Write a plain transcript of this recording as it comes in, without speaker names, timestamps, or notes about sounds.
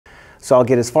So I'll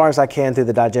get as far as I can through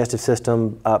the digestive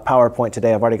system PowerPoint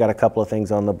today. I've already got a couple of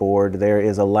things on the board. There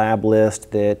is a lab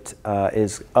list that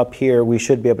is up here. We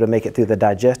should be able to make it through the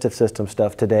digestive system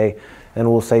stuff today,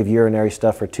 and we'll save urinary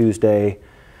stuff for Tuesday.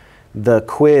 The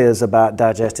quiz about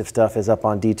digestive stuff is up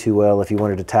on D2L if you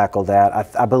wanted to tackle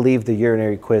that. I believe the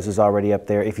urinary quiz is already up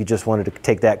there if you just wanted to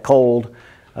take that cold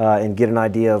and get an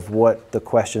idea of what the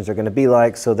questions are going to be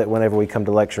like, so that whenever we come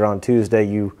to lecture on Tuesday,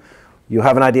 you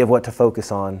have an idea of what to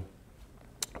focus on.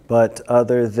 But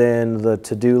other than the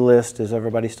to-do list, is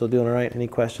everybody still doing all right? Any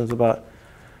questions about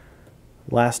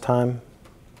last time?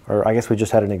 Or I guess we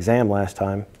just had an exam last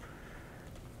time.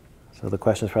 So the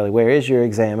question is probably, where is your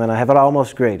exam? And I have it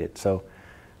almost graded. So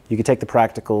you can take the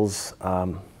practicals.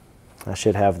 I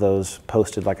should have those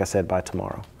posted, like I said, by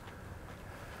tomorrow.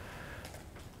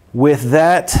 With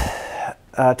that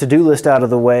to-do list out of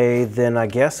the way, then I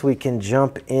guess we can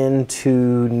jump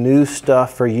into new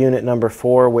stuff for unit number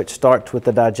 4, which starts with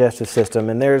the digestive system.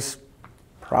 And there's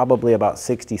probably about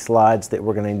 60 slides that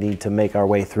we're going to need to make our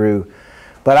way through.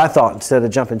 But I thought instead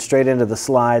of jumping straight into the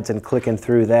slides and clicking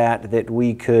through that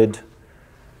we could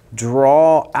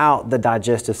draw out the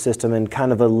digestive system in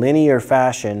kind of a linear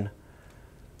fashion,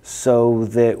 so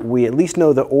that we at least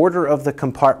know the order of the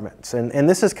compartments. And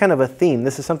this is kind of a theme.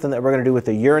 This is something that we're going to do with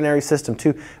the urinary system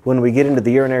too. When we get into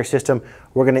the urinary system,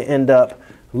 we're going to end up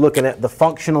looking at the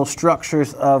functional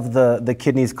structures of the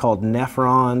kidneys called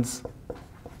nephrons.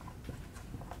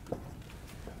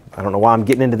 I don't know why I'm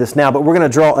getting into this now, but we're going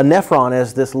to draw a nephron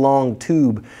as this long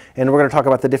tube, and we're going to talk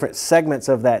about the different segments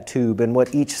of that tube and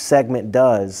what each segment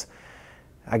does.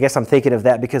 I guess I'm thinking of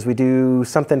that because we do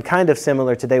something kind of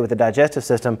similar today with the digestive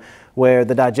system, where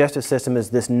the digestive system is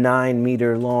this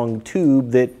 9-meter long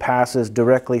tube that passes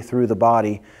directly through the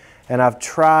body. And I've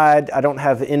tried, I don't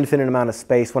have an infinite amount of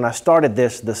space. When I started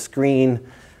this, the screen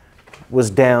was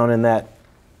down in that,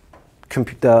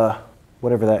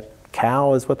 whatever that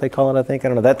cow is what they call it, I think. I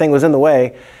don't know. That thing was in the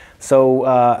way. So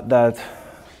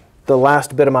the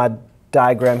last bit of my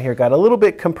diagram here got a little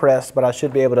bit compressed, but I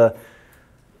should be able to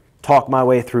talk my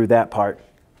way through that part.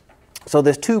 So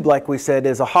this tube, like we said,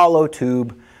 is a hollow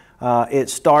tube. It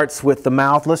starts with the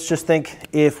mouth. Let's just think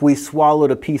if we swallowed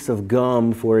a piece of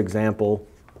gum, for example.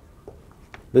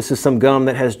 This is some gum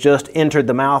that has just entered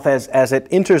the mouth. As it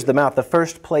enters the mouth, the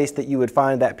first place that you would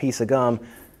find that piece of gum,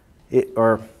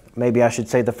 or maybe I should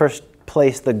say the first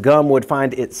place the gum would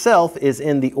find itself, is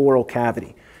in the oral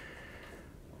cavity.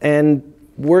 And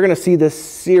we're going to see this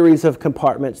series of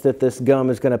compartments that this gum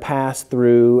is going to pass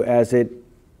through, as it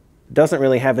doesn't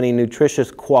really have any nutritious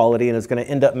quality and is going to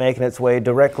end up making its way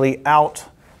directly out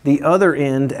the other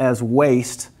end as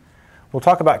waste. We'll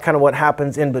talk about kind of what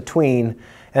happens in between,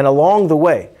 and along the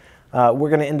way we're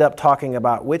going to end up talking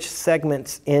about which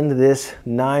segments in this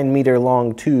 9-meter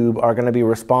long tube are going to be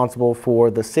responsible for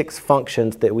the 6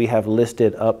 functions that we have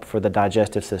listed up for the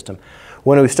digestive system.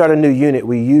 When we start a new unit,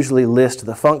 we usually list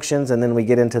the functions, and then we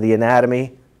get into the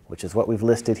anatomy, which is what we've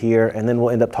listed here, and then we'll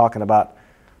end up talking about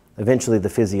eventually the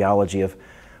physiology of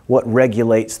what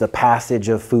regulates the passage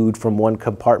of food from one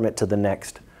compartment to the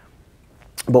next.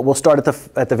 But we'll start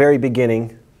at the very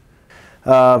beginning.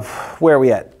 Where are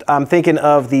we at? I'm thinking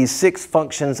of these 6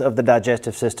 functions of the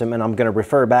digestive system, and I'm going to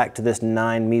refer back to this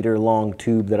 9-meter long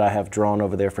tube that I have drawn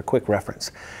over there for quick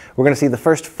reference. We're going to see the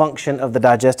first function of the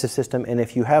digestive system, and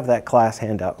if you have that class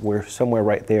handout, we're somewhere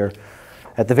right there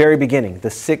at the very beginning, the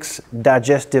 6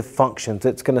 digestive functions.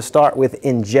 It's going to start with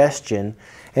ingestion,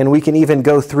 and we can even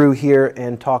go through here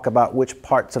and talk about which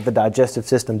parts of the digestive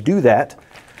system do that.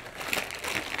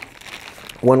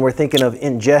 When we're thinking of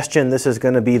ingestion, this is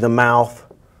going to be the mouth.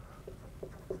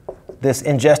 This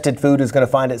ingested food is going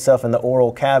to find itself in the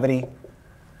oral cavity.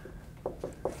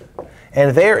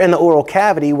 And there in the oral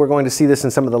cavity, we're going to see this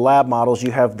in some of the lab models,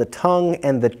 you have the tongue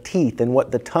and the teeth. And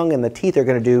what the tongue and the teeth are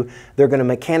going to do, they're going to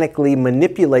mechanically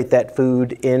manipulate that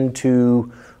food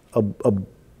into a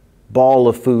ball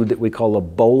of food that we call a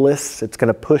bolus. It's going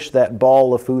to push that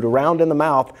ball of food around in the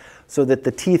mouth so that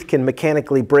the teeth can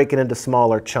mechanically break it into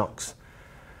smaller chunks.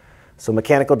 So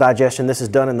mechanical digestion, this is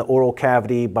done in the oral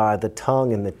cavity by the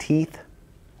tongue and the teeth.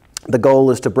 The goal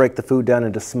is to break the food down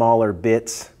into smaller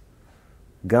bits.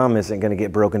 Gum isn't going to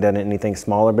get broken down into anything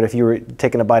smaller, but if you were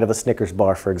taking a bite of a Snickers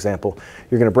bar, for example,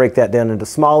 you're going to break that down into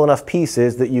small enough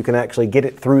pieces that you can actually get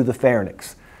it through the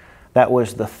pharynx. That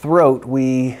was the throat.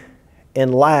 We,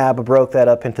 in lab, broke that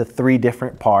up into 3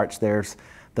 different parts. There's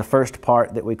the first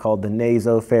part that we called the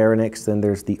nasopharynx, then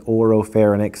there's the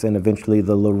oropharynx, and eventually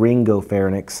the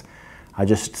laryngopharynx. I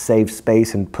just saved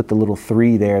space and put the little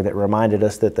 3 there that reminded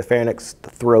us that the pharynx, the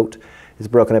throat, is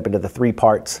broken up into the 3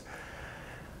 parts.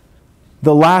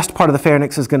 The last part of the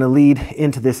pharynx is going to lead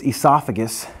into this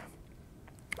esophagus.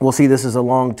 We'll see this is a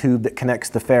long tube that connects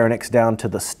the pharynx down to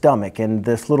the stomach, and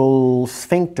this little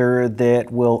sphincter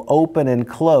that will open and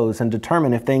close and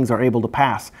determine if things are able to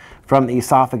pass from the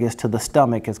esophagus to the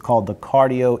stomach is called the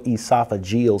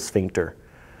cardioesophageal sphincter.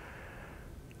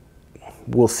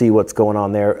 We'll see what's going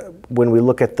on there. When we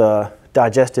look at the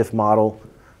digestive model,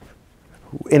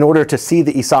 in order to see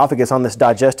the esophagus on this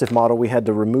digestive model, we had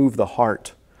to remove the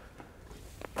heart.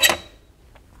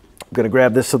 I'm going to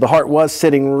grab this. So the heart was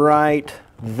sitting right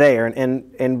there,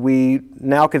 and we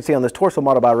now can see on this torso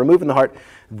model by removing the heart,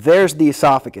 there's the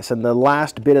esophagus, and the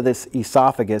last bit of this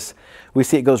esophagus, we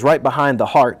see it goes right behind the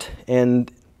heart,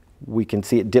 and we can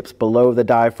see it dips below the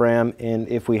diaphragm, and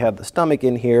if we have the stomach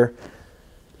in here,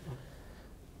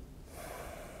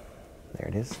 there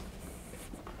it is.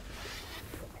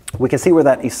 We can see where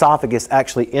that esophagus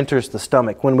actually enters the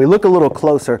stomach. When we look a little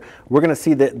closer, we're going to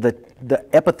see that the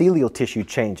epithelial tissue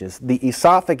changes. The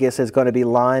esophagus is going to be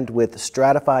lined with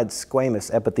stratified squamous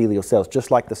epithelial cells,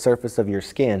 just like the surface of your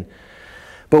skin.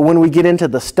 But when we get into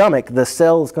the stomach, the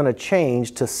cell is going to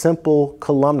change to simple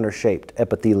columnar-shaped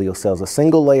epithelial cells, a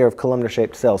single layer of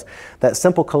columnar-shaped cells. That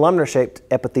simple columnar-shaped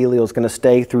epithelial is going to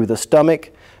stay through the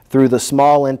stomach, through the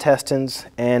small intestines,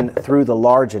 and through the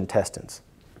large intestines.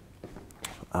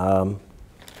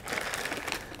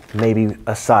 Maybe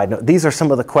a side note. These are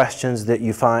some of the questions that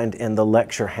you find in the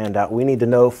lecture handout. We need to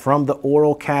know from the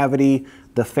oral cavity,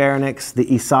 the pharynx,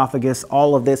 the esophagus,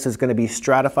 all of this is going to be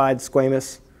stratified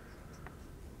squamous.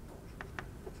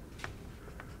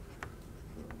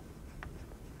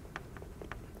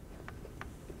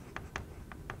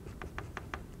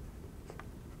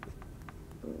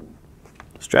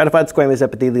 Stratified squamous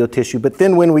epithelial tissue. But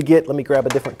then when we get, let me grab a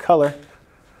different color.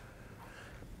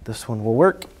 This one will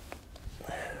work.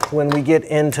 When we get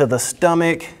into the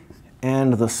stomach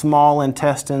and the small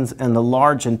intestines and the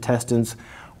large intestines,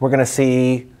 we're going to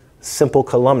see simple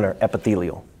columnar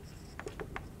epithelial.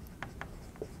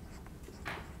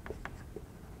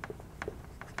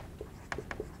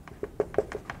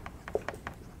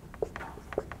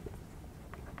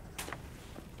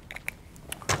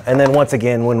 And then once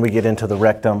again, when we get into the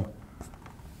rectum,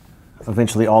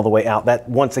 eventually all the way out, that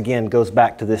once again goes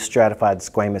back to this stratified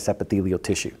squamous epithelial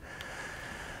tissue.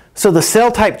 So the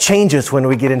cell type changes when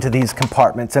we get into these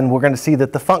compartments, and we're going to see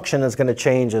that the function is going to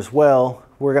change as well.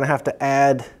 We're going to have to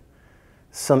add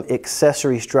some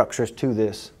accessory structures to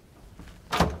this.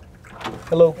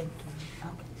 Hello?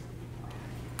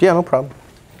 Yeah, no problem.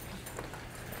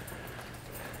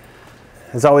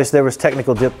 As always, there was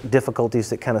technical difficulties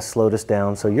that kind of slowed us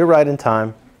down, so you're right in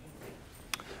time.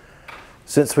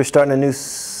 Since we're starting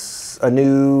a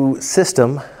new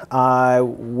system, I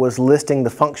was listing the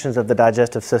functions of the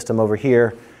digestive system over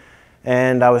here,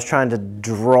 and I was trying to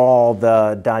draw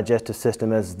the digestive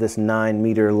system as this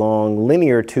 9-meter long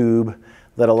linear tube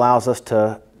that allows us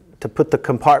to put the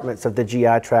compartments of the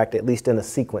GI tract at least in a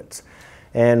sequence.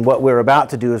 And what we're about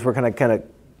to do is we're going to kind of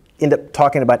end up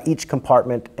talking about each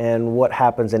compartment and what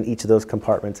happens in each of those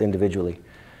compartments individually.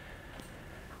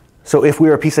 So if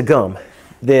we're a piece of gum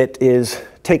that is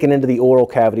taken into the oral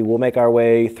cavity, we'll make our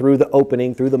way through the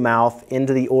opening, through the mouth,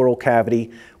 into the oral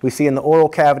cavity. We see in the oral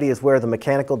cavity is where the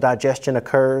mechanical digestion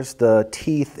occurs. The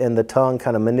teeth and the tongue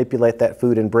kind of manipulate that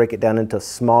food and break it down into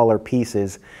smaller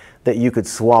pieces that you could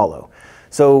swallow.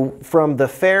 So from the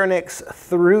pharynx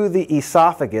through the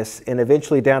esophagus and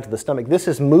eventually down to the stomach, this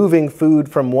is moving food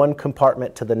from one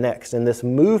compartment to the next. And this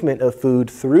movement of food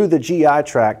through the GI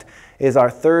tract is our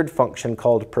third function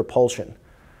called propulsion.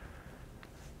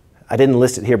 I didn't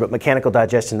list it here, but mechanical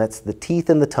digestion, that's the teeth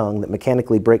and the tongue that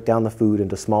mechanically break down the food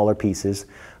into smaller pieces.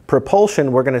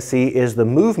 Propulsion, we're going to see, is the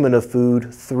movement of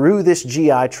food through this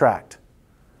GI tract.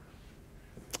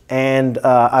 And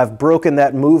I've broken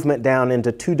that movement down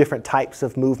into two different types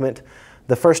of movement.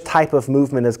 The first type of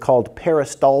movement is called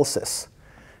peristalsis.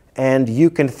 And you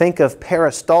can think of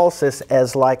peristalsis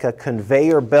as like a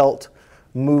conveyor belt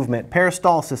movement.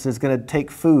 Peristalsis is going to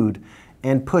take food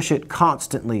and push it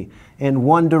constantly in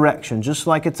one direction, just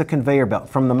like it's a conveyor belt.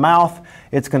 From the mouth,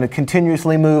 it's going to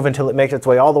continuously move until it makes its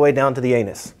way all the way down to the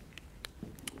anus.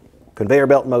 Conveyor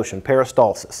belt motion,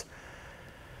 peristalsis.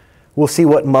 We'll see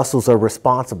what muscles are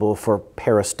responsible for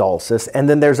peristalsis. And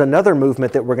then there's another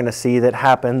movement that we're going to see that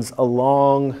happens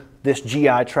along this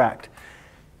GI tract.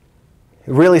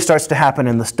 It really starts to happen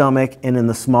in the stomach and in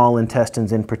the small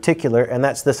intestines in particular, and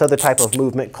that's this other type of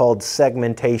movement called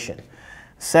segmentation.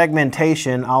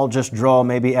 Segmentation, I'll just draw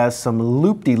maybe as some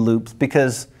loop-de-loops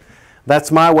because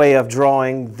that's my way of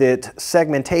drawing that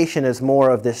segmentation is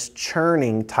more of this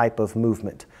churning type of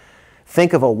movement.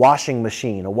 Think of a washing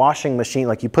machine. A washing machine,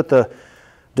 like you put the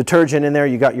detergent in there,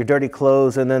 you got your dirty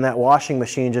clothes, and then that washing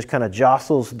machine just kind of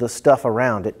jostles the stuff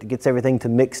around it. It gets everything to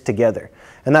mix together.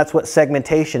 And that's what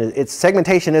segmentation is.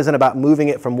 Segmentation isn't about moving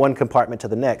it from one compartment to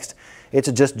the next. It's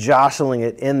just jostling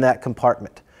it in that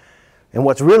compartment. And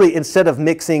what's really, instead of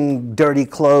mixing dirty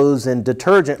clothes and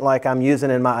detergent like I'm using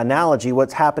in my analogy,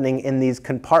 what's happening in these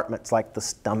compartments like the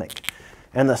stomach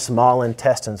and the small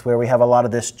intestines, where we have a lot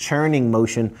of this churning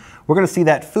motion, we're going to see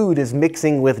that food is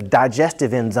mixing with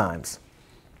digestive enzymes.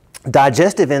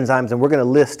 Digestive enzymes, and we're going to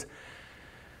list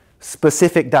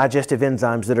specific digestive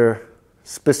enzymes that are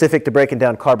specific to breaking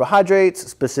down carbohydrates,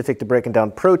 specific to breaking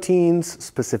down proteins,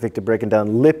 specific to breaking down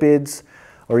lipids,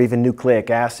 or even nucleic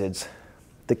acids.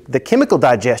 The chemical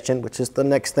digestion, which is the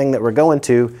next thing that we're going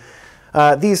to,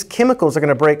 these chemicals are going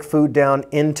to break food down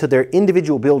into their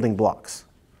individual building blocks.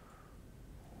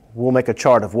 We'll make a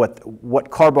chart of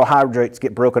what carbohydrates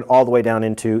get broken all the way down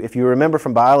into. If you remember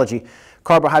from biology,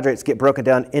 carbohydrates get broken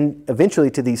down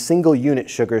eventually to these single unit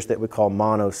sugars that we call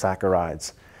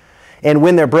monosaccharides. And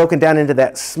when they're broken down into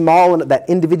that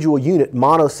individual unit,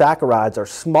 monosaccharides are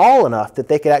small enough that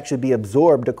they could actually be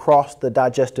absorbed across the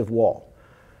digestive wall.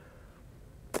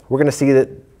 We're going to see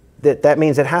that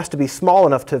means it has to be small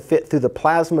enough to fit through the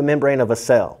plasma membrane of a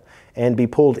cell and be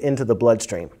pulled into the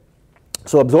bloodstream.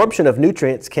 So absorption of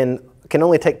nutrients can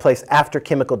only take place after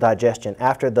chemical digestion,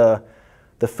 after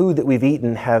the food that we've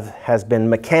eaten has been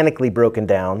mechanically broken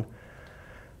down.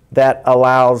 That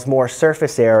allows more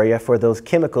surface area for those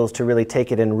chemicals to really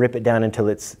take it and rip it down into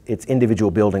its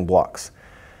individual building blocks.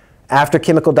 After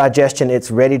chemical digestion, it's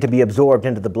ready to be absorbed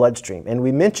into the bloodstream. And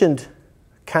we mentioned,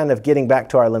 kind of getting back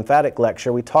to our lymphatic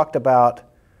lecture, we talked about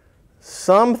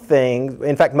some things,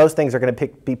 in fact most things are going to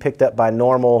be picked up by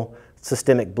normal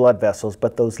systemic blood vessels,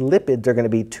 but those lipids are going to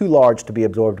be too large to be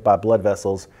absorbed by blood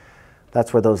vessels.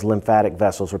 That's where those lymphatic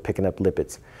vessels were picking up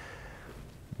lipids,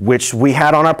 which we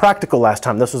had on our practical last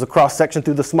time. This was a cross-section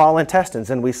through the small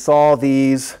intestines, and we saw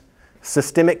these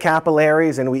systemic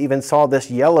capillaries, and we even saw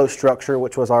this yellow structure,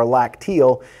 which was our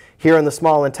lacteal, here in the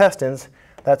small intestines.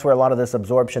 That's where a lot of this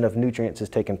absorption of nutrients is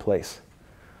taking place.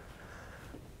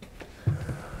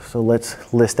 So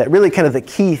let's list that. Really kind of the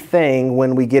key thing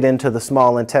when we get into the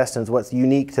small intestines, what's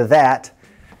unique to that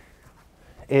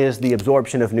is the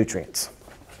absorption of nutrients.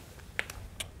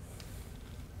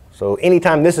 So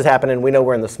anytime this is happening, we know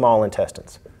we're in the small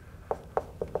intestines.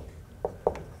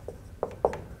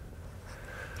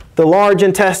 The large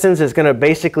intestines is going to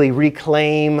basically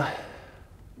reclaim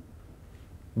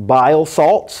bile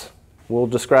salts. We'll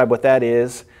describe what that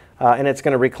is. And it's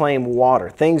going to reclaim water,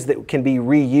 things that can be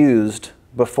reused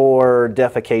before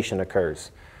defecation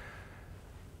occurs.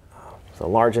 So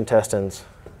large intestines.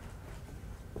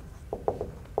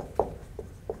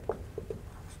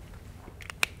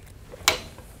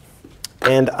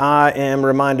 And I am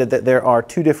reminded that there are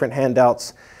two different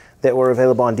handouts that were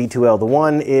available on D2L. The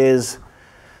one is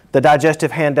the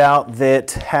digestive handout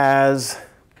that has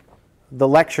the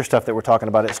lecture stuff that we're talking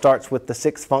about. It starts with the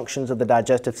 6 functions of the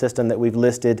digestive system that we've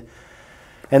listed,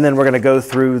 and then we're going to go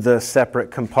through the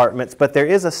separate compartments. But there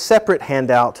is a separate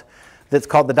handout that's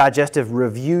called the digestive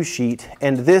review sheet,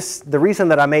 and the reason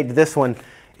that I made this one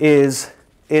is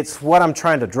it's what I'm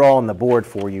trying to draw on the board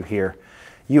for you here.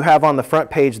 You have on the front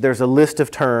page, there's a list of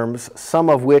terms, some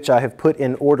of which I have put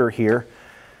in order here,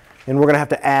 and we're going to have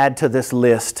to add to this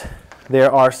list. There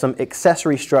are some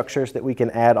accessory structures that we can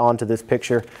add onto this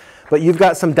picture, but you've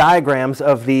got some diagrams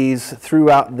of these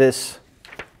throughout this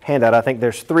handout. I think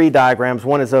there's 3 diagrams.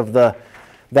 One is of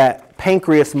that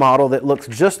pancreas model that looks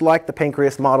just like the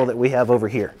pancreas model that we have over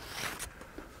here.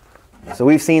 So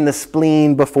we've seen the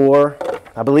spleen before.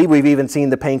 I believe we've even seen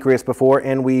the pancreas before,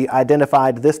 and we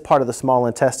identified this part of the small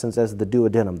intestines as the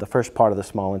duodenum, the first part of the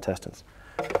small intestines,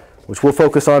 which we'll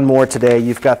focus on more today.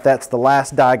 You've got, that's the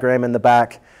last diagram in the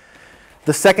back.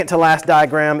 The second to last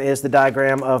diagram is the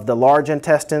diagram of the large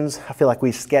intestines. I feel like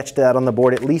we've sketched that on the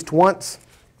board at least once.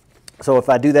 So if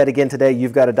I do that again today,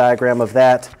 you've got a diagram of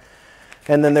that.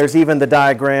 And then there's even the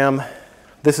diagram,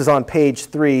 this is on page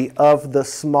 3, of the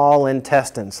small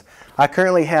intestines. I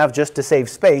currently have, just to save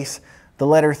space, the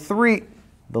letter 3,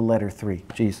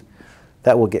 geez,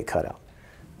 that will get cut out.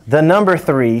 The number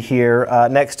 3 here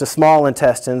next to small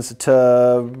intestines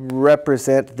to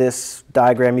represent this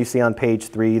diagram you see on page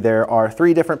 3. There are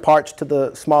 3 different parts to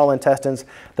the small intestines.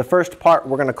 The first part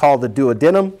we're going to call the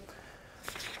duodenum.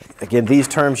 Again, these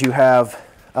terms you have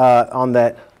on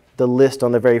the list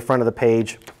on the very front of the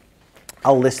page.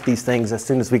 I'll list these things as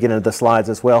soon as we get into the slides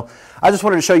as well. I just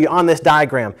wanted to show you on this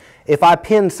diagram, if I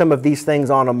pin some of these things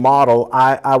on a model,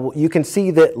 you can see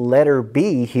that letter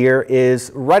B here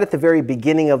is right at the very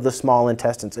beginning of the small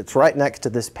intestines. It's right next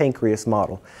to this pancreas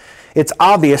model. it's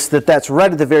obvious that that's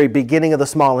right at the very beginning of the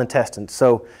small intestine.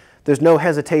 So there's no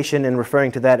hesitation in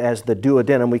referring to that as the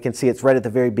duodenum. We can see it's right at the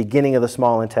very beginning of the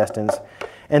small intestines.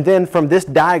 And then from this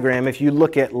diagram, if you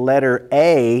look at letter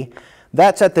A,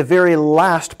 that's at the very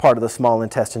last part of the small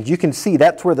intestines. You can see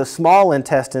that's where the small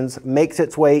intestines makes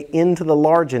its way into the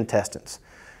large intestines.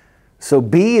 So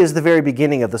B is the very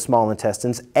beginning of the small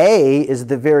intestines. A is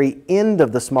the very end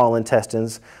of the small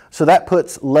intestines. So that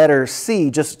puts letter C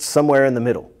just somewhere in the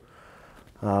middle.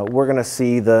 We're going to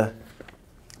see the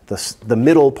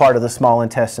middle part of the small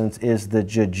intestines is the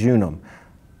jejunum.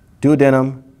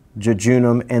 Duodenum,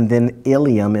 jejunum, and then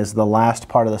ileum is the last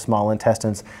part of the small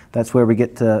intestines. That's where we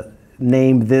get to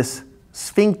name this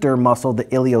sphincter muscle the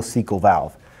ileocecal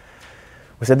valve.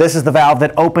 We said this is the valve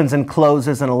that opens and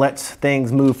closes and lets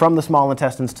things move from the small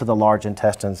intestines to the large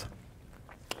intestines.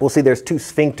 We'll see there's two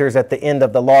sphincters at the end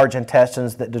of the large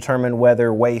intestines that determine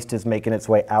whether waste is making its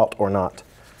way out or not.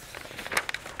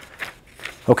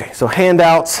 Okay, so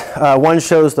handouts. One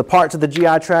shows the parts of the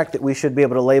GI tract that we should be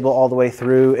able to label all the way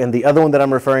through, and the other one that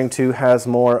I'm referring to has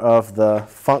more of the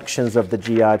functions of the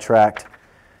GI tract,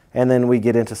 and then we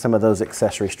get into some of those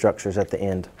accessory structures at the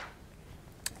end.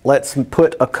 Let's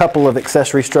put a couple of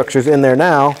accessory structures in there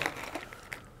now.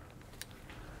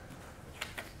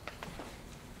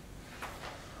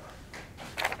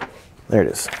 There it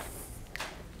is.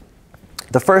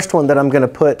 The first one that I'm going to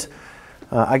put,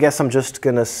 I guess I'm just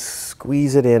going to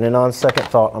squeeze it in, and on second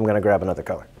thought, I'm going to grab another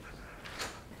color.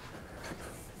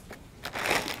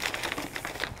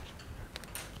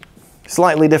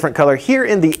 Slightly different color. Here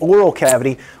in the oral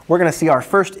cavity, we're going to see our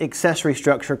first accessory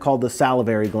structure called the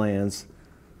salivary glands.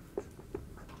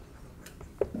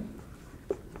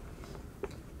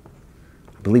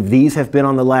 I believe these have been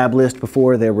on the lab list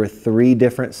before. There were 3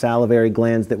 different salivary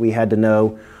glands that we had to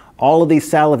know. All of these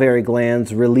salivary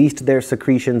glands released their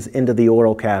secretions into the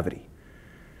oral cavity.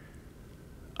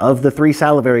 Of the 3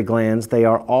 salivary glands, they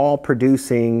are all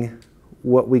producing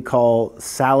what we call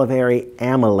salivary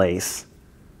amylase.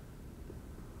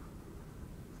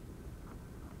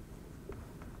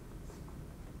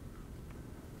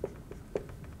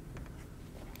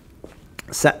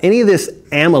 So any of this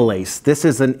amylase, this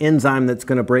is an enzyme that's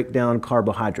going to break down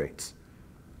carbohydrates.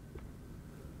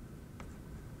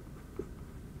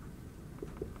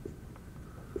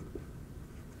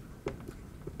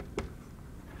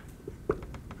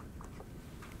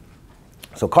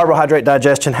 So carbohydrate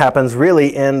digestion happens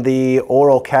really in the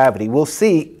oral cavity. We'll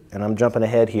see, and I'm jumping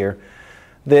ahead here,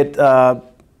 that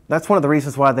that's one of the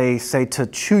reasons why they say to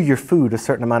chew your food a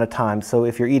certain amount of time. So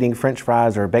if you're eating French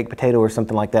fries or a baked potato or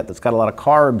something like that that's got a lot of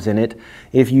carbs in it,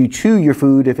 if you chew your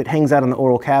food, if it hangs out in the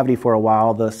oral cavity for a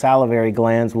while, the salivary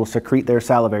glands will secrete their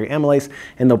salivary amylase,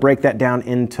 and they'll break that down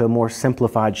into more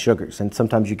simplified sugars. And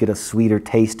sometimes you get a sweeter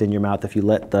taste in your mouth if you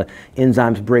let the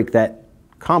enzymes break that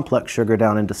complex sugar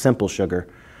down into simple sugar.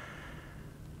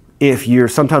 If you're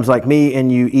sometimes like me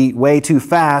and you eat way too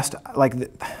fast, like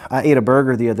I ate a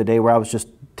burger the other day where I was just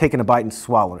taking a bite and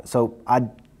swallowing it. So I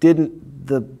didn't,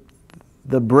 the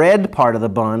bread part of the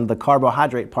bun, the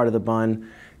carbohydrate part of the bun,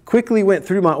 quickly went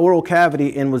through my oral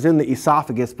cavity and was in the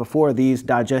esophagus before these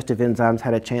digestive enzymes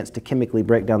had a chance to chemically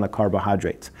break down the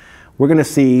carbohydrates. We're going to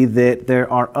see that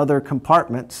there are other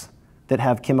compartments that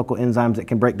have chemical enzymes that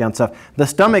can break down stuff. The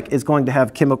stomach is going to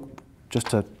have chemical, just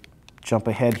to jump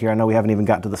ahead here, I know we haven't even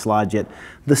got to the slides yet.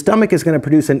 The stomach is going to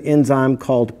produce an enzyme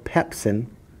called pepsin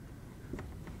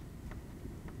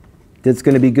that's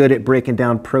going to be good at breaking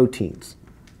down proteins.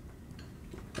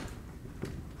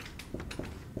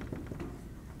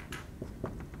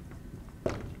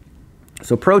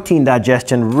 So protein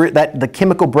digestion, the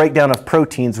chemical breakdown of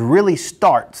proteins really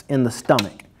starts in the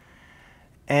stomach.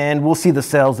 And we'll see the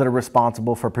cells that are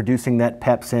responsible for producing that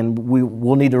pepsin.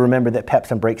 We'll need to remember that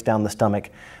pepsin breaks down the stomach.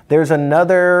 There's a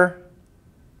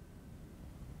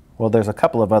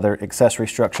couple of other accessory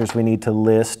structures we need to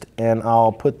list, and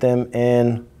I'll put them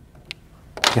in,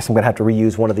 I guess I'm going to have to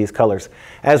reuse one of these colors.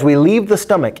 As we leave the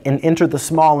stomach and enter the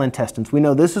small intestines, we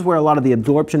know this is where a lot of the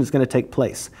absorption is going to take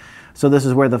place. So this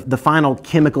is where the final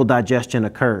chemical digestion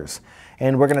occurs.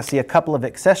 And we're going to see a couple of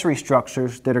accessory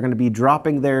structures that are going to be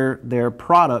dropping their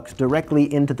products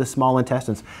directly into the small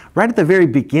intestines, right at the very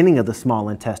beginning of the small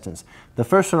intestines. The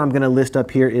first one I'm going to list up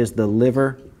here is the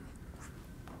liver.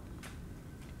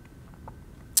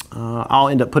 I'll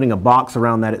end up putting a box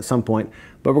around that at some point.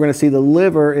 But we're going to see the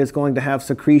liver is going to have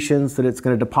secretions that it's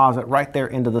going to deposit right there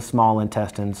into the small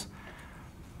intestines.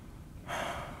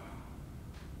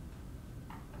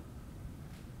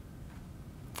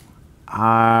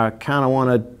 I kind of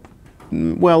want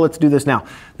to, well, let's do this now.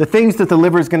 The things that the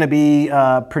liver is going to be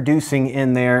producing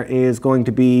in there is going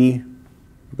to be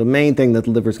The main thing that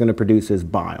the liver is going to produce is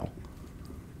bile.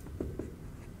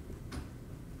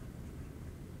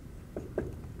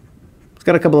 It's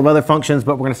got a couple of other functions,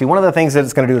 but we're going to see one of the things that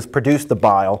it's going to do is produce the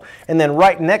bile. And then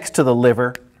right next to the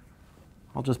liver,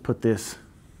 I'll just put this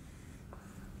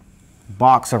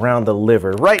box around the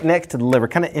liver. Right next to the liver,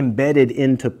 kind of embedded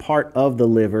into part of the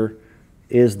liver,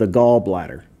 is the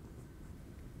gallbladder.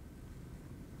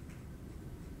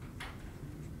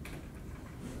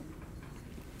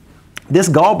 This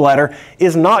gallbladder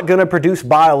is not going to produce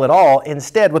bile at all.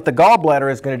 Instead, what the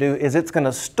gallbladder is going to do is it's going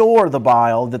to store the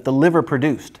bile that the liver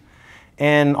produced.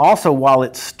 And also, while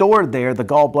it's stored there, the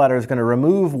gallbladder is going to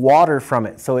remove water from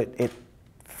it, so it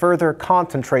further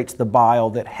concentrates the bile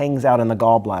that hangs out in the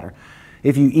gallbladder.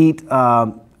 If you eat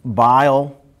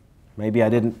bile, maybe I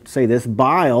didn't say this,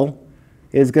 bile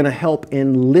is going to help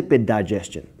in lipid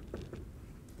digestion.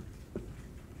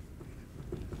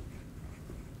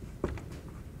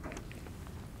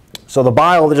 So the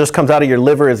bile that just comes out of your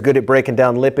liver is good at breaking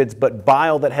down lipids, but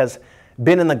bile that has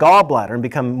been in the gallbladder and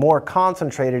become more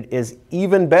concentrated is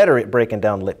even better at breaking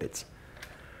down lipids.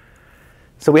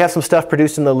 So we have some stuff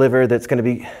produced in the liver that's going to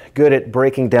be good at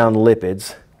breaking down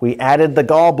lipids. We added the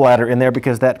gallbladder in there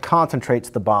because that concentrates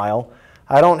the bile.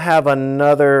 I don't have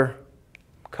another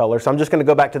color, so I'm just going to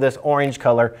go back to this orange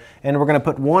color, and we're going to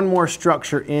put one more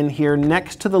structure in here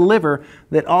next to the liver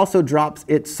that also drops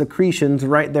its secretions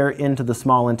right there into the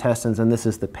small intestines, and this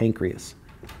is the pancreas.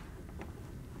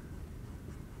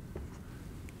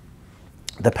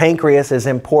 The pancreas is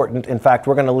important. In fact,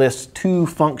 we're going to list two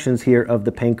functions here of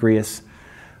the pancreas.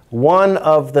 One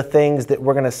of the things that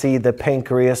we're going to see the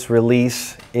pancreas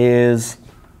release is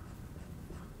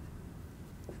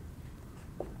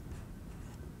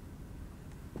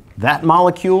that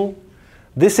molecule.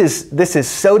 This is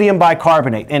sodium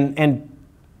bicarbonate, and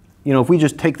you know, if we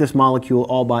just take this molecule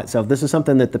all by itself, this is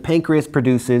something that the pancreas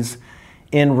produces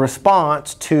in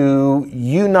response to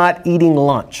you not eating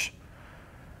lunch.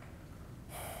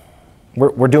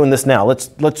 We're doing this now. Let's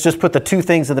just put the two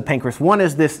things of the pancreas. One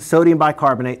is this sodium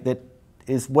bicarbonate that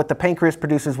is what the pancreas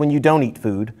produces when you don't eat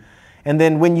food. And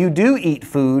then when you do eat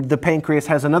food, the pancreas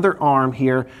has another arm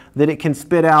here that it can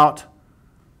spit out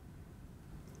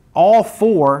all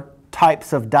four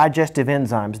types of digestive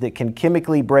enzymes that can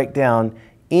chemically break down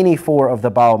any four of the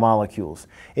bile molecules.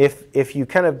 If you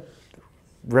kind of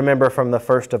remember from the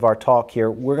first of our talk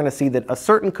here, we're going to see that a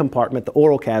certain compartment, the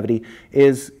oral cavity,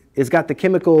 is got the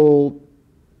chemical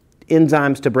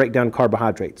enzymes to break down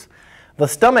carbohydrates. The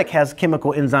stomach has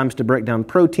chemical enzymes to break down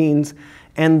proteins,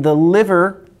 and the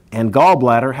liver and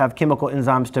gallbladder have chemical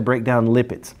enzymes to break down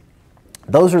lipids.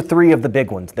 Those are three of the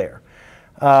big ones there.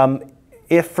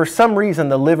 If for some reason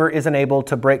the liver isn't able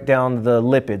to break down the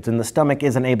lipids and the stomach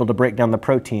isn't able to break down the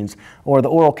proteins, or the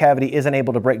oral cavity isn't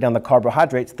able to break down the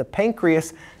carbohydrates, the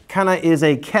pancreas kind of is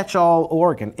a catch-all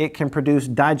organ. It can produce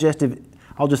digestive,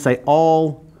 I'll just say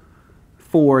all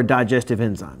four digestive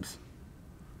enzymes.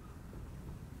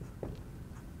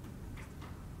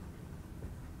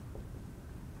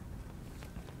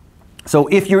 So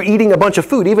if you're eating a bunch of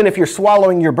food, even if you're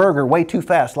swallowing your burger way too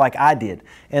fast like I did,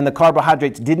 and the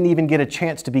carbohydrates didn't even get a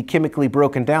chance to be chemically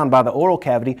broken down by the oral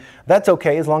cavity, that's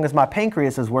okay as long as my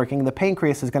pancreas is working. The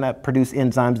pancreas is going to produce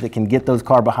enzymes that can get those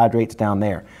carbohydrates down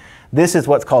there. This is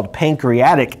what's called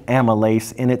pancreatic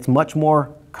amylase, and it's much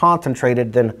more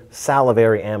concentrated than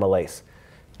salivary amylase.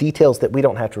 Details that we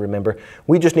don't have to remember.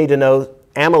 We just need to know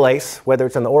amylase, whether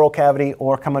it's in the oral cavity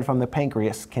or coming from the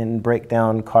pancreas, can break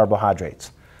down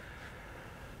carbohydrates.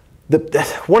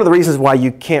 One of the reasons why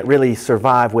you can't really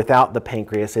survive without the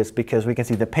pancreas is because we can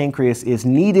see the pancreas is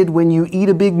needed when you eat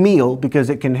a big meal because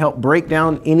it can help break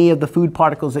down any of the food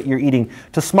particles that you're eating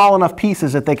to small enough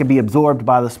pieces that they can be absorbed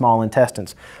by the small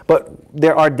intestines. But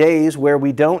there are days where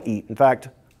we don't eat. In fact,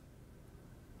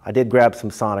 I did grab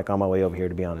some Sonic on my way over here,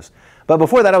 to be honest. But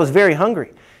before that, I was very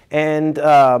hungry. And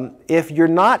if you're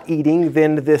not eating,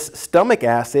 then this stomach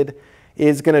acid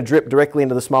is going to drip directly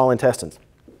into the small intestines.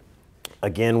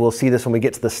 Again, we'll see this when we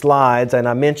get to the slides, and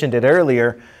I mentioned it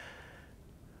earlier.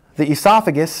 The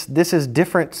esophagus, this is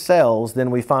different cells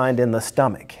than we find in the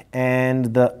stomach.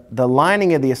 And the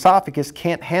lining of the esophagus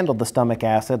can't handle the stomach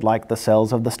acid like the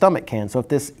cells of the stomach can. So if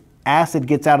this acid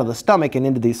gets out of the stomach and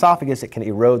into the esophagus, it can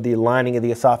erode the lining of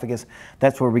the esophagus.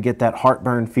 That's where we get that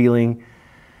heartburn feeling.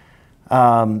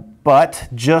 But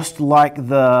just like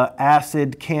the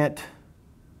acid can't,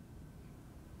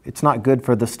 it's not good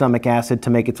for the stomach acid to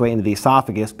make its way into the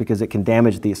esophagus because it can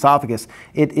damage the esophagus.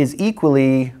 It is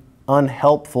equally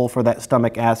unhelpful for that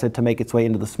stomach acid to make its way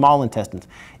into the small intestines.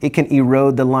 It can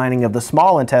erode the lining of the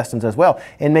small intestines as well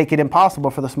and make it impossible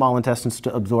for the small intestines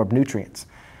to absorb nutrients.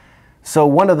 So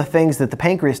one of the things that the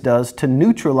pancreas does to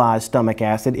neutralize stomach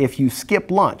acid, if you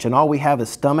skip lunch and all we have is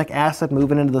stomach acid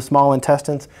moving into the small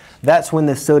intestines, that's when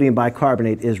this sodium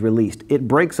bicarbonate is released. It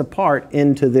breaks apart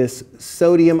into this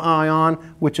sodium ion,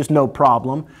 which is no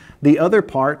problem. The other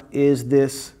part is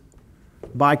this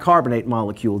bicarbonate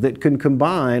molecule that can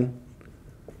combine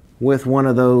with one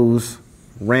of those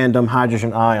random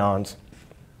hydrogen ions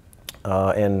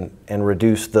and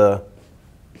reduce the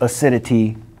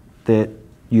acidity that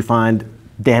you find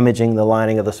damaging the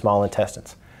lining of the small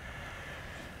intestines.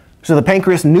 So the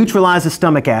pancreas neutralizes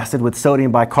stomach acid with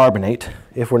sodium bicarbonate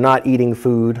if we're not eating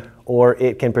food, or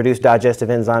it can produce digestive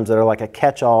enzymes that are like a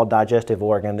catch-all digestive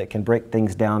organ that can break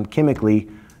things down chemically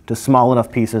to small enough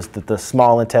pieces that the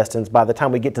small intestines, by the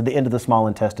time we get to the end of the small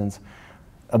intestines,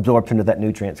 absorption of that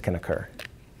nutrients can occur.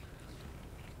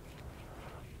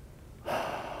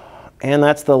 And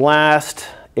that's the last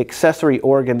accessory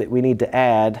organ that we need to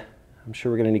add. I'm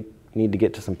sure we're going to need to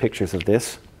get to some pictures of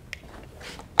this.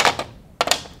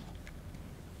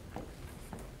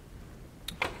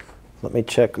 Let me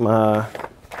check my...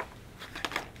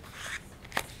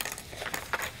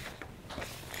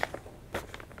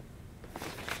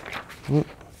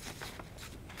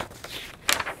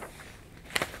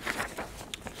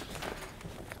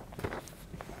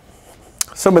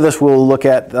 Some of this we'll look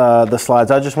at the slides.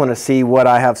 I just want to see what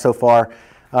I have so far.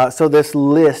 So this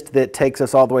list that takes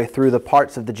us all the way through the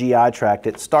parts of the GI tract,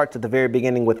 it starts at the very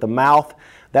beginning with the mouth.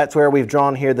 That's where we've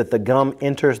drawn here that the gum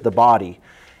enters the body.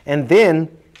 And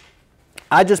then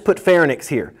I just put pharynx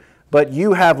here, but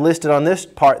you have listed on this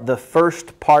part the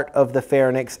first part of the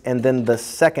pharynx and then the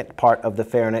second part of the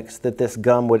pharynx that this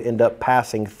gum would end up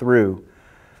passing through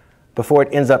before it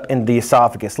ends up in the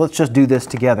esophagus. Let's just do this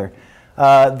together.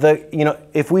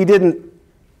 If we didn't,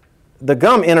 the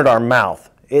gum entered our mouth.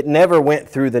 It never went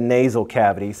through the nasal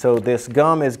cavity. So this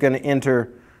gum is going to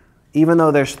enter, even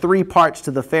though there's 3 parts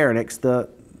to the pharynx,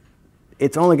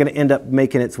 it's only going to end up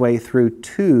making its way through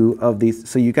 2 of these.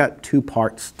 So you got 2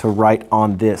 parts to write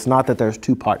on this. Not that there's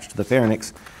 2 parts to the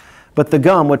pharynx, but the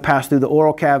gum would pass through the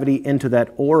oral cavity into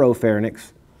that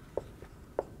oropharynx.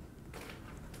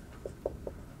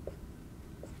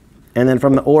 And then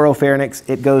from the oropharynx,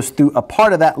 it goes through a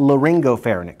part of that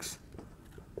laryngopharynx.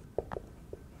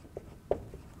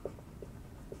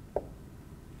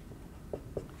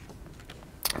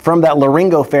 From that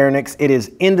laryngopharynx, it is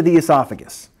into the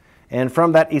esophagus. And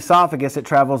from that esophagus, it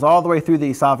travels all the way through the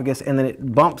esophagus, and then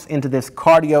it bumps into this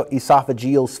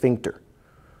cardioesophageal sphincter.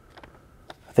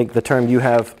 I think the term you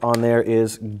have on there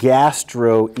is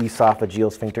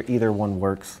gastroesophageal sphincter. Either one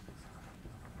works.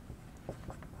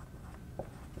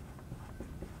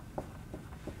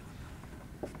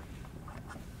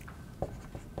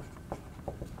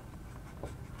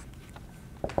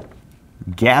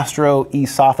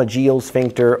 Gastroesophageal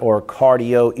sphincter or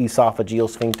cardioesophageal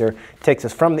sphincter takes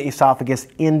us from the esophagus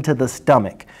into the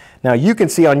stomach. Now you can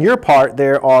see on your part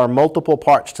there are multiple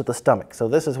parts to the stomach. So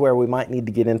this is where we might need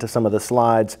to get into some of the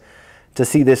slides to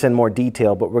see this in more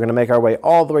detail, but we're going to make our way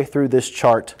all the way through this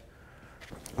chart.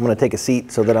 I'm going to take a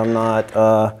seat so that I'm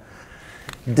not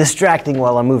distracting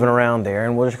while I'm moving around there,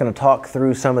 and we're just going to talk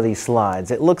through some of these slides.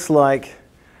 It looks like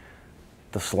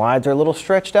the slides are a little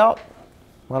stretched out.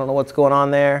 I don't know what's going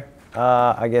on there.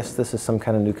 I guess this is some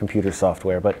kind of new computer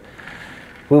software, but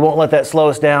we won't let that slow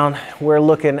us down. We're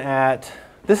looking at,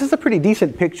 this is a pretty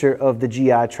decent picture of the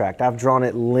GI tract. I've drawn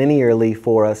it linearly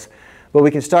for us, but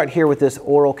we can start here with this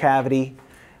oral cavity.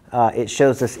 It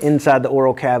shows us inside the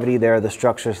oral cavity there are the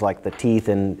structures like the teeth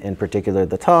and in particular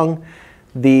the tongue.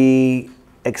 The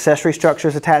accessory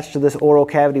structures attached to this oral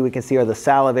cavity we can see are the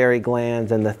salivary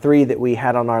glands, and the 3 that we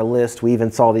had on our list, we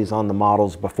even saw these on the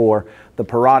models before. The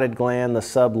parotid gland, the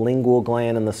sublingual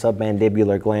gland, and the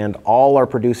submandibular gland all are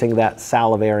producing that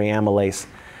salivary amylase.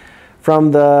 From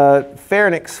the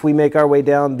pharynx, we make our way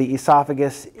down the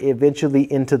esophagus,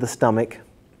 eventually into the stomach.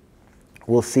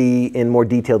 We'll see in more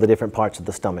detail the different parts of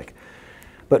the stomach.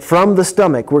 But from the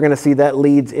stomach, we're going to see that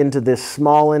leads into this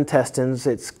small intestines.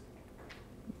 It's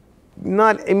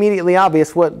not immediately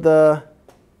obvious where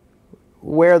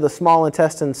the small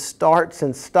intestine starts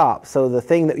and stops. So the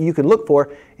thing that you can look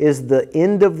for is the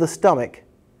end of the stomach.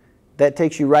 That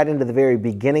takes you right into the very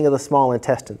beginning of the small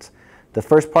intestines. The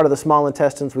first part of the small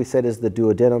intestines we said is the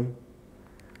duodenum.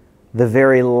 The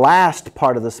very last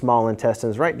part of the small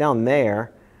intestines, right down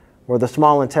there, where the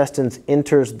small intestines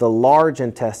enters the large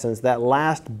intestines, that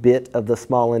last bit of the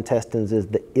small intestines is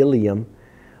the ileum.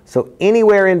 So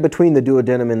anywhere in between the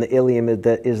duodenum and the ileum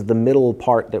is the middle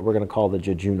part that we're going to call the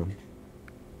jejunum.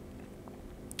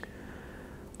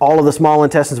 All of the small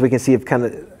intestines we can see have kind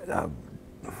of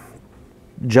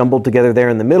jumbled together there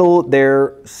in the middle.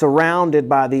 They're surrounded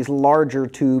by these larger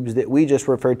tubes that we just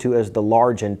refer to as the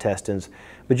large intestines.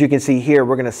 But you can see here,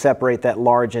 we're going to separate that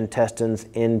large intestines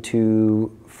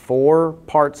into 4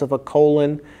 parts of a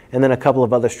colon, and then a couple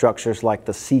of other structures like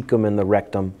the cecum and the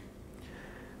rectum.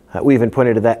 We even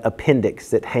pointed to that appendix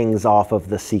that hangs off of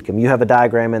the cecum. You have a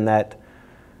diagram in that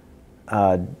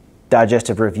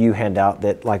digestive review handout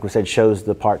that, like we said, shows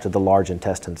the parts of the large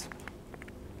intestines.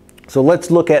 So let's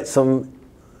look at some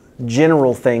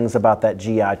general things about that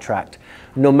GI tract.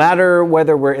 No matter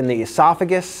whether we're in the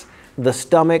esophagus, the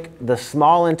stomach, the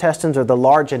small intestines, or the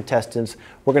large intestines,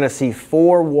 we're going to see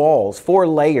 4 walls, 4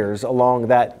 layers along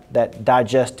that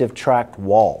digestive tract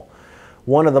wall.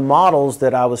 One of the models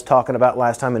that I was talking about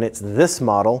last time, and it's this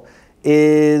model,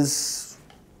 is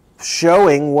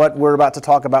showing what we're about to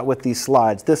talk about with these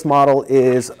slides. This model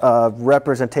is a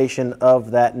representation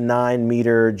of that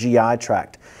 9-meter GI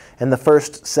tract. And the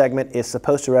first segment is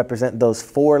supposed to represent those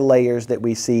 4 layers that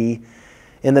we see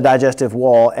in the digestive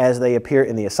wall as they appear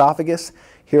in the esophagus.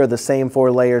 Here are the same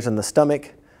 4 layers in the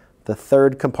stomach. The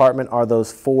third compartment are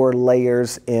those 4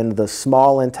 layers in the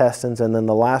small intestines, and then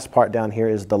the last part down here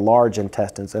is the large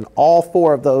intestines. And all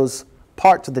 4 of those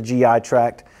parts of the GI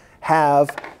tract have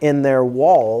in their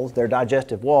walls, their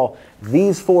digestive wall,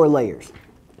 these 4 layers.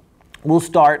 We'll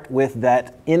start with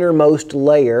that innermost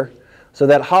layer. So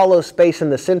that hollow space in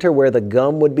the center where the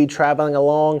gum would be traveling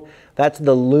along, that's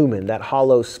the lumen, that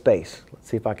hollow space. Let's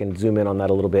see if I can zoom in on that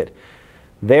a little bit.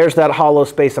 There's that hollow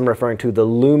space I'm referring to, the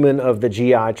lumen of the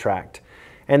GI tract.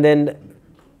 And then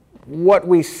what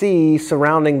we see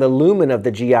surrounding the lumen of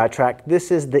the GI tract,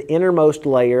 this is the innermost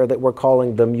layer that we're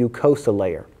calling the mucosa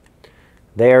layer.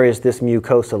 There is this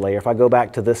mucosa layer. If I go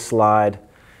back to this slide,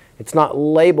 it's not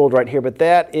labeled right here, but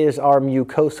that is our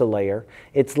mucosa layer.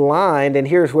 It's lined, and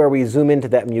here's where we zoom into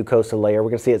that mucosa layer. We're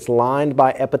going to see it's lined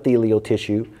by epithelial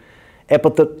tissue.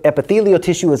 Epithelial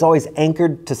tissue is always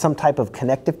anchored to some type of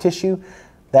connective tissue.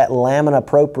 That lamina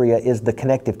propria is the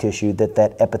connective tissue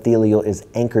that epithelial is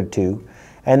anchored to.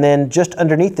 And then just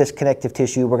underneath this connective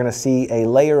tissue, we're going to see a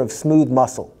layer of smooth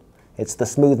muscle. It's the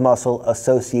smooth muscle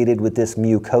associated with this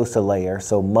mucosa layer,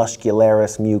 so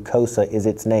muscularis mucosa is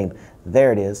its name.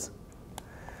 There it is.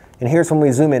 And here's when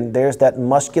we zoom in, there's that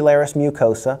muscularis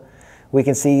mucosa. We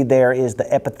can see there is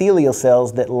the epithelial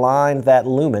cells that line that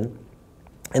lumen.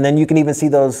 And then you can even see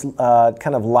those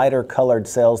kind of lighter colored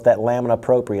cells, that lamina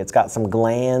propria. It's got some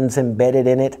glands embedded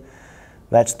in it.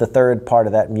 That's the third part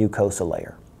of that mucosa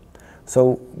layer.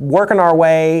 So working our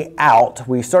way out,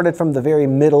 we started from the very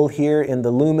middle here in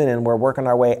the lumen, and we're working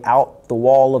our way out the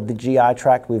wall of the GI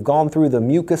tract. We've gone through the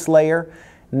mucus layer.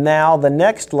 Now the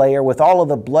next layer with all of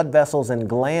the blood vessels and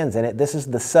glands in it, this is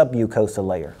the submucosa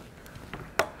layer.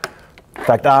 In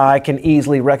fact, I can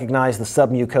easily recognize the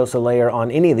submucosa layer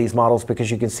on any of these models because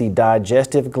you can see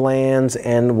digestive glands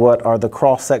and what are the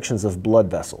cross sections of blood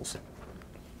vessels.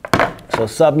 So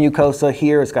submucosa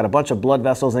here, it's got a bunch of blood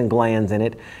vessels and glands in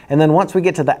it. And then once we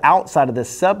get to the outside of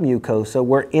this submucosa,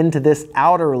 we're into this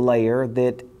outer layer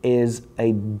that is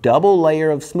a double layer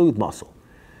of smooth muscle.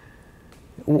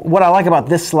 What I like about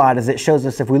this slide is it shows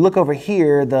us, if we look over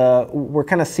here, we're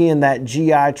kind of seeing that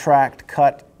GI tract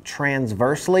cut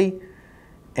transversely.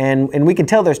 And we can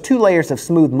tell there's 2 layers of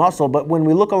smooth muscle, but when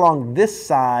we look along this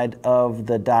side of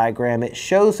the diagram, it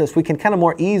shows us, we can kind of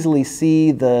more easily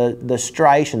see the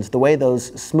striations, the way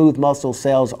those smooth muscle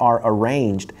cells are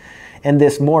arranged. And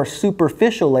this more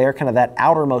superficial layer, kind of that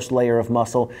outermost layer of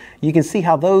muscle, you can see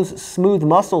how those smooth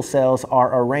muscle cells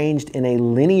are arranged in a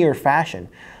linear fashion.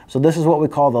 So this is what we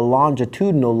call the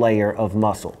longitudinal layer of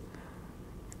muscle.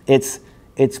 It's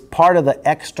part of the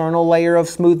external layer of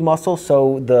smooth muscle,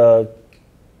 so the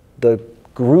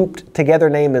grouped together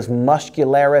name is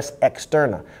muscularis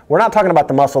externa. We're not talking about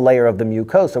the muscle layer of the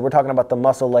mucosa, we're talking about the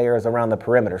muscle layers around the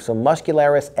perimeter. So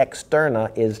muscularis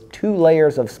externa is 2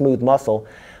 layers of smooth muscle.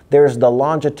 There's the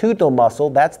longitudinal muscle,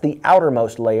 that's the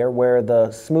outermost layer where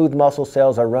the smooth muscle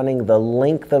cells are running the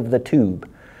length of the tube.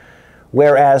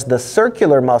 Whereas the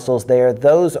circular muscles there,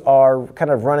 those are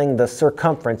kind of running the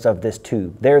circumference of this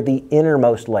tube. They're the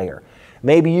innermost layer.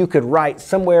 Maybe you could write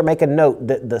somewhere, make a note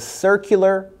that the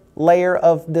circular layer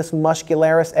of this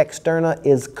muscularis externa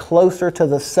is closer to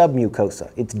the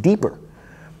submucosa. It's deeper.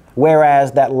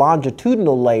 Whereas that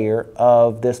longitudinal layer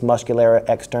of this muscularis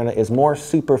externa is more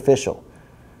superficial.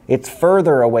 It's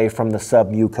further away from the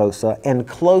submucosa and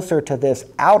closer to this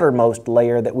outermost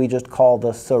layer that we just call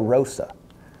the serosa.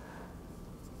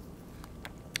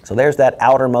 So there's that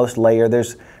outermost layer.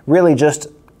 There's really just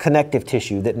connective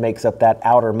tissue that makes up that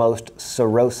outermost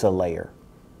serosa layer.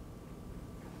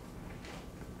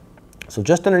 So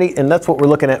just underneath, and that's what we're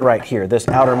looking at right here, this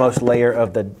outermost layer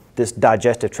of this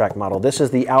digestive tract model. This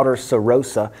is the outer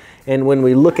serosa, and when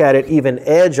we look at it even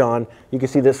edge on, you can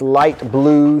see this light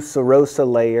blue serosa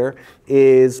layer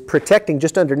is protecting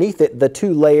just underneath it the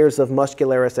two layers of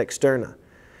muscularis externa.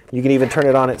 You can even turn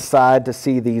it on its side to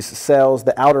see these cells.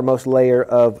 The outermost layer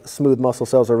of smooth muscle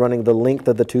cells are running the length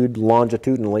of the tube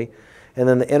longitudinally, and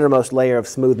then the innermost layer of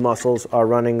smooth muscles are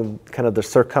running kind of the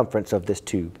circumference of this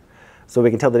tube. So we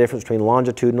can tell the difference between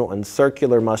longitudinal and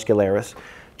circular muscularis.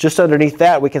 Just underneath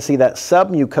that, we can see that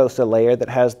submucosa layer that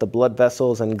has the blood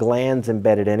vessels and glands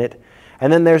embedded in it.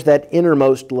 And then there's that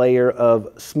innermost layer of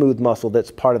smooth muscle that's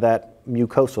part of that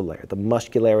mucosal layer, the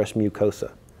muscularis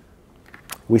mucosa.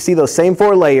 We see those same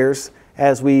four layers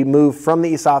as we move from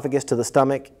the esophagus to the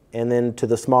stomach and then to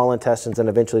the small intestines and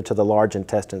eventually to the large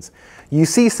intestines. You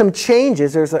see some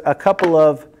changes. There's a couple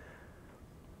of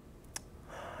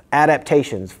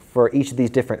adaptations for each of these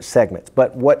different segments.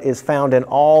 But what is found in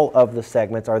all of the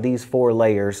segments are these four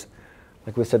layers.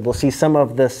 Like we said, we'll see some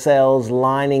of the cells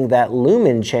lining that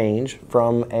lumen change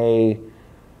from a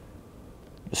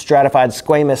stratified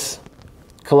squamous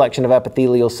collection of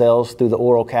epithelial cells through the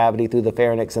oral cavity, through the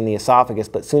pharynx and the esophagus.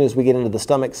 But as soon as we get into the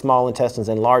stomach, small intestines,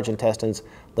 and large intestines,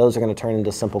 those are going to turn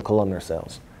into simple columnar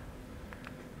cells.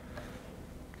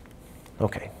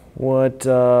 Okay,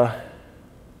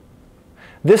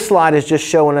 this slide is just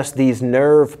showing us these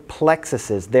nerve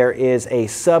plexuses. There is a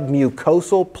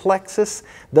submucosal plexus.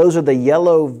 Those are the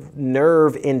yellow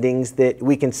nerve endings that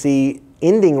we can see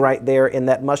ending right there in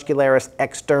that muscularis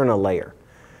externa layer.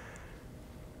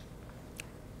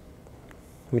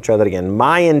 Let me try that again.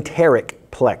 Myenteric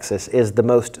plexus is the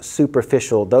most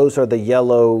superficial. Those are the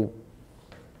yellow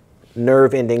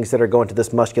nerve endings that are going to this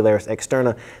muscularis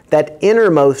externa. That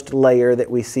innermost layer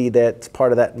that we see that's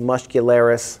part of that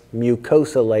muscularis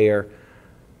mucosa layer,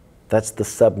 that's the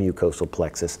submucosal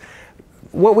plexus.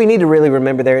 What we need to really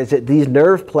remember there is that these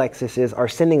nerve plexuses are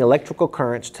sending electrical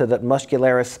currents to the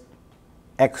muscularis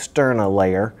externa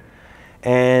layer,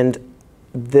 and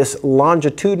this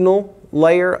longitudinal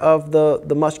layer of the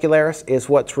muscularis is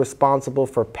what's responsible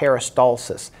for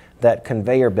peristalsis, that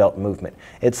conveyor belt movement.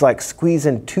 It's like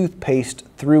squeezing toothpaste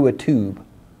through a tube.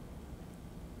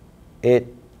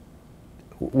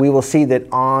 We will see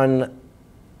that on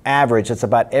average, it's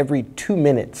about every 2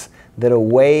 minutes that a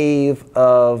wave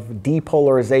of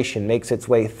depolarization makes its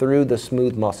way through the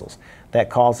smooth muscles.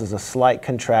 That causes a slight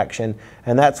contraction,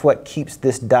 and that's what keeps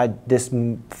this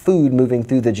food moving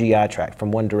through the GI tract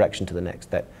from one direction to the next,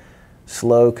 that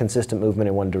slow, consistent movement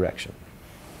in one direction.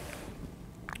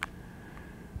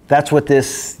 That's what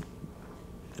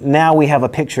now we have a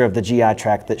picture of the GI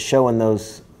tract that's showing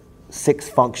those 6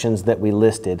 functions that we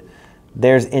listed.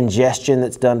 There's ingestion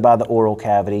that's done by the oral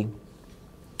cavity.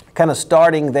 Kind of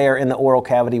starting there in the oral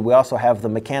cavity, we also have the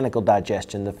mechanical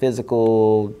digestion, the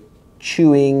physical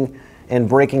chewing and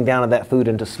breaking down of that food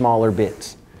into smaller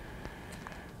bits.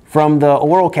 From the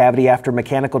oral cavity, after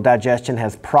mechanical digestion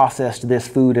has processed this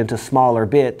food into smaller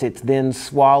bits, it's then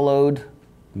swallowed,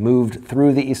 moved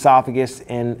through the esophagus,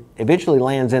 and eventually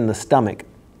lands in the stomach.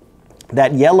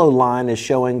 That yellow line is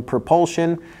showing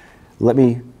propulsion. Let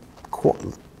me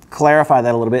clarify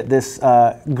that a little bit. This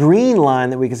green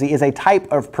line that we can see is a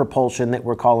type of propulsion that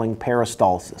we're calling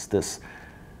peristalsis, this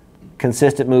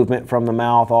consistent movement from the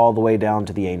mouth all the way down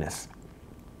to the anus.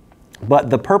 But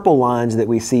the purple lines that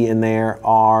we see in there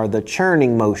are the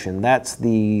churning motion. That's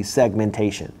the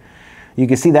segmentation. You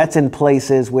can see that's in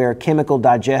places where chemical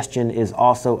digestion is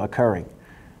also occurring,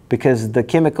 because the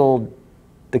chemical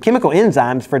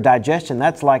enzymes for digestion,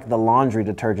 that's like the laundry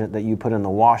detergent that you put in the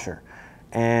washer.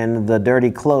 And the dirty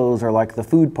clothes are like the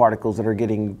food particles that are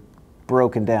getting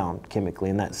broken down chemically.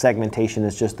 And that segmentation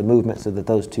is just the movement so that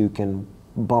those two can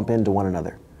bump into one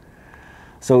another.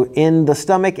 So in the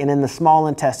stomach and in the small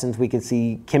intestines, we can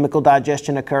see chemical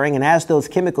digestion occurring. And as those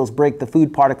chemicals break the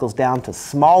food particles down to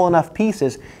small enough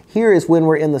pieces, here is when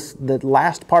we're in the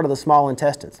last part of the small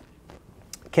intestines.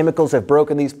 Chemicals have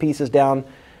broken these pieces down,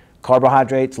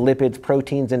 carbohydrates, lipids,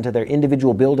 proteins, into their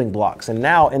individual building blocks. And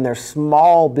now in their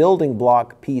small building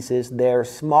block pieces, they're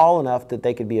small enough that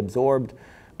they could be absorbed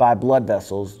by blood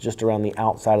vessels just around the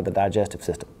outside of the digestive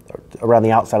system, or around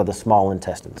the outside of the small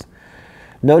intestines.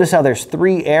 Notice how there's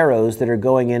 3 arrows that are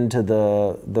going into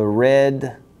the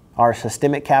red, our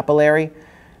systemic capillary.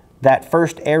 That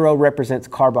first arrow represents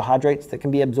carbohydrates that can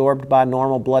be absorbed by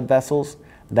normal blood vessels.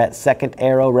 That second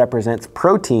arrow represents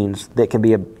proteins that can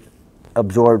be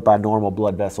absorbed by normal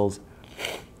blood vessels.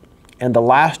 And the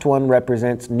last one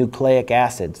represents nucleic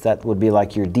acids. That would be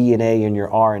like your DNA and your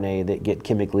RNA that get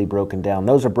chemically broken down.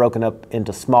 Those are broken up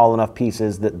into small enough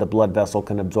pieces that the blood vessel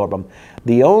can absorb them.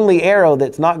 The only arrow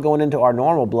that's not going into our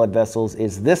normal blood vessels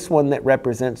is this one that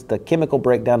represents the chemical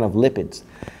breakdown of lipids.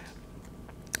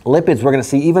 Lipids, we're going to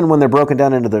see, even when they're broken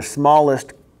down into their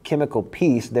smallest chemical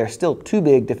piece, they're still too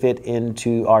big to fit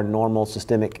into our normal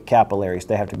systemic capillaries.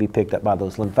 They have to be picked up by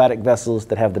those lymphatic vessels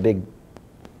that have the big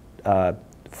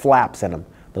flaps in them,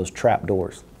 those trap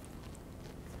doors.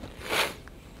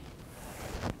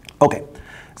 Okay,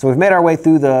 so we've made our way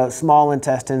through the small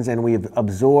intestines and we've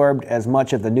absorbed as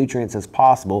much of the nutrients as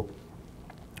possible.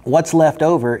 What's left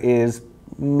over is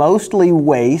mostly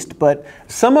waste, but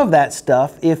some of that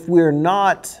stuff, if we're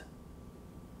not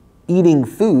eating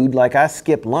food, like I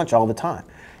skip lunch all the time,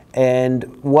 and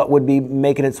what would be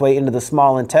making its way into the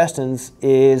small intestines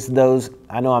is those,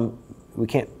 we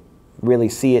can't really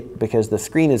see it because the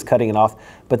screen is cutting it off,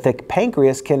 but the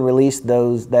pancreas can release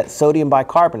that sodium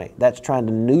bicarbonate. That's trying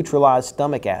to neutralize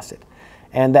stomach acid.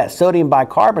 And that sodium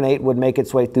bicarbonate would make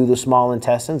its way through the small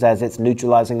intestines as it's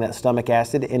neutralizing that stomach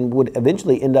acid and would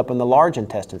eventually end up in the large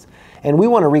intestines. And we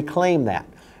want to reclaim that.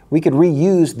 We could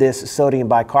reuse this sodium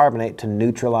bicarbonate to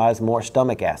neutralize more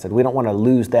stomach acid. We don't want to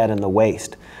lose that in the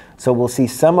waste. So we'll see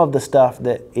some of the stuff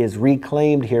that is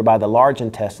reclaimed here by the large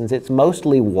intestines. It's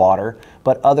mostly water,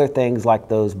 but other things like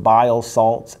those bile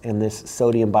salts and this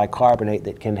sodium bicarbonate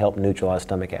that can help neutralize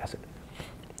stomach acid.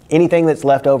 Anything that's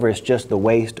left over is just the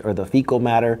waste or the fecal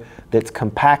matter that's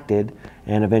compacted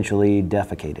and eventually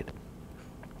defecated.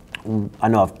 I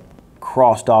know I've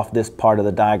crossed off this part of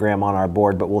the diagram on our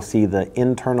board, but we'll see the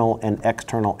internal and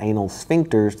external anal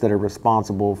sphincters that are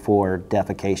responsible for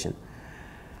defecation.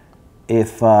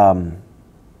 Well,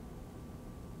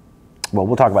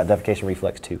 we'll talk about defecation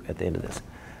reflex too at the end of this.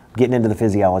 Getting into the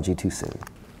physiology too soon.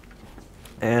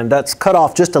 And that's cut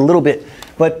off just a little bit.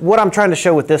 But what I'm trying to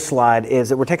show with this slide is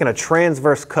that we're taking a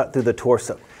transverse cut through the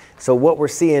torso. So what we're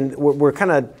seeing,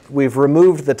 we've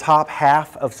removed the top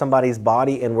half of somebody's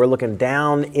body and we're looking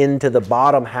down into the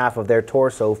bottom half of their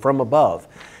torso from above.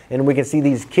 And we can see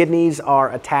these kidneys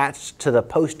are attached to the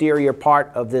posterior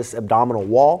part of this abdominal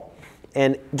wall.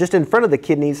 And just in front of the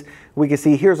kidneys, we can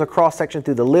see here's a cross-section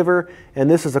through the liver, and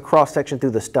this is a cross-section through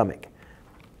the stomach.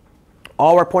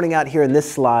 All we're pointing out here in this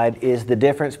slide is the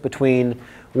difference between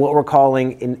what we're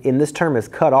calling, in this term is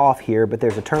cut off here, but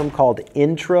there's a term called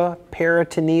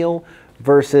intraperitoneal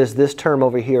versus this term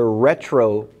over here,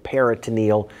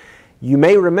 retroperitoneal. You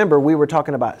may remember we were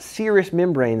talking about serous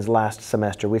membranes last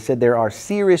semester. We said there are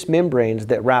serous membranes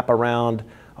that wrap around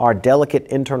our delicate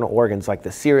internal organs, like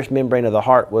the serous membrane of the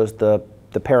heart was the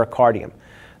pericardium.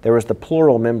 There was the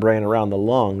pleural membrane around the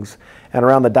lungs, and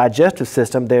around the digestive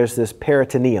system there's this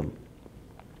peritoneum.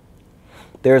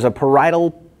 There's a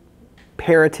parietal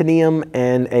peritoneum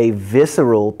and a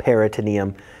visceral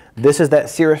peritoneum. This is that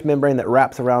serous membrane that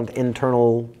wraps around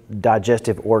internal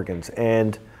digestive organs,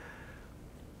 and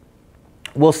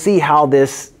we'll see how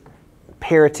this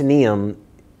peritoneum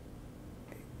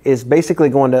is basically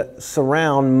going to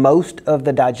surround most of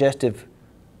the digestive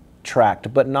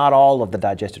tract, but not all of the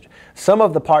digestive. Some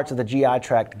of the parts of the GI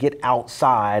tract get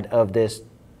outside of this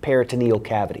peritoneal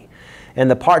cavity. And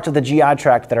the parts of the GI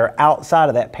tract that are outside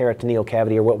of that peritoneal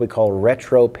cavity are what we call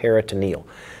retroperitoneal.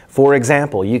 For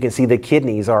example, you can see the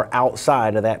kidneys are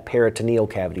outside of that peritoneal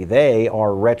cavity. They are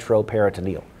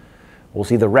retroperitoneal. We'll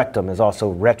see the rectum is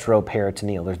also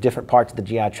retroperitoneal. There's different parts of the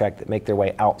GI tract that make their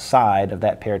way outside of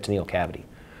that peritoneal cavity.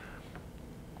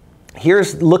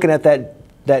 Here's looking at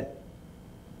that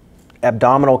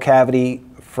abdominal cavity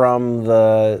from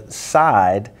the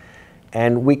side,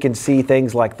 and we can see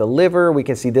things like the liver. We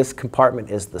can see this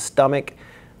compartment is the stomach.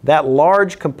 That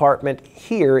large compartment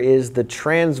here is the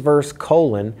transverse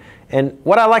colon. And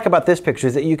what I like about this picture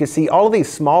is that you can see all of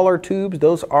these smaller tubes.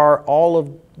 Those are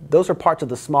parts of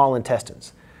the small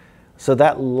intestines. So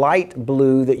that light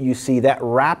blue that you see, that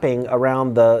wrapping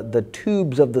around the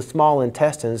tubes of the small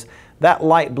intestines, that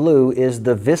light blue is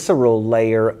the visceral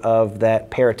layer of that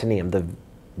peritoneum, the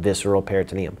visceral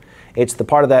peritoneum. It's the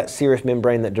part of that serous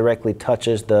membrane that directly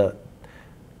touches the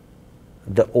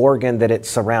organ that it's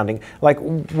surrounding. Like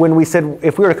when we said,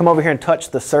 if we were to come over here and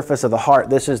touch the surface of the heart,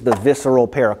 this is the visceral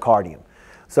pericardium.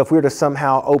 So if we were to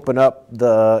somehow open up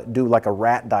do like a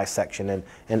rat dissection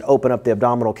and open up the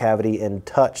abdominal cavity and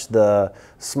touch the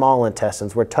small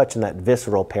intestines, we're touching that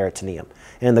visceral peritoneum.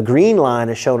 And the green line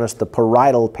is showing us the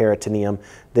parietal peritoneum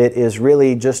that is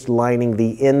really just lining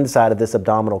the inside of this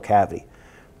abdominal cavity.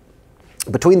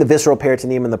 Between the visceral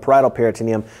peritoneum and the parietal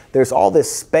peritoneum, there's all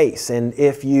this space. And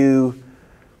if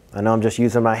I know I'm just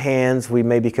using my hands, we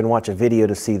maybe can watch a video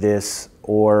to see this,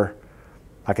 or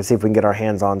I can see if we can get our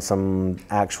hands on some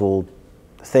actual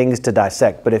things to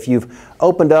dissect. But if you've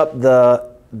opened up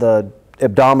the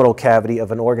abdominal cavity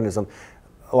of an organism,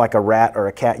 like a rat or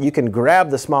a cat, you can grab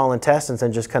the small intestines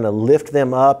and just kind of lift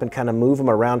them up and kind of move them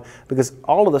around, because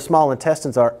all of the small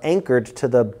intestines are anchored to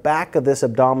the back of this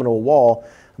abdominal wall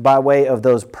by way of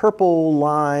those purple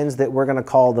lines that we're going to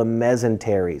call the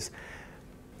mesenteries.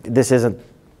 This isn't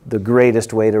the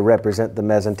greatest way to represent the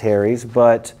mesenteries,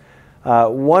 but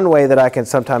one way that I can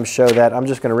sometimes show that, I'm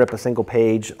just going to rip a single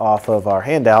page off of our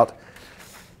handout,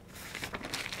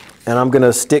 and I'm going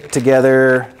to stick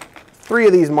together 3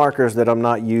 of these markers that I'm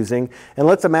not using. And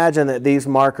let's imagine that these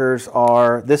markers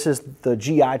are, this is the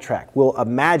GI tract. We'll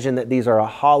imagine that these are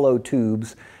hollow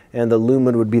tubes, and the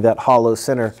lumen would be that hollow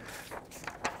center.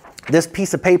 This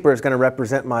piece of paper is going to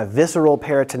represent my visceral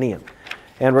peritoneum.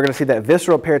 And we're going to see that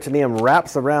visceral peritoneum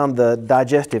wraps around the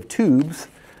digestive tubes,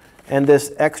 and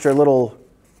this extra little,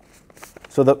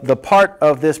 so the part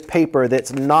of this paper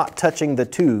that's not touching the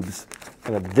tubes,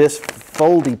 kind of this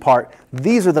foldy part,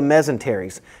 these are the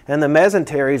mesenteries. And the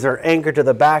mesenteries are anchored to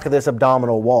the back of this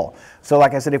abdominal wall. So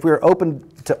like I said, if we were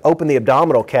to open the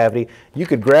abdominal cavity, you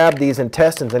could grab these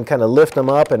intestines and kind of lift them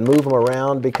up and move them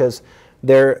around, because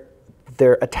they're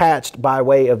attached by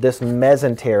way of this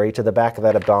mesentery to the back of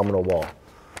that abdominal wall.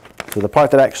 So the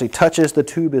part that actually touches the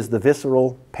tube is the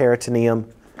visceral peritoneum.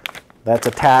 That's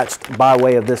attached by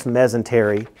way of this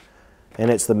mesentery, and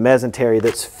it's the mesentery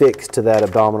that's fixed to that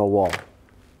abdominal wall.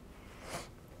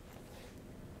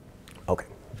 Okay,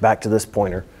 back to this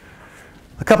pointer.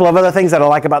 A couple of other things that I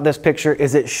like about this picture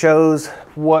is it shows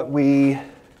what we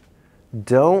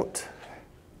don't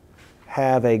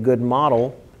have a good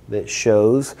model that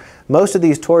shows. Most of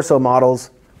these torso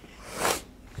models,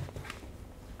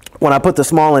 when I put the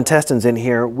small intestines in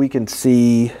here, we can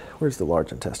see, where's the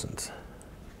large intestines?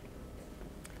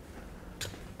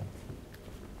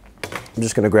 I'm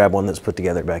just going to grab one that's put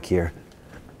together back here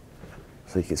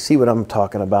so you can see what I'm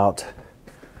talking about.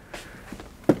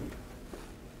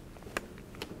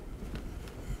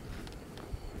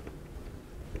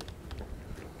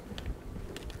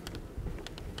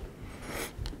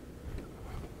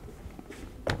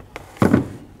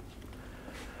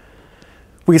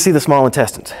 We can see the small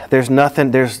intestines. There's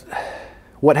nothing,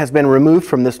 what has been removed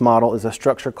from this model is a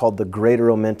structure called the greater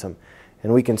omentum.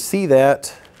 And we can see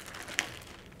that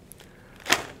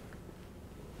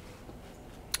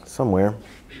somewhere.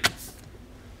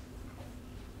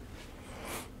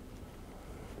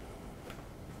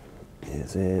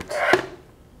 Is it?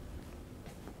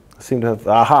 I seem to have,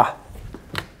 aha.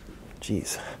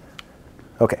 Jeez.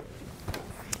 Okay.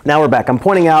 Now we're back. I'm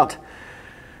pointing out,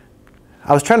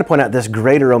 I was trying to point out this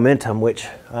greater omentum, which,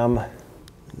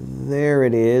 there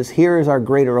it is. Here is our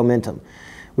greater omentum.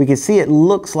 We can see it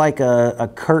looks like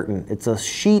a curtain. It's a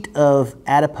sheet of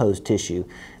adipose tissue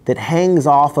that hangs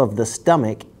off of the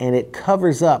stomach, and it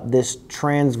covers up this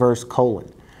transverse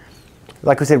colon.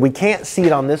 Like we said, we can't see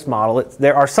it on this model.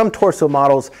 There are some torso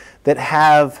models that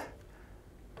have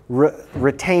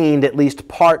retained at least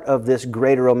part of this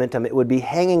greater omentum. It would be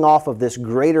hanging off of this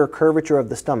greater curvature of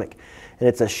the stomach, and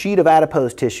it's a sheet of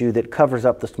adipose tissue that covers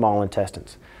up the small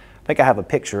intestines. I think I have a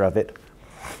picture of it.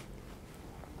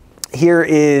 Here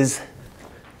is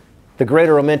the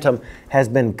greater omentum has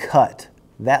been cut.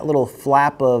 That little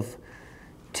flap of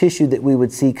tissue that we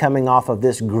would see coming off of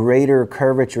this greater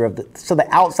curvature of so the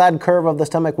outside curve of the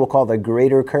stomach we'll call the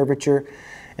greater curvature,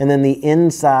 and then the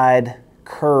inside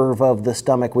curve of the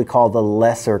stomach we call the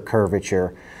lesser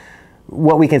curvature.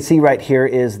 What we can see right here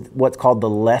is what's called the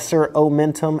lesser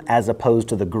omentum as opposed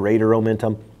to the greater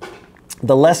omentum.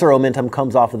 The lesser omentum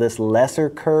comes off of this lesser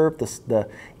curve, the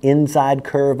inside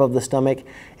curve of the stomach,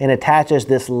 and attaches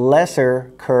this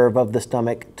lesser curve of the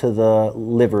stomach to the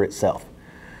liver itself.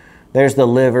 There's the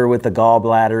liver with the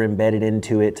gallbladder embedded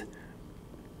into it.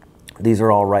 These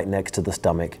are all right next to the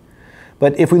stomach.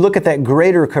 But if we look at that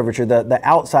greater curvature, the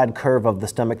outside curve of the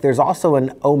stomach, there's also an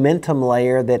omentum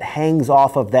layer that hangs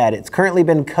off of that. It's currently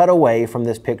been cut away from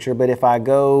this picture, but if I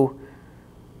go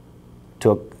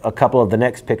to a couple of the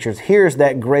next pictures, here's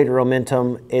that greater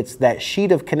omentum. It's that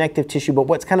sheet of connective tissue, but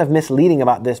what's kind of misleading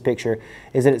about this picture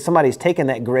is that somebody's taken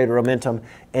that greater omentum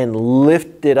and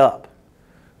lifted it up.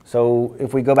 So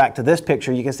if we go back to this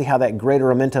picture, you can see how that greater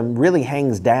omentum really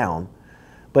hangs down.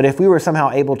 But if we were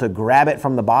somehow able to grab it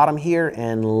from the bottom here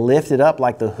and lift it up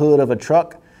like the hood of a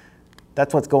truck,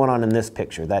 that's what's going on in this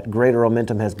picture. That greater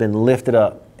omentum has been lifted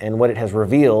up, and what it has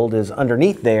revealed is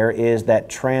underneath there is that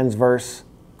transverse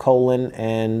colon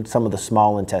and some of the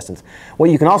small intestines.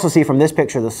 What you can also see from this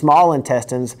picture, the small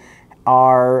intestines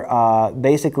are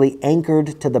basically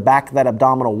anchored to the back of that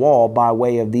abdominal wall by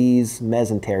way of these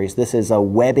mesenteries. This is a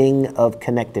webbing of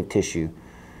connective tissue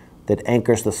that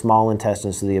anchors the small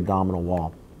intestines to the abdominal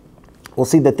wall. We'll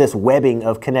see that this webbing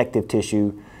of connective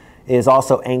tissue is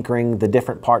also anchoring the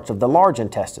different parts of the large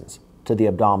intestines to the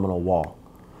abdominal wall.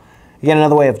 Again,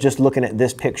 another way of just looking at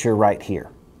this picture right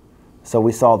here. So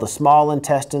we saw the small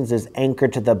intestines is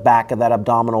anchored to the back of that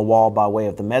abdominal wall by way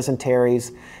of the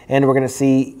mesenteries, and we're going to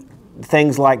see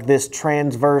things like this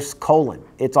transverse colon.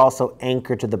 It's also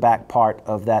anchored to the back part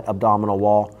of that abdominal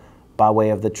wall by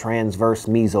way of the transverse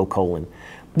mesocolon.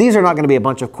 These are not going to be a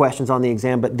bunch of questions on the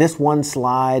exam, but this one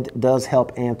slide does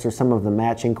help answer some of the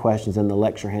matching questions in the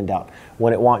lecture handout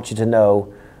when it wants you to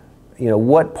know,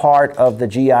 what part of the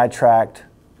GI tract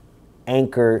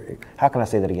anchor, how can I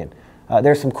say that again?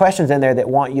 There's some questions in there that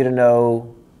want you to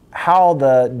know how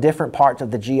the different parts of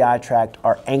the GI tract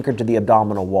are anchored to the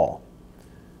abdominal wall.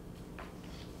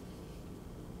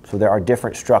 So there are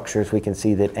different structures we can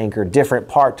see that anchor different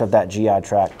parts of that GI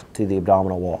tract to the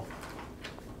abdominal wall.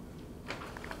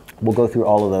 We'll go through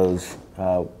all of those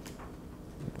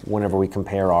whenever we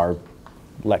compare our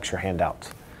lecture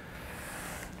handouts.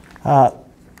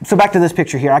 So back to this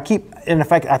picture here. In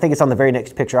fact, I think it's on the very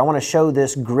next picture. I want to show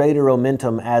this greater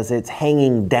omentum as it's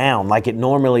hanging down like it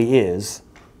normally is.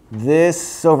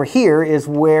 This over here is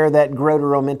where that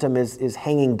greater omentum is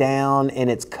hanging down, and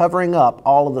it's covering up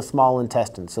all of the small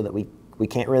intestines so that we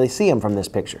can't really see them from this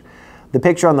picture. The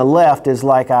picture on the left is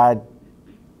like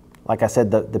I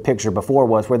said, the picture before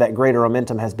was where that greater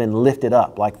omentum has been lifted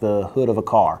up like the hood of a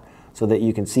car so that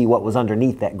you can see what was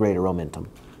underneath that greater omentum.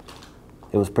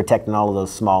 It was protecting all of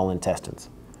those small intestines.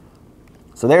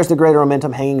 So there's the greater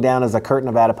omentum hanging down as a curtain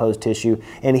of adipose tissue.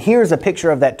 And here's a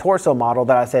picture of that torso model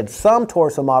that I said some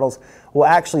torso models will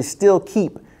actually still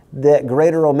keep that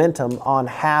greater omentum on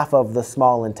half of the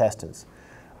small intestines.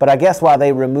 But I guess why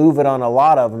they remove it on a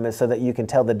lot of them is so that you can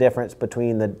tell the difference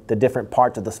between the different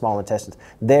parts of the small intestines.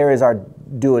 There is our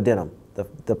duodenum,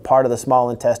 the part of the small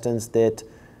intestines that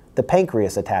the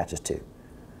pancreas attaches to.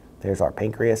 There's our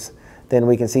pancreas. Then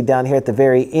we can see down here at the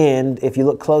very end, if you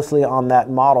look closely on that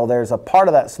model, there's a part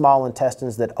of that small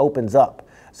intestines that opens up.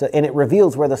 And it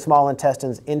reveals where the small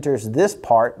intestines enters this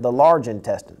part, the large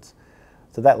intestines.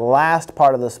 So that last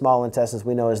part of the small intestines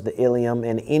we know is the ileum,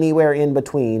 and anywhere in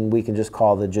between we can just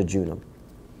call the jejunum.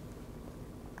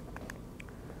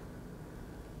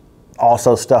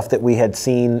 Also stuff that we had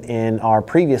seen in our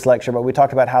previous lecture, but we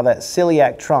talked about how that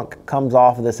celiac trunk comes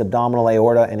off of this abdominal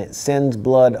aorta and it sends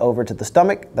blood over to the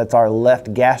stomach. That's our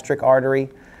left gastric artery.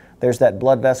 There's that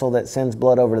blood vessel that sends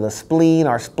blood over to the spleen,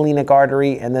 our splenic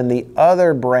artery, and then the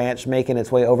other branch making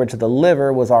its way over to the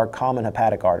liver was our common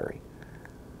hepatic artery.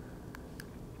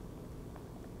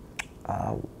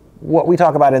 What we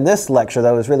talk about in this lecture,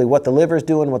 though, is really what the liver's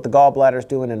doing, what the gallbladder's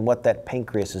doing, and what that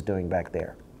pancreas is doing back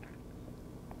there.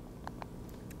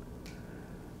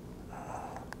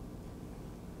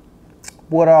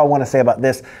 What do I want to say about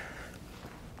this?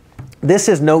 This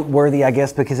is noteworthy, I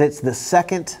guess, because it's the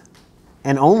second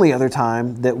and only other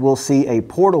time that we'll see a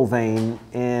portal vein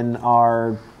in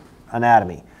our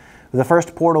anatomy. The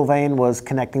first portal vein was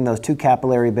connecting those two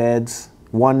capillary beds.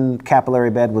 One capillary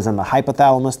bed was in the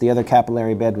hypothalamus, the other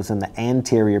capillary bed was in the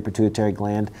anterior pituitary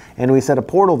gland. And we said a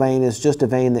portal vein is just a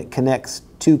vein that connects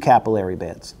two capillary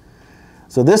beds.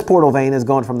 So this portal vein is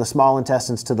going from the small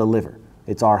intestines to the liver.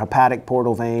 It's our hepatic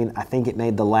portal vein. I think it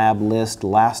made the lab list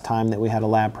last time that we had a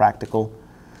lab practical.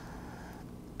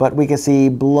 But we can see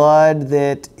blood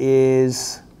that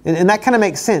is, and that kind of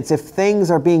makes sense. If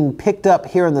things are being picked up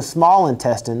here in the small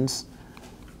intestines,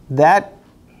 that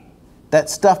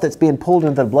stuff that's being pulled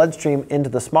into the bloodstream into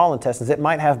the small intestines, it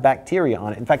might have bacteria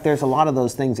on it. In fact, there's a lot of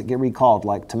those things that get recalled,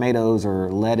 like tomatoes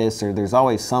or lettuce, or there's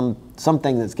always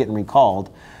something that's getting recalled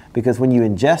because when you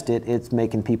ingest it, it's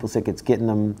making people sick. It's getting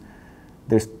them,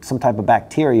 there's some type of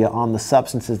bacteria on the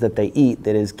substances that they eat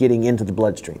that is getting into the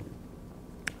bloodstream.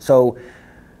 So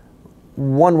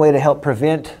one way to help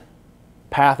prevent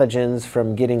pathogens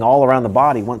from getting all around the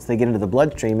body once they get into the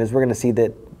bloodstream is we're going to see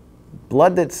that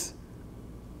blood that's,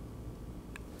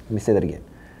 let me say that again.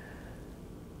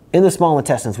 In the small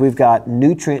intestines, we've got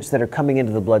nutrients that are coming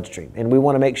into the bloodstream, and we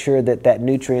want to make sure that that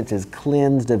nutrient is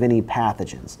cleansed of any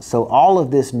pathogens. So all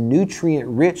of this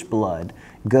nutrient-rich blood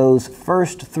goes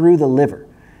first through the liver.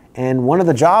 And one of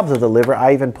the jobs of the liver,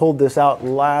 I even pulled this out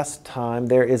last time,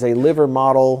 there is a liver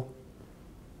model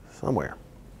somewhere.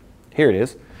 Here it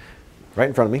is, right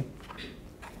in front of me.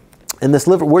 And this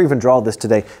liver, we'll even draw this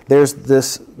today. There's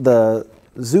the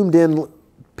zoomed in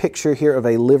picture here of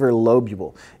a liver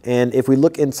lobule. And if we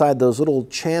look inside those little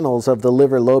channels of the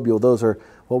liver lobule, those are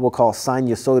what we'll call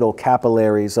sinusoidal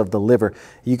capillaries of the liver.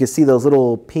 You can see those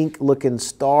little pink looking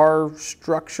star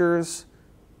structures.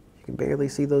 You can barely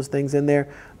see those things in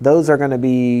there. Those are going to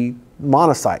be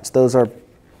monocytes. Those are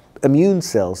immune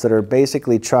cells that are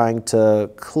basically trying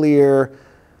to clear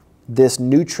this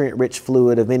nutrient-rich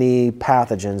fluid of any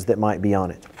pathogens that might be on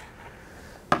it.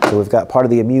 So we've got part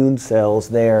of the immune cells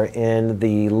there in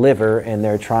the liver, and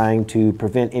they're trying to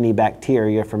prevent any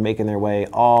bacteria from making their way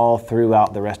all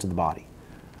throughout the rest of the body.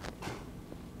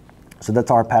 So that's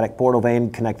our hepatic portal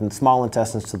vein connecting small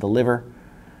intestines to the liver.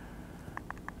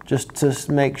 Just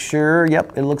to make sure,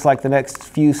 yep, it looks like the next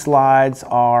few slides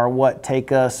are what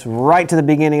take us right to the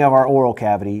beginning of our oral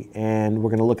cavity, and we're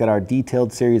going to look at our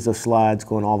detailed series of slides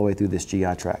going all the way through this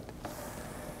GI tract.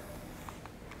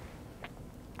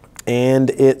 And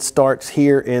it starts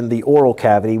here in the oral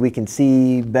cavity. We can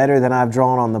see better than I've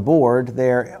drawn on the board.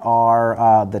 There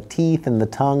are the teeth and the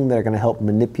tongue that are going to help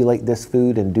manipulate this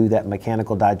food and do that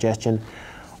mechanical digestion.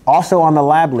 Also on the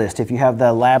lab list, if you have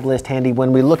the lab list handy,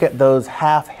 when we look at those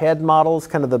half head models,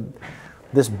 kind of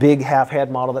this big half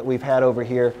head model that we've had over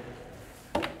here,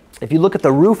 if you look at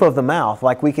the roof of the mouth,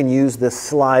 like we can use this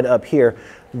slide up here,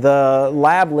 the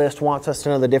lab list wants us to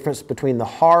know the difference between the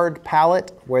hard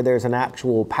palate, where there's an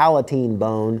actual palatine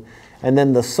bone, and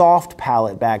then the soft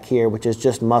palate back here, which is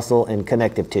just muscle and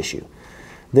connective tissue.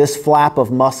 This flap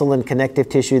of muscle and connective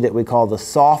tissue that we call the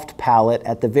soft palate,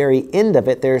 at the very end of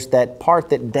it, there's that part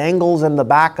that dangles in the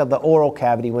back of the oral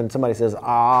cavity. When somebody says,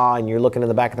 ah, and you're looking in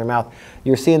the back of their mouth,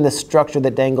 you're seeing this structure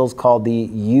that dangles called the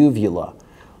uvula.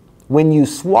 When you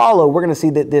swallow, we're going to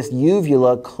see that this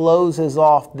uvula closes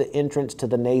off the entrance to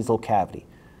the nasal cavity.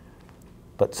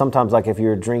 But sometimes, like if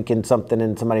you're drinking something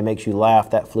and somebody makes you laugh,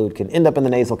 that fluid can end up in the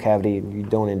nasal cavity and you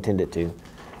don't intend it to.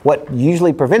 What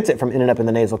usually prevents it from ending up in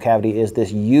the nasal cavity is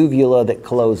this uvula that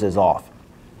closes off.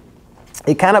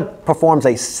 It kind of performs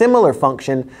a similar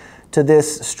function to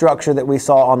this structure that we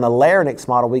saw on the larynx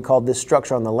model. We called this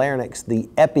structure on the larynx the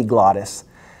epiglottis.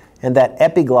 And that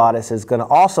epiglottis is going to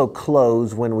also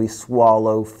close when we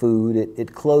swallow food.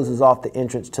 It closes off the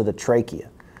entrance to the trachea.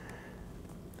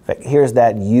 In fact, here's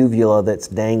that uvula that's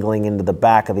dangling into the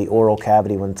back of the oral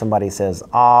cavity when somebody says,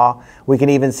 ah. We can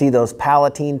even see those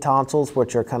palatine tonsils,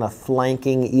 which are kind of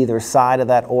flanking either side of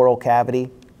that oral cavity.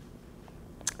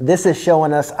 This is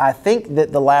showing us, I think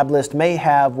that the lab list may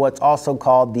have what's also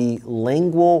called the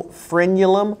lingual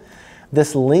frenulum.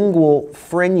 This lingual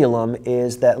frenulum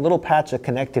is that little patch of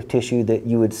connective tissue that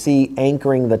you would see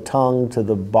anchoring the tongue to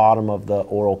the bottom of the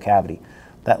oral cavity,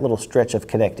 that little stretch of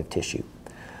connective tissue.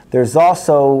 There's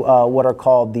also what are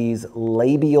called these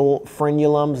labial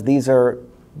frenulums. These are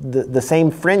the same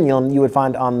frenulum you would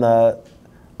find on the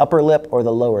upper lip or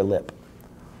the lower lip.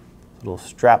 Little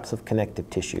straps of connective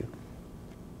tissue.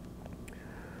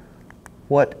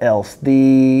 What else?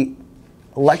 The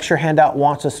lecture handout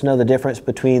wants us to know the difference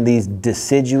between these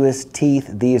deciduous teeth.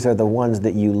 These are the ones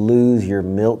that you lose, your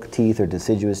milk teeth or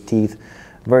deciduous teeth,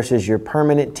 versus your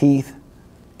permanent teeth.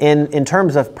 In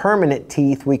terms of permanent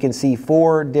teeth, we can see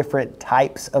 4 different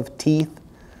types of teeth.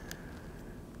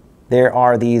 There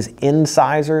are these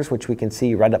incisors, which we can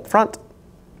see right up front.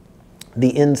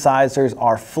 The incisors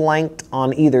are flanked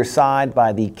on either side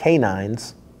by the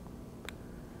canines.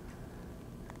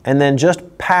 And then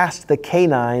just past the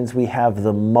canines, we have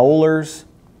the molars.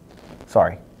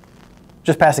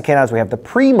 Just past the canines, we have the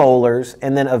premolars,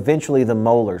 and then eventually the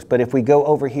molars. But if we go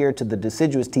over here to the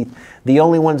deciduous teeth, the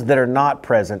only ones that are not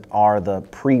present are the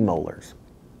premolars.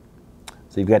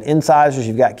 So you've got incisors,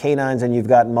 you've got canines, and you've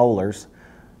got molars.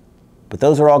 But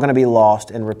those are all going to be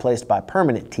lost and replaced by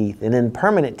permanent teeth. And in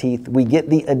permanent teeth, we get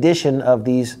the addition of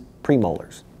these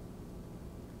premolars.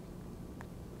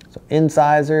 So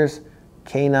incisors,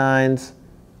 canines,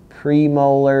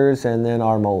 premolars, and then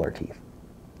our molar teeth.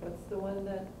 What's the one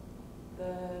that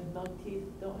the milk teeth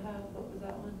don't have? What was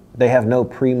that one? They have no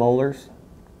premolars.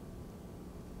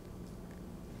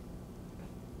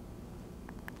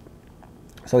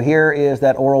 So here is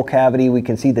that oral cavity. We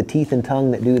can see the teeth and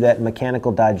tongue that do that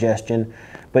mechanical digestion.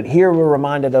 But here we're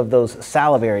reminded of those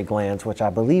salivary glands, which I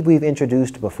believe we've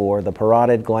introduced before, the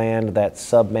parotid gland, that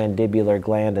submandibular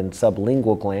gland, and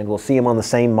sublingual gland. We'll see them on the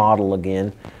same model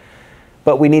again.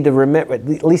 But we need to remember,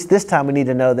 at least this time we need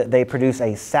to know that they produce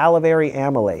a salivary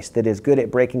amylase that is good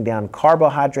at breaking down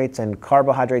carbohydrates and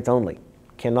carbohydrates only.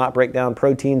 Cannot break down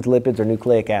proteins, lipids, or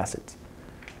nucleic acids.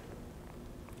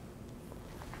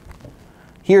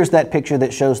 Here's that picture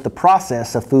that shows the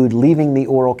process of food leaving the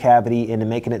oral cavity and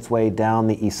making its way down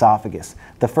the esophagus.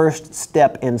 The first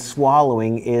step in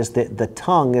swallowing is that the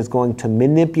tongue is going to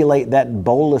manipulate that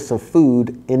bolus of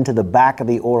food into the back of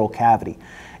the oral cavity.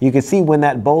 You can see when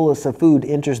that bolus of food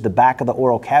enters the back of the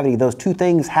oral cavity, those two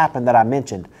things happen that I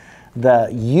mentioned. The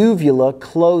uvula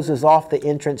closes off the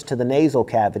entrance to the nasal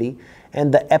cavity,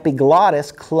 and the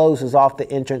epiglottis closes off the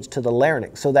entrance to the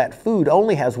larynx. So that food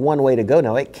only has one way to go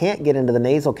now. It can't get into the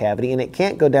nasal cavity, and it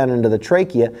can't go down into the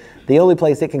trachea. The only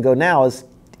place it can go now is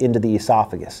into the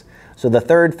esophagus. So the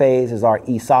third phase is our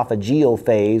esophageal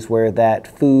phase, where that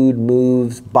food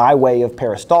moves by way of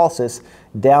peristalsis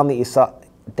down the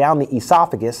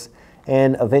esophagus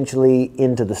and eventually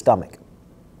into the stomach.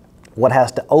 What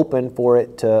has to open for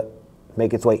it to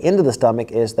make its way into the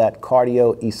stomach is that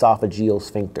cardioesophageal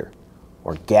sphincter,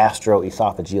 or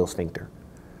gastroesophageal sphincter.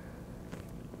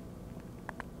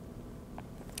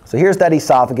 So here's that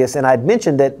esophagus, and I'd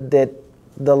mentioned that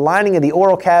the lining of the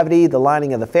oral cavity, the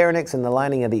lining of the pharynx, and the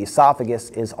lining of the esophagus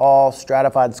is all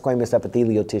stratified squamous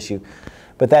epithelial tissue,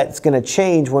 but that's going to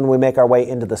change when we make our way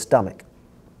into the stomach.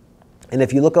 And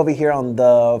if you look over here on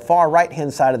the far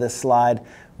right-hand side of this slide,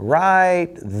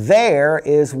 right there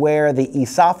is where the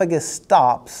esophagus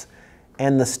stops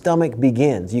and the stomach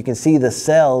begins. You can see the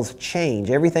cells change.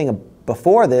 Everything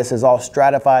before this is all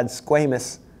stratified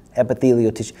squamous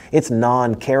epithelial tissue. It's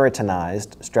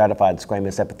non-keratinized stratified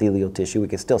squamous epithelial tissue. We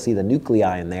can still see the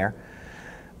nuclei in there.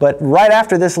 But right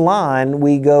after this line,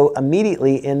 we go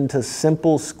immediately into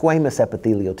simple squamous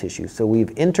epithelial tissue. So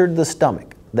we've entered the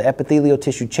stomach. The epithelial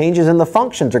tissue changes and the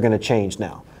functions are going to change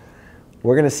now.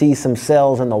 We're going to see some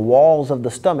cells in the walls of the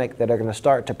stomach that are going to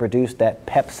start to produce that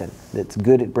pepsin that's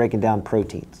good at breaking down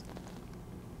proteins.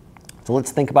 So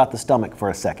let's think about the stomach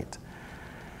for a second.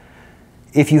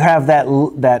 If you have that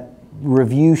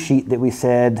review sheet that we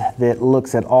said that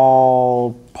looks at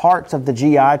all parts of the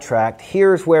GI tract,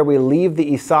 here's where we leave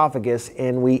the esophagus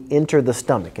and we enter the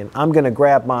stomach. And I'm going to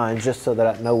grab mine just so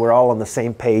that I know we're all on the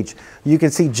same page. You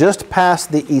can see just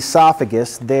past the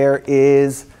esophagus there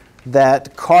is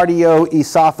that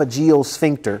cardioesophageal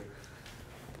sphincter.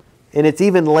 And it's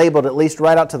even labeled, at least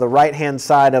right out to the right-hand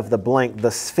side of the blank,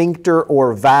 the sphincter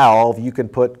or valve. You can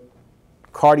put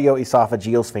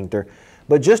cardioesophageal sphincter.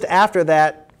 But just after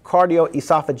that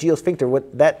cardioesophageal sphincter,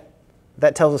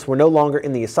 that tells us we're no longer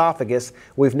in the esophagus.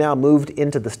 We've now moved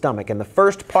into the stomach. And the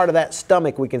first part of that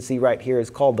stomach we can see right here is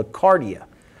called the cardia.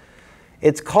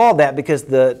 It's called that because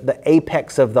the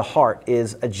apex of the heart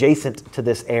is adjacent to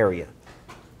this area.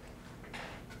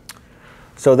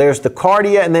 So there's the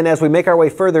cardia, and then as we make our way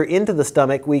further into the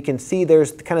stomach, we can see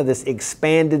there's kind of this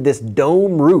expanded, this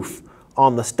dome roof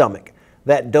on the stomach.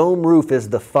 That dome roof is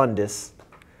the fundus.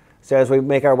 So as we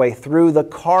make our way through the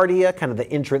cardia, kind of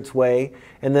the entranceway,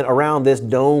 and then around this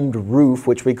domed roof,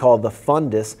 which we call the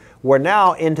fundus, we're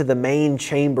now into the main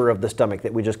chamber of the stomach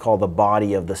that we just call the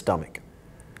body of the stomach.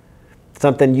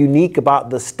 Something unique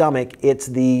about the stomach, it's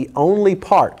the only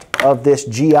part of this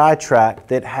GI tract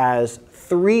that has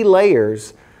 3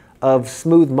 layers of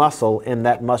smooth muscle in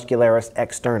that muscularis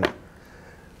externa.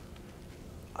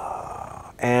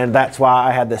 And that's why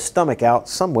I had the stomach out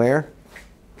somewhere.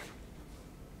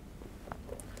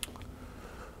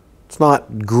 It's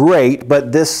not great,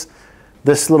 but this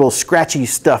little scratchy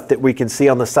stuff that we can see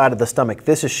on the side of the stomach,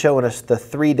 this is showing us the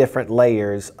 3 different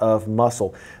layers of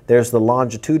muscle. There's the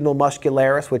longitudinal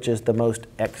muscularis, which is the most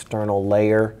external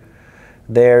layer.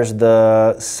 There's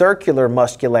the circular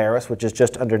muscularis, which is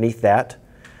just underneath that.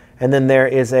 And then there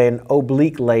is an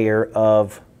oblique layer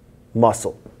of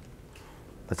muscle.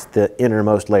 That's the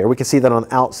innermost layer. We can see that on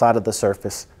the outside of the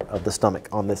surface of the stomach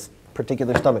on this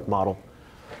particular stomach model.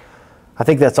 I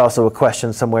think that's also a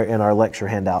question somewhere in our lecture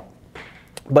handout.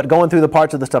 But going through the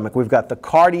parts of the stomach, we've got the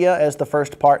cardia as the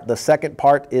first part. The second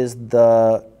part is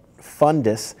the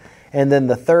fundus. And then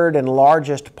the third and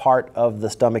largest part of the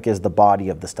stomach is the body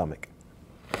of the stomach.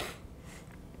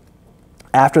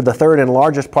 After the third and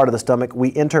largest part of the stomach,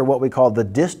 we enter what we call the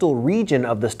distal region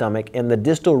of the stomach, and the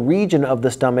distal region of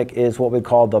the stomach is what we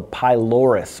call the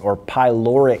pylorus or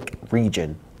pyloric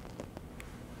region.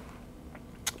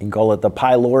 You can call it the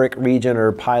pyloric region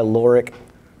or pyloric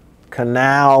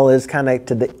canal is kind of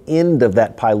to the end of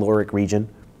that pyloric region.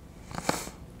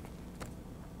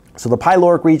 So the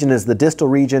pyloric region is the distal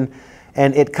region,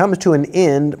 and it comes to an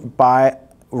end by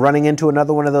running into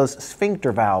another one of those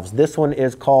sphincter valves. This one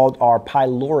is called our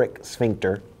pyloric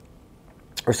sphincter,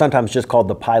 or sometimes just called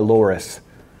the pylorus.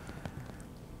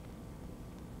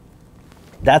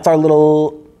 That's our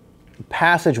little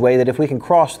passageway that if we can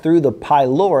cross through the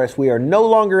pylorus, we are no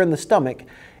longer in the stomach,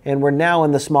 and we're now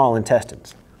in the small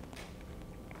intestines.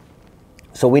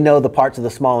 So we know the parts of the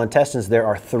small intestines, there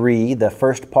are three. The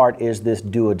first part is this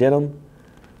duodenum.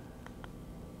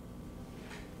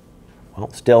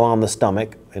 Well, still on the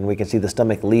stomach, and we can see the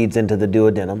stomach leads into the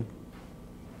duodenum.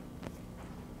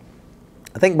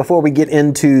 I think before we get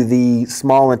into the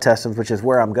small intestines, which is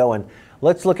where I'm going,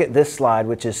 let's look at this slide,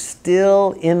 which is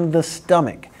still in the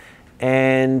stomach.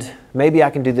 And maybe I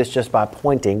can do this just by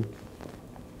pointing.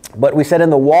 But we said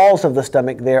in the walls of the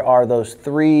stomach, there are those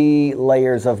three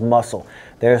layers of muscle.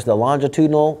 There's the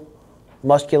longitudinal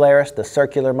muscularis, the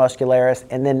circular muscularis,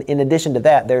 and then in addition to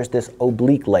that, there's this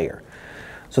oblique layer.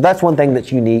 So that's one thing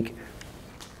that's unique.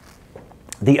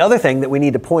 The other thing that we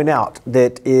need to point out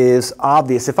that is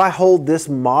obvious, if I hold this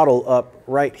model up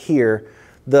right here,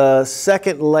 the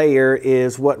second layer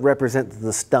is what represents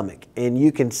the stomach. And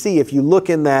you can see if you look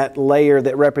in that layer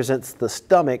that represents the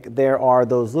stomach, there are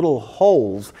those little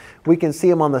holes. We can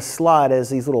see them on the slide as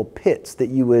these little pits that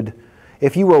you would,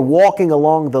 if you were walking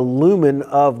along the lumen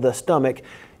of the stomach,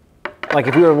 like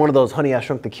if we were in one of those Honey, I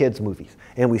Shrunk the Kids movies,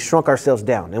 and we shrunk ourselves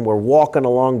down and we're walking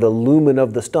along the lumen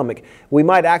of the stomach, we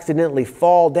might accidentally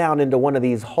fall down into one of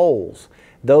these holes.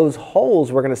 Those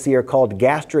holes we're going to see are called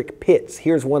gastric pits.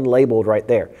 Here's one labeled right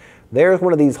there. There's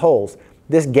one of these holes.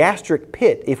 This gastric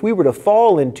pit, if we were to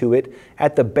fall into it,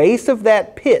 at the base of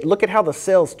that pit, look at how the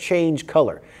cells change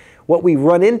color. What we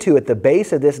run into at the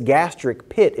base of this gastric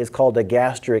pit is called a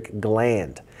gastric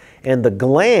gland. And the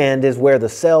gland is where the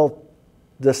cell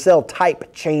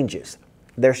type changes.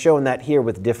 They're showing that here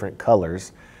with different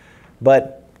colors.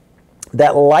 But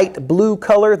that light blue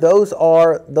color, those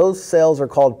cells are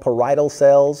called parietal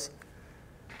cells.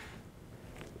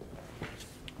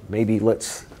 Maybe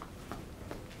let's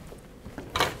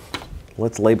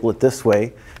label it this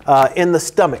way. In the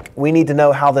stomach, we need to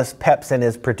know how this pepsin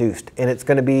is produced, and it's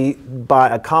going to be by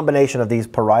a combination of these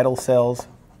parietal cells.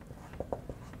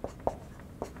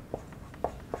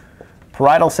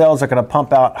 Parietal cells are going to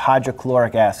pump out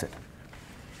hydrochloric acid.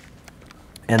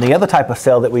 And the other type of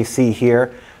cell that we see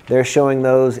here, they're showing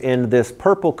those in this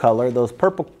purple color. Those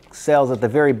purple cells at the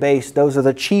very base, those are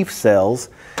the chief cells,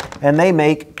 and they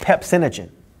make pepsinogen.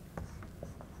 How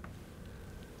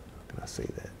can I say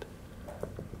that?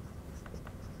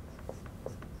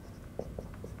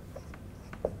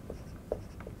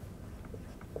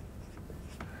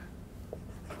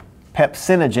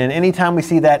 Pepsinogen, anytime we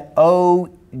see that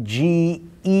O-G-E-N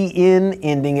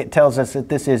ending, it tells us that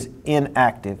this is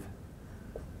inactive.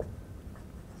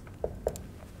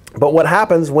 But what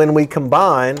happens when we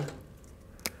combine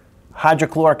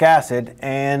hydrochloric acid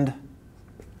and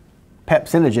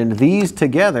pepsinogen, these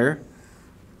together,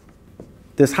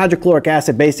 this hydrochloric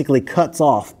acid basically cuts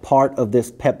off part of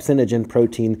this pepsinogen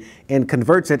protein and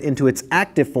converts it into its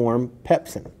active form,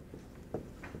 pepsin.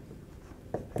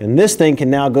 And this thing can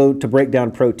now go to break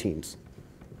down proteins.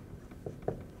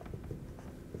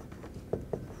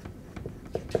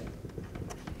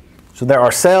 So there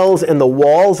are cells in the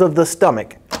walls of the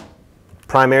stomach,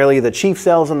 primarily the chief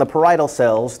cells and the parietal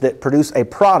cells, that produce a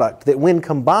product that when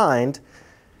combined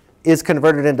is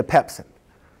converted into pepsin.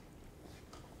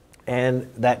 And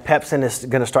that pepsin is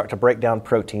going to start to break down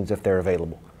proteins if they're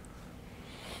available.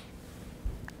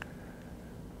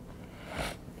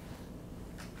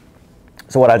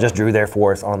 So what I just drew there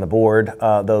for us on the board,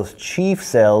 those chief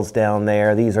cells down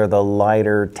there, these are the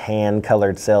lighter tan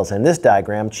colored cells in this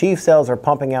diagram. Chief cells are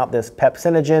pumping out this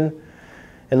pepsinogen.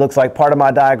 It looks like part of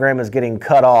my diagram is getting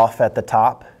cut off at the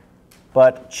top,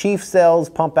 but chief cells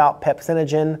pump out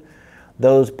pepsinogen.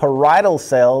 Those parietal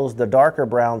cells, the darker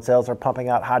brown cells, are pumping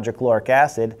out hydrochloric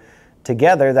acid.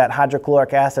 Together, that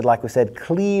hydrochloric acid, like we said,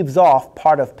 cleaves off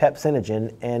part of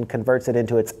pepsinogen and converts it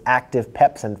into its active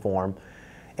pepsin form.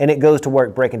 And it goes to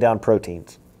work breaking down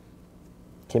proteins,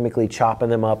 chemically chopping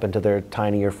them up into their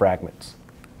tinier fragments.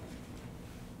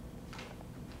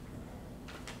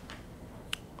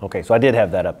 Okay, so I did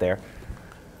have that up there.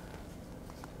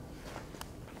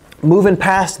 Moving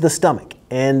past the stomach,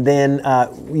 and then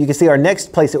you can see our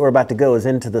next place that we're about to go is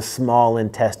into the small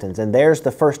intestines. And there's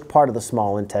the first part of the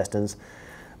small intestines.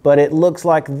 But it looks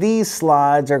like these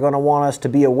slides are going to want us to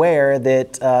be aware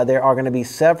that there are going to be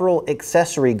several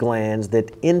accessory glands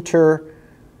that enter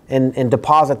and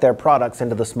deposit their products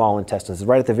into the small intestines,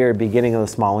 right at the very beginning of the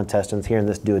small intestines here in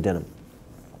this duodenum.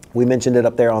 We mentioned it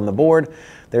up there on the board.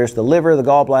 There's the liver, the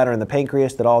gallbladder, and the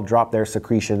pancreas that all drop their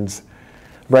secretions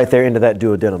right there into that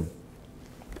duodenum.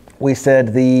 We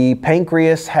said the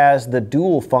pancreas has the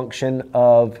dual function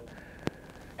of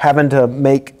having to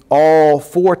make all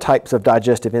four types of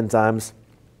digestive enzymes: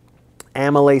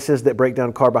 amylases that break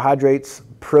down carbohydrates,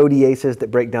 proteases that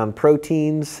break down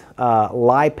proteins,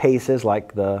 lipases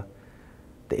like the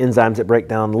enzymes that break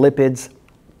down lipids,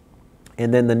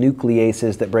 and then the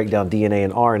nucleases that break down DNA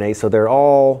and RNA. So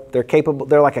they're capable,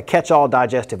 they're like a catch-all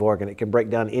digestive organ. It can break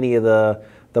down any of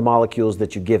the molecules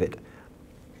that you give it.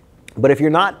 But if you're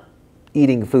not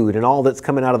eating food and all that's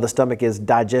coming out of the stomach is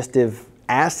digestive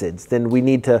acids, then we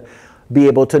need to be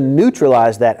able to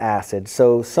neutralize that acid.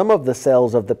 So some of the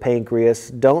cells of the pancreas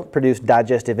don't produce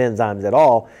digestive enzymes at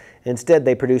all. Instead,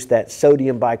 they produce that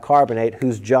sodium bicarbonate,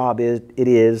 whose job it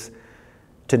is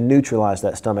to neutralize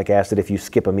that stomach acid if you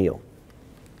skip a meal.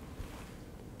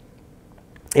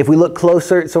 If we look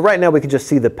closer, so right now we can just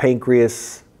see the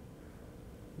pancreas.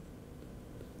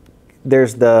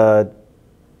 There's the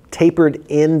tapered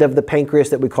end of the pancreas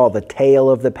that we call the tail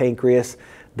of the pancreas.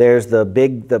 There's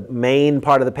the main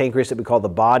part of the pancreas that we call the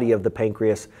body of the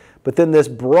pancreas. But then this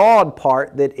broad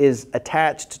part that is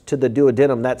attached to the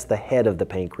duodenum, that's the head of the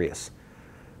pancreas.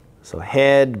 So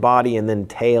head, body, and then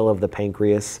tail of the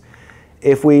pancreas.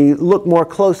 If we look more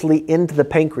closely into the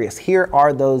pancreas, here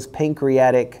are those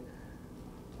pancreatic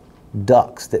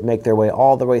ducts that make their way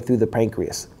all the way through the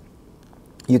pancreas.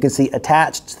 You can see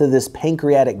attached to this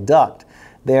pancreatic duct,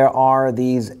 there are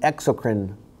these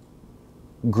exocrine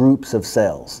groups of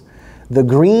cells. The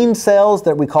green cells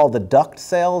that we call the duct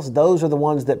cells, those are the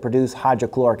ones that produce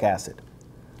hydrochloric acid.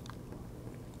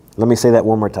 Let me say that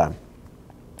one more time.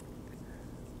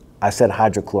 I said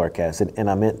hydrochloric acid, and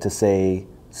I meant to say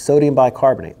sodium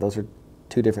bicarbonate. Those are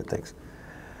two different things.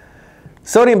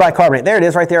 Sodium bicarbonate, there it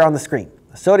is right there on the screen.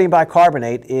 Sodium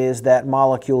bicarbonate is that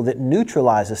molecule that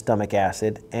neutralizes stomach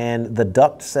acid, and the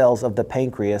duct cells of the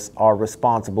pancreas are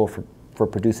responsible for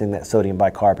producing that sodium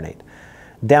bicarbonate.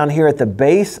 Down here at the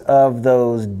base of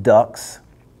those ducts,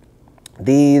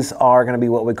 these are going to be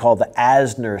what we call the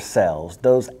Asner cells.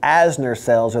 Those Asner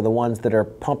cells are the ones that are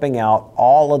pumping out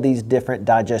all of these different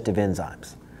digestive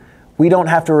enzymes. We don't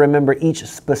have to remember each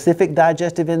specific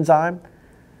digestive enzyme,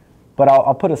 but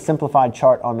I'll put a simplified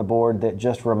chart on the board that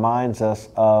just reminds us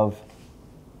of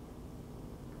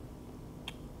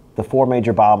the 4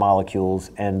 major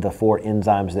biomolecules and the 4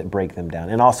 enzymes that break them down,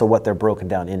 and also what they're broken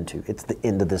down into. It's the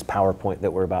end of this PowerPoint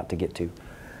that we're about to get to.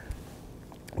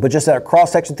 But just a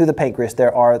cross-section through the pancreas,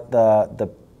 there are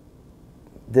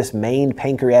this main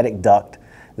pancreatic duct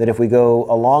that if we go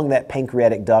along that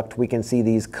pancreatic duct, we can see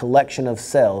these collection of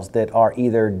cells that are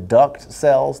either duct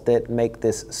cells that make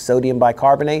this sodium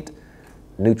bicarbonate,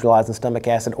 neutralizing stomach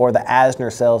acid, or the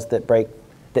Asner cells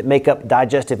that make up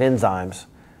digestive enzymes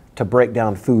to break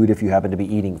down food if you happen to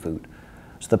be eating food.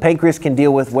 So the pancreas can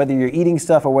deal with whether you're eating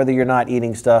stuff or whether you're not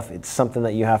eating stuff. It's something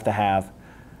that you have to have.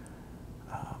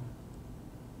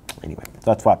 Anyway,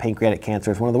 that's why pancreatic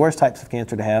cancer is one of the worst types of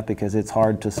cancer to have, because it's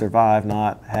hard to survive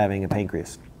not having a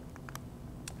pancreas.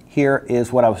 Here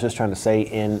is what I was just trying to say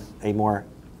in a more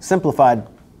simplified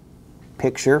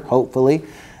picture, hopefully.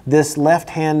 This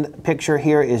left-hand picture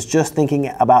here is just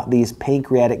thinking about these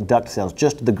pancreatic duct cells,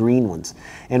 just the green ones.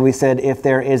 And we said if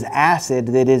there is acid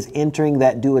that is entering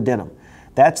that duodenum,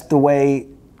 that's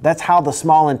how the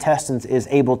small intestines is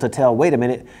able to tell, wait a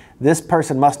minute, this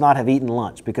person must not have eaten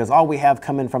lunch, because all we have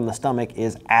coming from the stomach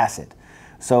is acid.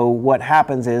 So what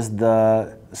happens is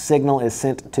the signal is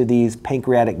sent to these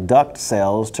pancreatic duct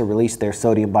cells to release their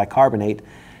sodium bicarbonate,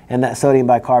 and that sodium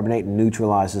bicarbonate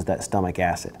neutralizes that stomach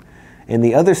acid. In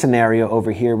the other scenario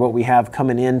over here, what we have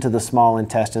coming into the small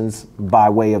intestines by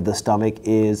way of the stomach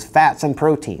is fats and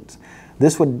proteins.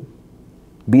 This would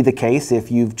be the case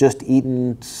if you've just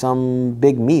eaten some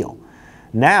big meal.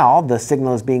 Now the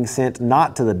signal is being sent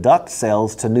not to the duct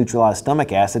cells to neutralize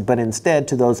stomach acid, but instead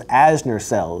to those Asner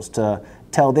cells to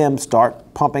tell them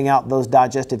start pumping out those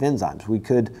digestive enzymes.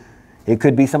 It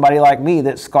could be somebody like me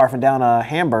that's scarfing down a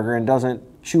hamburger and doesn't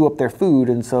chew up their food,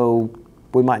 and so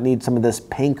we might need some of this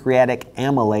pancreatic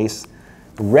amylase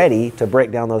ready to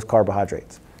break down those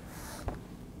carbohydrates.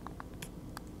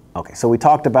 Okay, so we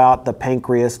talked about the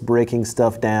pancreas breaking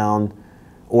stuff down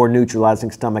or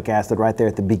neutralizing stomach acid right there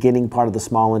at the beginning part of the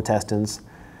small intestines.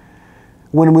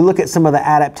 When we look at some of the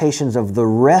adaptations of the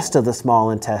rest of the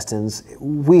small intestines,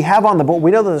 we have on the board,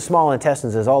 we know that the small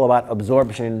intestines is all about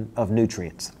absorption of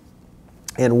nutrients.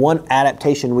 And one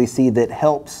adaptation we see that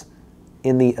helps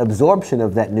in the absorption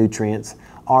of that nutrients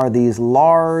are these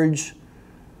large,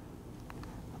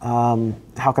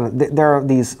 there are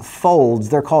these folds.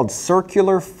 They're called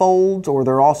circular folds, or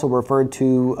they're also referred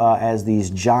to as these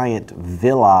giant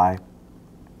villi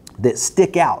that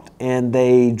stick out, and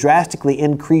they drastically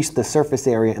increase the surface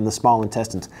area in the small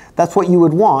intestines. That's what you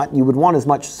would want. You would want as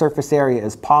much surface area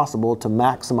as possible to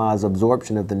maximize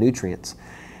absorption of the nutrients.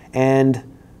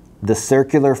 And The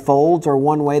circular folds are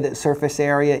one way that surface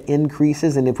area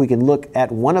increases, and if we can look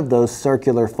at one of those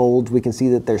circular folds, we can see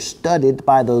that they're studded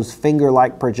by those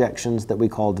finger-like projections that we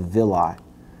called villi.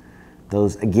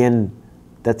 Those, again,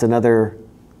 that's another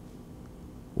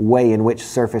way in which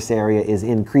surface area is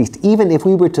increased. Even if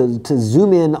we were to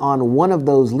zoom in on one of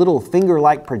those little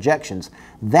finger-like projections,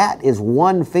 that is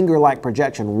one finger-like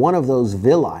projection, one of those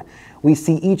villi. We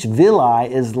see each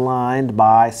villi is lined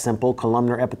by simple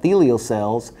columnar epithelial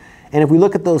cells. And if we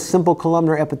look at those simple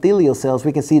columnar epithelial cells,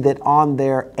 we can see that on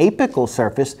their apical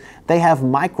surface, they have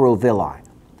microvilli.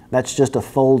 That's just a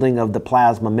folding of the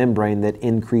plasma membrane that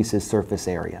increases surface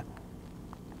area.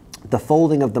 The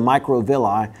folding of the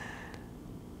microvilli,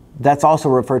 that's also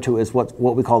referred to as what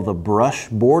we call the brush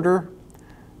border.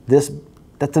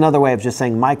 That's another way of just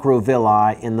saying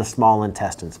microvilli in the small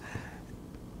intestines.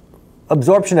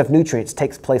 Absorption of nutrients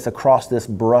takes place across this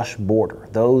brush border.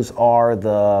 Those are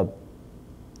the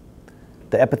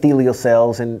epithelial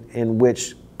cells in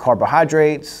which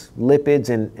carbohydrates, lipids,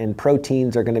 and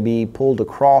proteins are going to be pulled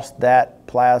across that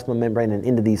plasma membrane and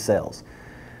into these cells.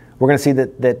 We're going to see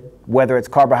that whether it's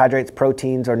carbohydrates,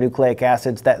 proteins, or nucleic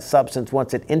acids, that substance,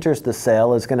 once it enters the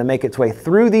cell, is going to make its way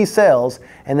through these cells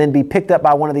and then be picked up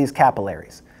by one of these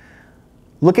capillaries.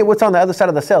 Look at what's on the other side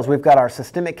of the cells. We've got our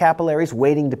systemic capillaries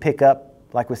waiting to pick up,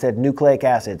 like we said, nucleic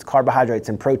acids, carbohydrates,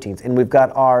 and proteins. And we've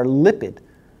got our lipid.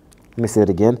 Let me say it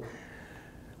again.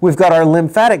 We've got our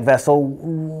lymphatic vessel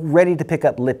ready to pick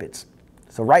up lipids.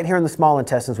 So right here in the small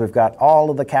intestines, we've got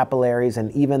all of the capillaries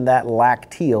and even that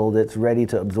lacteal that's ready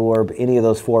to absorb any of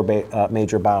those four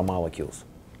major biomolecules.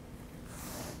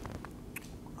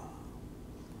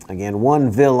 Again,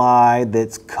 one villi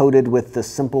that's coated with the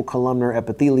simple columnar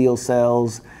epithelial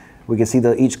cells. We can see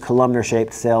that each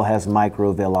columnar-shaped cell has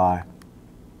microvilli.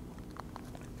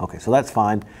 Okay, so that's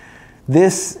fine.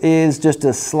 This is just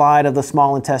a slide of the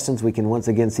small intestines. We can once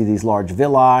again see these large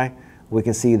villi. We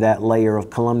can see that layer of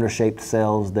columnar-shaped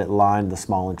cells that line the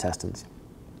small intestines.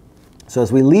 So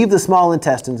as we leave the small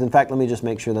intestines, in fact, let me just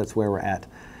make sure that's where we're at.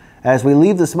 As we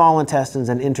leave the small intestines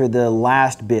and enter the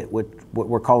last bit, what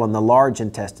we're calling the large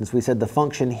intestines, we said the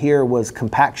function here was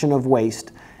compaction of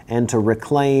waste and to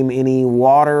reclaim any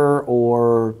water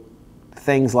or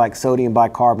things like sodium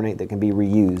bicarbonate that can be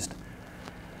reused.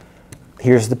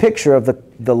 Here's the picture of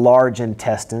the large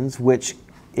intestines, which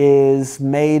is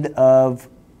made of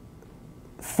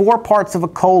 4 parts of a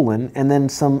colon and then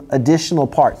some additional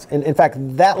parts. And in fact,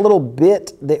 that little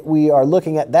bit that we are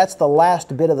looking at, that's the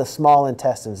last bit of the small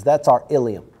intestines. That's our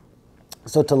ileum.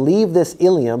 So to leave this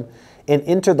ileum and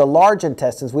enter the large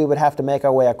intestines, we would have to make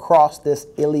our way across this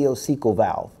ileocecal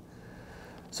valve.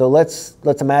 So let's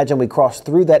imagine we cross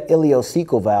through that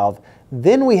ileocecal valve.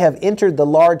 Then we have entered the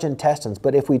large intestines.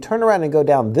 But if we turn around and go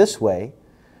down this way,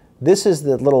 this is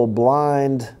the little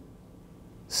blind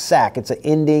sac. It's an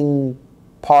ending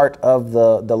part of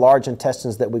the large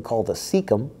intestines that we call the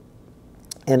cecum.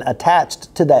 And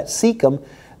attached to that cecum,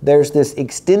 there's this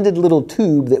extended little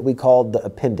tube that we called the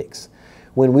appendix.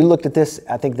 When we looked at this,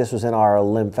 I think this was in our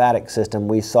lymphatic system,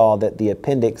 we saw that the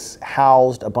appendix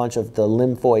housed a bunch of the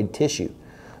lymphoid tissue.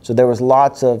 So there was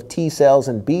lots of T cells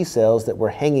and B cells that were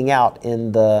hanging out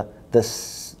in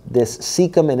this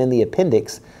cecum and in the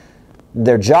appendix.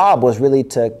 Their job was really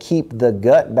to keep the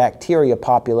gut bacteria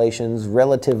populations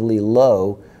relatively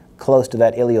low, close to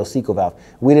that ileocecal valve.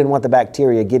 We didn't want the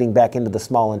bacteria getting back into the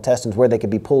small intestines where they could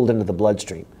be pulled into the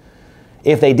bloodstream.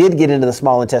 If they did get into the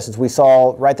small intestines, we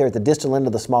saw right there at the distal end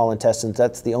of the small intestines,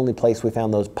 that's the only place we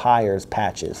found those Peyer's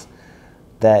patches,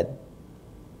 that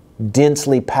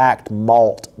densely packed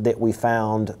malt that we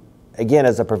found, again,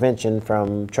 as a prevention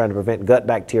from trying to prevent gut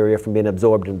bacteria from being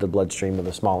absorbed into the bloodstream of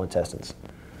the small intestines.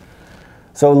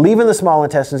 So leaving the small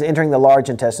intestines, entering the large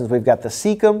intestines, we've got the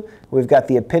cecum, we've got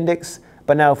the appendix,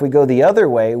 but now if we go the other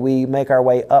way, we make our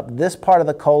way up this part of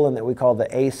the colon that we call the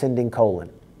ascending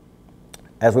colon.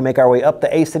 As we make our way up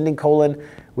the ascending colon,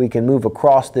 we can move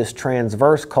across this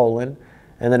transverse colon,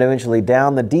 and then eventually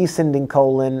down the descending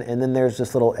colon, and then there's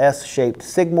this little S-shaped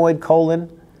sigmoid colon.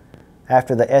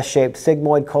 After the S-shaped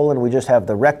sigmoid colon, we just have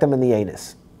the rectum and the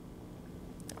anus.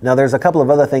 Now there's a couple of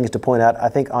other things to point out. I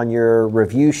think on your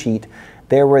review sheet,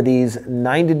 there were these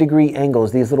 90-degree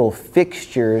angles, these little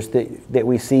fixtures that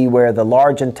we see where the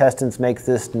large intestines makes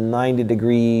this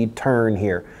 90-degree turn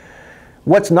here.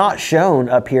 What's not shown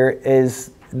up here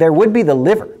is there would be the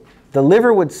liver. The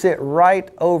liver would sit right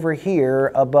over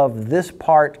here above this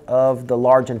part of the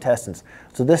large intestines.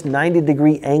 So this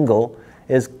 90-degree angle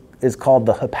is called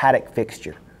the hepatic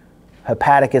fixture.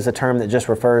 Hepatic is a term that just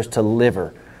refers to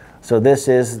liver. So this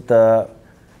is the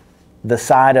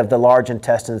side of the large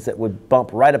intestines that would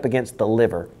bump right up against the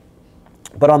liver.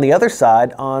 But on the other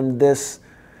side, on this,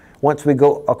 once we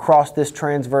go across this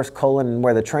transverse colon and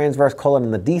where the transverse colon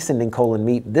and the descending colon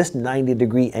meet, this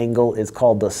 90-degree angle is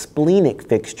called the splenic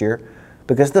fixture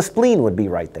because the spleen would be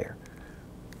right there.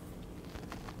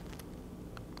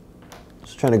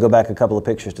 Just trying to go back a couple of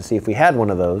pictures to see if we had one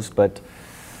of those, but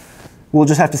we'll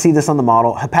just have to see this on the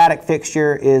model. Hepatic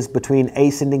fixture is between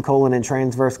ascending colon and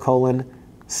transverse colon.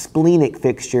 Splenic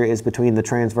fixture is between the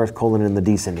transverse colon and the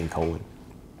descending colon.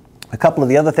 A couple of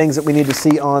the other things that we need to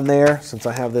see on there, since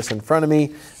I have this in front of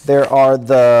me, there are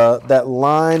that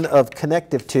line of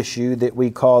connective tissue that we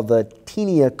call the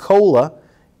tinea cola.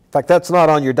 In fact, that's not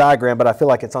on your diagram, but I feel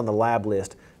like it's on the lab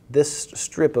list. This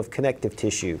strip of connective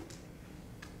tissue.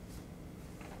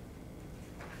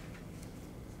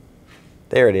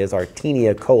 There it is, our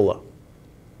tinea cola.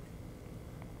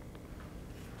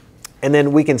 And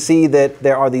then we can see that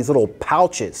there are these little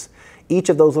pouches. Each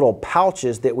of those little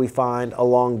pouches that we find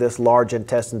along this large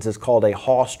intestine is called a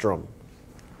haustrum.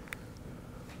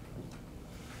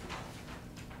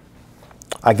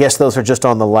 I guess those are just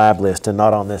on the lab list and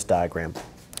not on this diagram.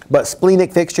 But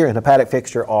splenic fixture and hepatic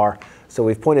fixture are, so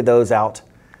we've pointed those out.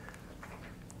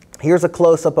 Here's a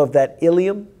close-up of that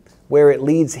ileum, where it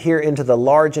leads here into the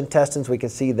large intestines. We can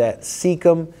see that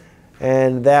cecum,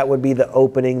 and that would be the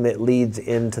opening that leads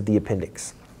into the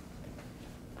appendix.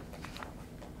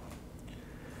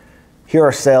 Here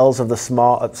are cells of the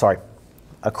small,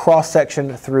 a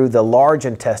cross-section through the large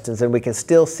intestines, and we can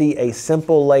still see a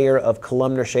simple layer of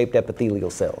columnar-shaped epithelial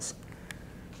cells.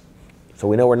 So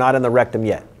we know we're not in the rectum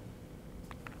yet.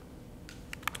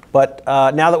 But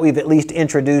now that we've at least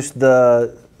introduced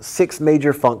the 6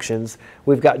 major functions,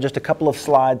 we've got just a couple of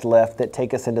slides left that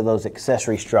take us into those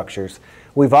accessory structures.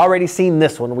 We've already seen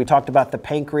this one. We talked about the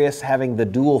pancreas having the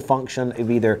dual function of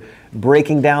either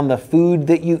breaking down the food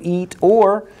that you eat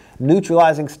or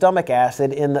neutralizing stomach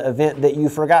acid in the event that you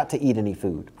forgot to eat any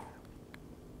food.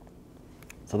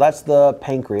 So that's the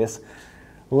pancreas.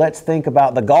 Let's think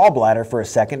about the gallbladder for a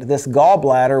second. This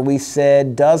gallbladder, we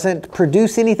said, doesn't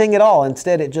produce anything at all.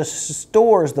 Instead, it just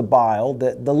stores the bile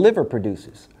that the liver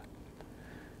produces.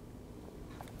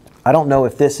 I don't know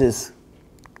if this is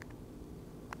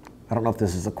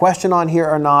a question on here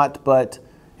or not,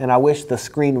 and I wish the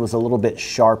screen was a little bit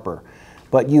sharper.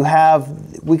 But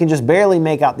we can just barely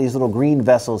make out these little green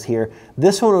vessels here.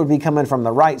 This one would be coming from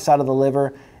the right side of the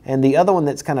liver, and the other one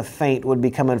that's kind of faint would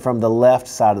be coming from the left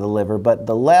side of the liver. But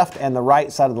the left and the right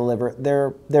side of the liver,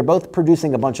 they're both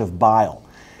producing a bunch of bile.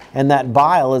 And that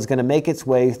bile is going to make its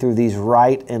way through these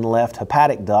right and left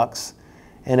hepatic ducts,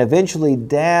 and eventually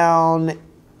down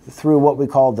through what we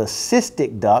call the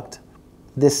cystic duct.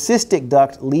 This cystic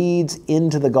duct leads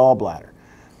into the gallbladder.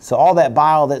 So all that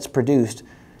bile that's produced,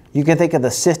 you can think of the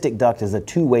cystic duct as a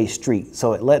two-way street.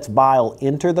 So it lets bile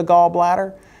enter the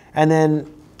gallbladder, and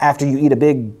then after you eat a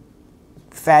big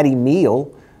fatty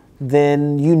meal,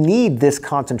 then you need this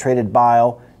concentrated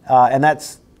bile, and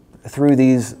that's through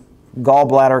these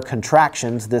gallbladder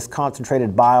contractions. This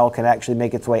concentrated bile can actually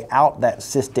make its way out that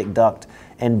cystic duct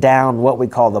and down what we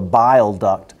call the bile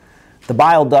duct. The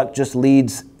bile duct just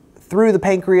leads through the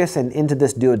pancreas and into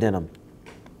this duodenum.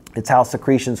 It's how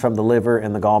secretions from the liver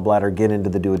and the gallbladder get into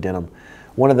the duodenum.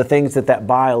 One of the things that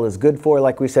bile is good for,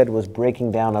 like we said, was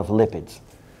breaking down of lipids.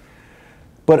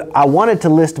 But I wanted to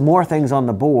list more things on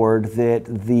the board that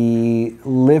the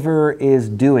liver is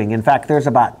doing. In fact, there's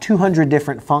about 200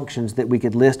 different functions that we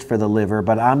could list for the liver,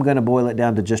 but I'm going to boil it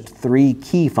down to just 3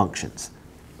 key functions.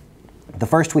 The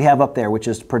first we have up there, which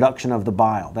is production of the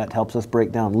bile. That helps us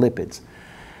break down lipids.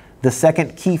 The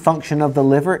second key function of the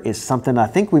liver is something I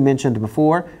think we mentioned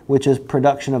before, which is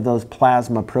production of those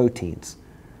plasma proteins.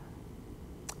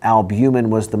 Albumin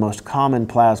was the most common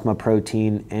plasma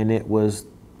protein, and it was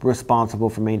responsible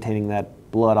for maintaining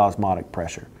that blood osmotic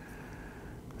pressure.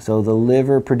 So the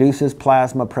liver produces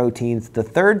plasma proteins. The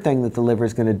third thing that the liver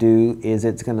is going to do is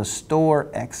it's going to store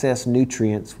excess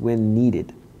nutrients when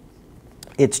needed.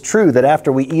 It's true that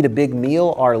after we eat a big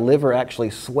meal, our liver actually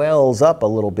swells up a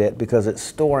little bit because it's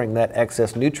storing that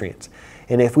excess nutrients.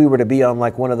 And if we were to be on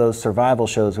like one of those survival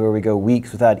shows where we go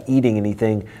weeks without eating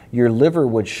anything, your liver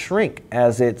would shrink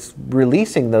as it's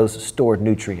releasing those stored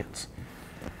nutrients.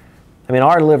 I mean,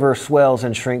 our liver swells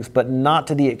and shrinks, but not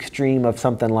to the extreme of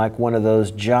something like one of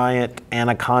those giant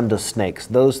anaconda snakes.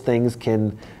 Those things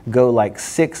can go like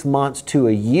 6 months to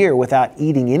a year without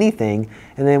eating anything.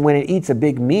 And then when it eats a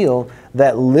big meal,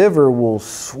 that liver will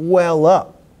swell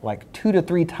up like 2 to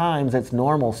 3 times its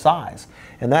normal size.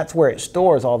 And that's where it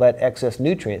stores all that excess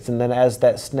nutrients. And then as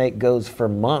that snake goes for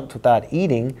months without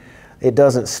eating, it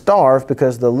doesn't starve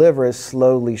because the liver is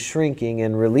slowly shrinking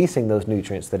and releasing those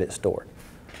nutrients that it stored.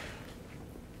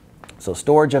 So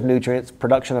storage of nutrients,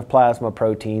 production of plasma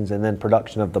proteins, and then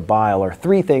production of the bile are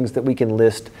three things that we can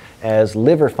list as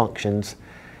liver functions.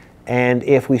 And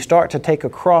if we start to take a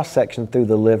cross-section through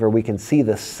the liver, we can see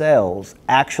the cells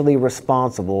actually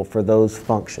responsible for those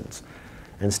functions.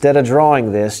 Instead of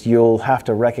drawing this, you'll have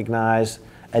to recognize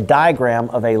a diagram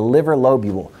of a liver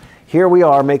lobule. Here we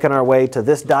are making our way to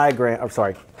this diagram,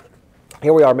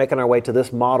 here we are making our way to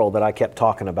this model that I kept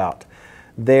talking about.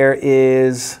 There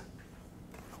is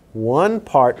one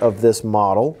part of this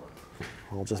model,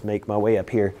 I'll just make my way up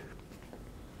here.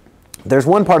 There's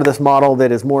one part of this model that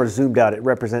is more zoomed out. It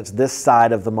represents this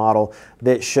side of the model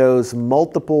that shows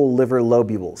multiple liver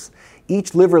lobules.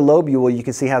 Each liver lobule, you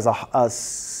can see, has a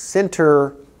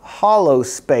center hollow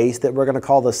space that we're going to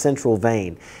call the central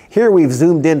vein. Here we've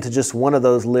zoomed into just one of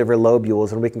those liver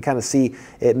lobules, and we can kind of see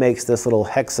it makes this little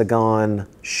hexagon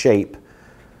shape.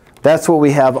 That's what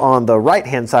we have on the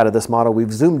right-hand side of this model.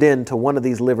 We've zoomed into one of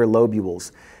these liver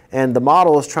lobules, and the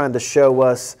model is trying to show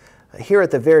us here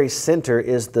at the very center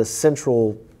is the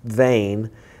central vein,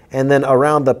 and then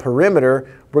around the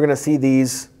perimeter we're going to see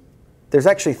these. There's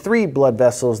actually three blood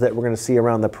vessels that we're going to see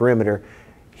around the perimeter.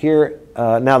 Here,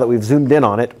 now that we've zoomed in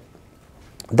on it,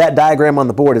 that diagram on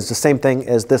the board is the same thing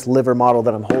as this liver model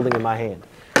that I'm holding in my hand.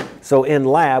 So in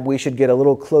lab, we should get a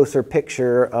little closer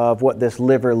picture of what this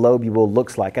liver lobule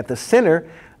looks like. At the center,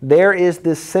 there is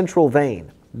this central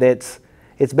vein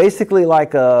it's basically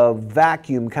like a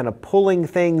vacuum kind of pulling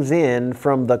things in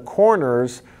from the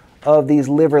corners of these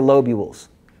liver lobules.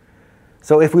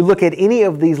 So if we look at any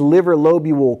of these liver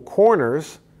lobule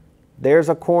corners, there's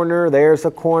a corner, there's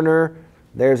a corner,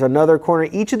 there's another corner.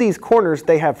 Each of these corners,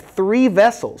 they have three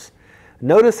vessels.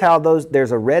 Notice how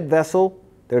there's a red vessel,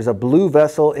 there's a blue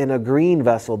vessel, and a green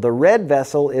vessel. The red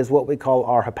vessel is what we call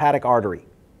our hepatic artery.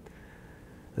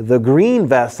 The green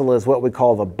vessel is what we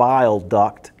call the bile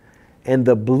duct, and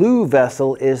the blue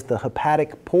vessel is the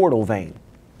hepatic portal vein.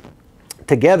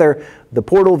 Together, the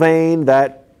portal vein,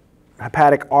 that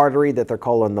hepatic artery that they're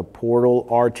calling the portal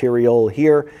arteriole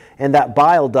here, and that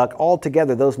bile duct, all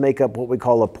together, those make up what we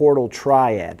call a portal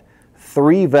triad.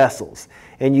 Three vessels.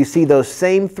 And you see those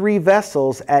same three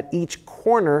vessels at each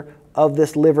corner of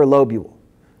this liver lobule.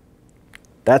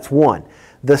 That's one.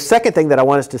 The second thing that I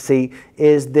want us to see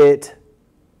is that,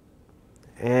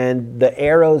 and the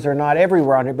arrows are not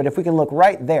everywhere on here, but if we can look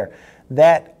right there,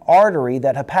 that artery,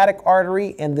 that hepatic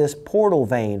artery and this portal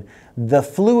vein, the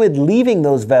fluid leaving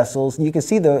those vessels, you can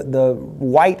see the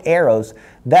white arrows,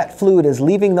 that fluid is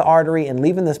leaving the artery and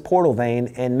leaving this portal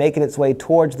vein and making its way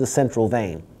towards the central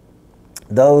vein.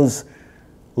 Those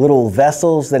little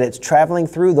vessels that it's traveling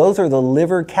through, those are the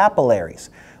liver capillaries.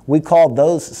 We call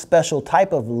those special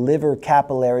type of liver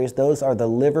capillaries, those are the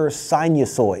liver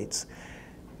sinusoids.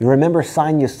 You remember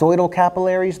sinusoidal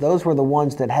capillaries? Those were the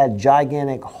ones that had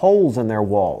gigantic holes in their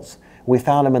walls. We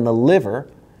found them in the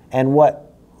liver, and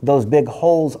what those big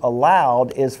holes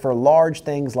allowed is for large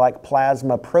things like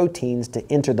plasma proteins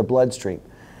to enter the bloodstream.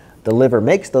 The liver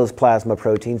makes those plasma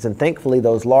proteins, and thankfully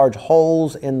those large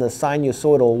holes in the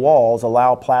sinusoidal walls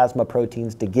allow plasma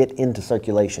proteins to get into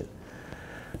circulation.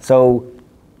 So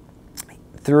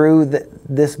through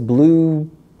this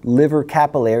blue liver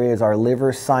capillary is our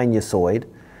liver sinusoid.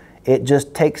 It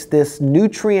just takes this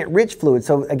nutrient-rich fluid.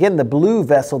 So again, the blue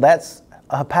vessel, that's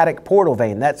a hepatic portal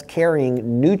vein. That's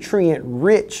carrying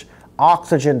nutrient-rich,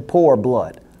 oxygen-poor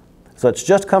blood. So it's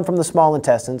just come from the small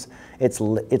intestines. It's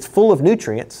full of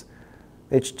nutrients.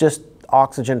 It's just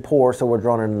oxygen-poor, so we're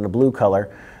drawing it in the blue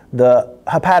color. The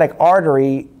hepatic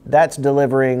artery, that's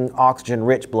delivering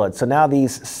oxygen-rich blood. So now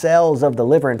these cells of the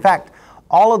liver, in fact,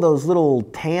 all of those little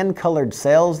tan-colored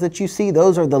cells that you see,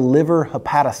 those are the liver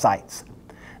hepatocytes.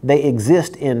 They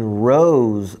exist in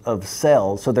rows of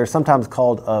cells, so they're sometimes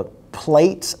called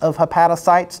plates of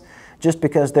hepatocytes, just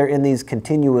because they're in these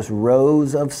continuous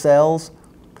rows of cells.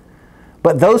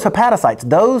 But those hepatocytes,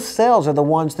 those cells are the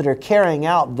ones that are carrying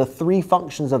out the three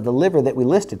functions of the liver that we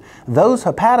listed. Those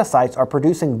hepatocytes are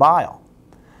producing bile.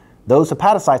 Those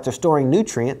hepatocytes are storing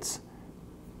nutrients,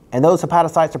 and those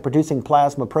hepatocytes are producing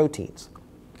plasma proteins.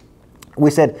 We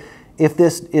said, if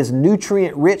this is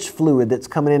nutrient-rich fluid that's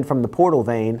coming in from the portal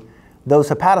vein, those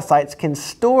hepatocytes can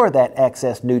store that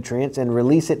excess nutrients and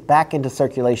release it back into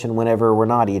circulation whenever we're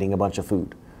not eating a bunch of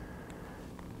food.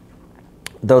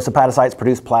 Those hepatocytes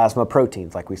produce plasma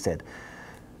proteins, like we said.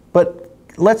 But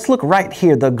let's look right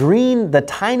here. The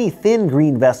tiny thin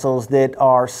green vessels that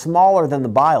are smaller than the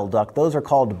bile duct, those are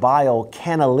called bile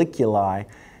canaliculi.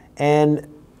 And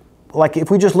like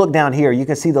if we just look down here, you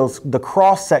can see the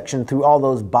cross section through all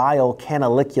those bile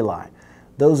canaliculi.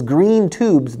 Those green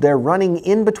tubes, they're running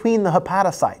in between the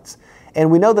hepatocytes. And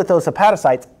we know that those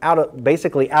hepatocytes,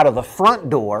 basically out of the front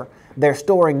door, they're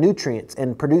storing nutrients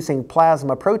and producing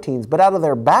plasma proteins, but out of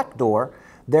their back door,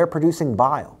 they're producing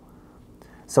bile.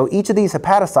 So each of these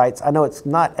hepatocytes, I know it's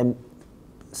not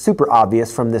super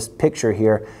obvious from this picture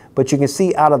here, but you can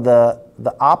see out of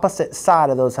the opposite side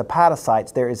of those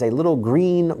hepatocytes, there is a little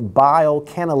green bile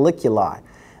canaliculi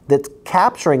that's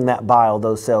capturing that bile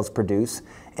those cells produce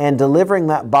and delivering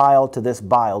that bile to this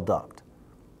bile duct.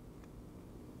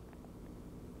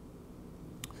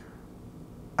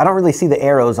 I don't really see the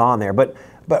arrows on there, but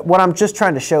what I'm just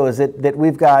trying to show is that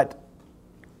we've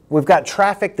got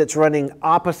traffic that's running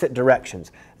opposite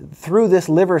directions. Through this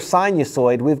liver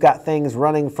sinusoid, we've got things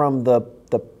running from the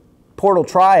portal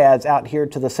triads out here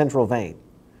to the central vein.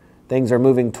 Things are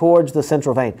moving towards the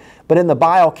central vein. But in the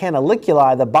bile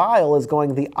canaliculi, the bile is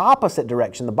going the opposite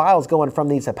direction. The bile is going from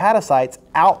these hepatocytes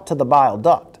out to the bile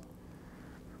duct.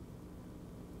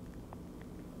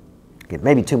 Okay,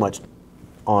 maybe too much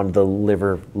on the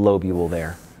liver lobule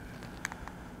there.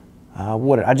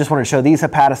 I just want to show these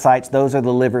hepatocytes. Those are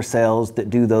the liver cells that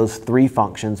do those three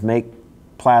functions: make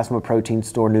plasma proteins,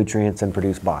 store nutrients, and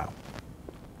produce bile.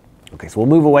 Okay, so we'll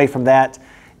move away from that,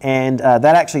 and that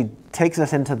actually takes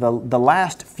us into the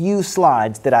last few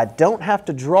slides that I don't have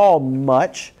to draw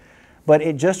much, but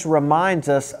it just reminds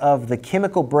us of the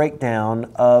chemical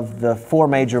breakdown of the four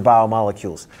major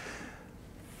biomolecules.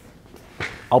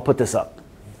 I'll put this up.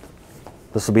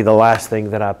 This will be the last thing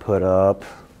that I put up.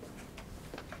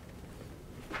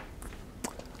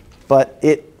 But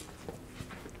it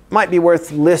might be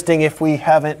worth listing if we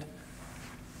haven't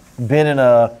been in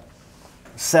a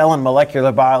cell and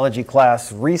molecular biology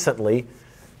class recently.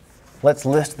 Let's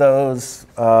list those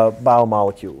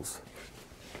biomolecules.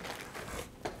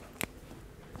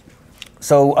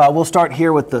 So we'll start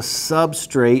here with the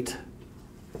substrate.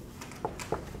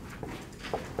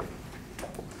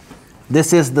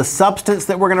 This is the substance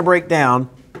that we're going to break down.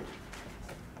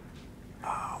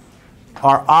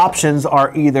 Our options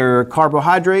are either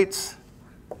carbohydrates,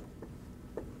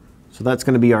 so that's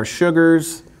going to be our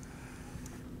sugars.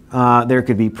 There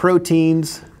could be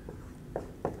proteins.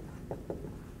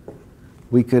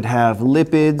 We could have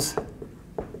lipids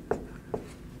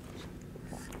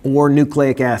or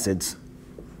nucleic acids.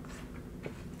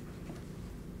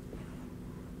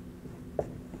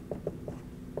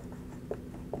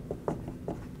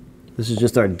 This is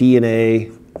just our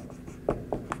DNA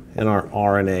and our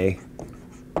RNA.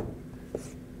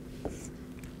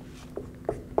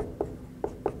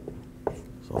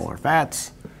 So our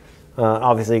fats.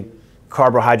 Obviously,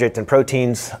 carbohydrates and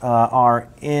proteins are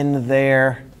in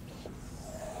there.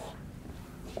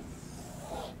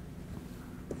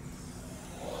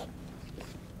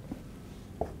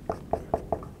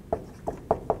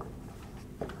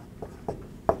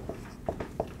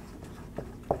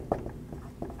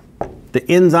 The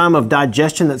enzyme of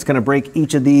digestion that's going to break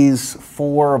each of these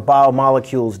four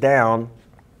biomolecules down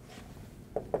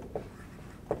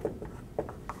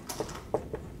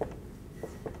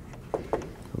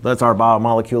that's our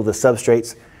biomolecule, the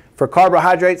substrates. For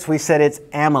carbohydrates, we said it's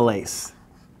amylase.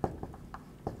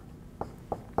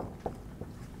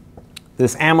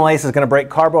 This amylase is going to break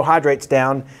carbohydrates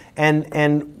down,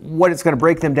 and what it's going to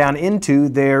break them down into,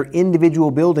 their individual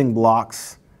building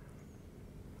blocks.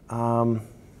 I'm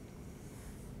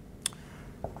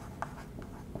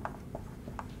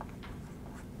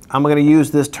going to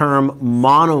use this term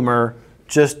monomer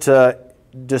just to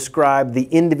describe the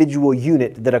individual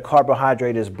unit that a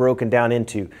carbohydrate is broken down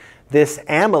into. This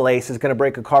amylase is going to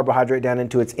break a carbohydrate down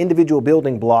into its individual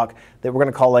building block that we're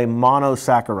going to call a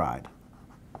monosaccharide.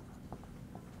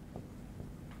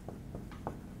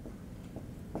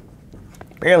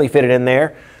 Barely fit it in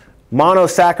there.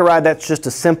 Monosaccharide, that's just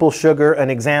a simple sugar. An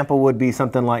example would be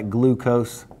something like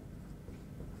glucose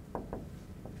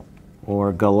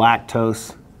or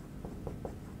galactose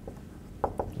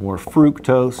or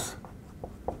fructose.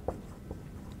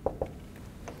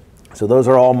 So those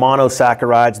are all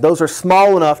monosaccharides. Those are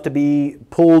small enough to be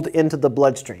pulled into the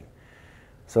bloodstream.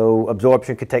 So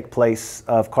absorption could take place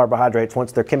of carbohydrates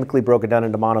once they're chemically broken down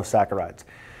into monosaccharides.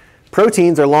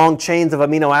 Proteins are long chains of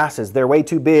amino acids. They're way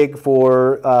too big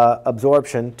for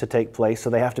absorption to take place,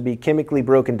 so they have to be chemically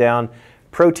broken down.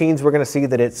 Proteins, we're going to see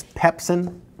that it's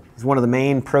pepsin is one of the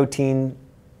main protein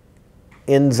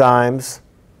enzymes.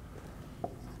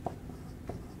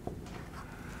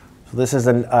 So this is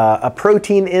a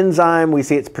protein enzyme. We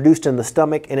see it's produced in the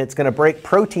stomach, and it's going to break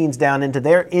proteins down into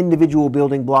their individual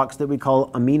building blocks that we call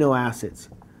amino acids.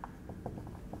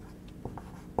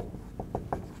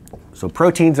 So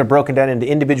proteins are broken down into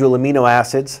individual amino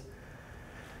acids.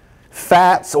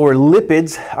 Fats or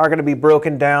lipids are going to be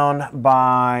broken down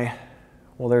by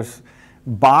Well, there's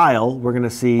bile, we're going to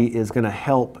see, is going to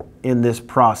help in this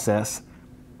process.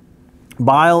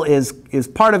 Bile is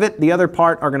part of it. The other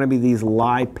part are going to be these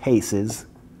lipases.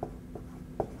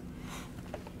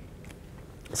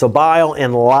 So bile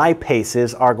and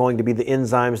lipases are going to be the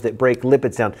enzymes that break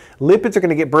lipids down. Lipids are going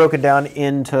to get broken down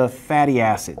into fatty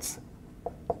acids,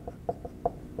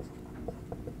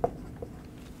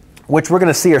 which we're going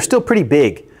to see are still pretty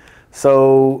big.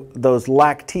 So those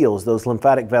lacteals, those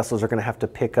lymphatic vessels, are going to have to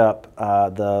pick up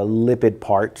the lipid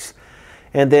parts.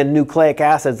 And then nucleic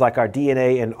acids like our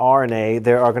DNA and RNA,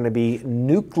 there are going to be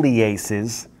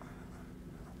nucleases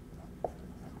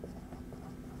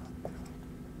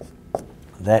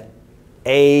that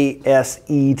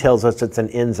ASE tells us it's an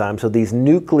enzyme. So these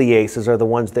nucleases are the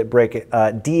ones that break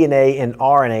DNA and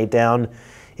RNA down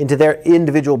into their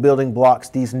individual building blocks,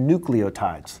 these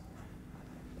nucleotides.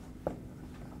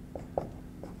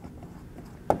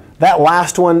 That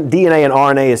last one, DNA and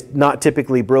RNA, is not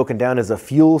typically broken down as a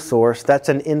fuel source. That's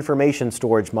an information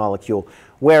storage molecule.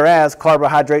 Whereas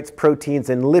carbohydrates, proteins,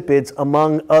 and lipids,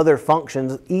 among other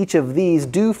functions, each of these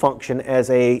do function as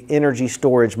an energy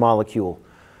storage molecule.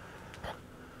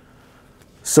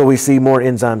 So we see more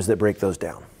enzymes that break those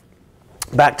down.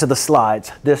 Back to the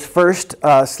slides. This first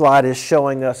slide is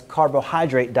showing us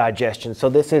carbohydrate digestion. So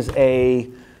this is a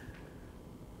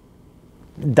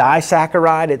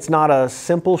disaccharide. It's not a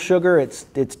simple sugar.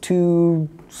 It's two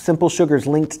simple sugars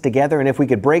linked together. And if we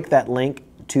could break that link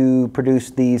to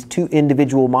produce these two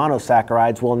individual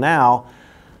monosaccharides, well, now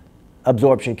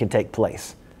absorption can take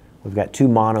place. We've got two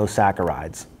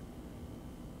monosaccharides.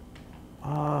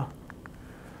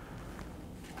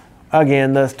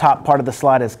 Again, the top part of the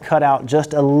slide is cut out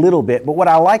just a little bit. But what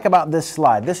I like about this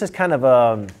slide, this is kind of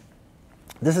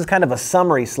a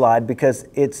summary slide because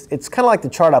it's kind of like the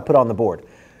chart I put on the board.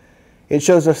 It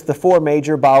shows us the four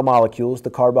major biomolecules, the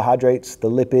carbohydrates, the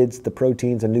lipids, the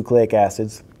proteins, and nucleic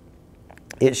acids.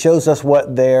 It shows us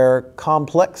what their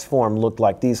complex form looked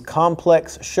like. These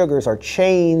complex sugars are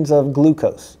chains of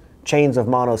glucose, chains of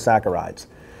monosaccharides.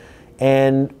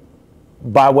 And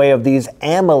by way of these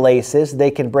amylases,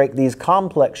 they can break these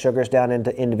complex sugars down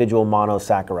into individual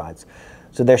monosaccharides.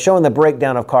 So they're showing the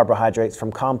breakdown of carbohydrates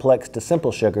from complex to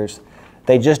simple sugars.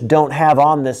 They just don't have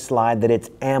on this slide that it's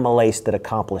amylase that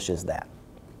accomplishes that.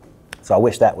 So I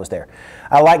wish that was there.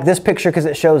 I like this picture because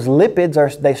it shows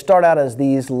lipids, they start out as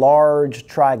these large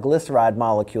triglyceride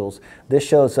molecules. This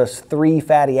shows us 3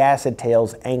 fatty acid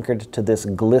tails anchored to this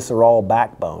glycerol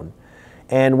backbone.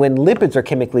 And when lipids are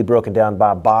chemically broken down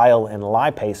by bile and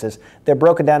lipases, they're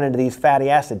broken down into these fatty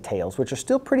acid tails, which are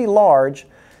still pretty large,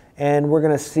 and we're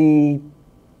going to see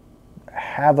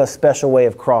have a special way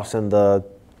of crossing the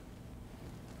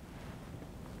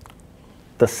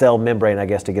cell membrane, I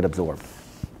guess, to get absorbed.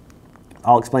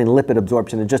 I'll explain lipid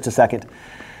absorption in just a second.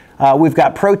 We've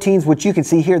got proteins, which you can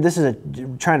see here. This is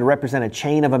trying to represent a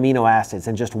chain of amino acids,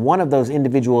 and just one of those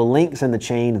individual links in the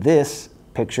chain, this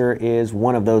picture, is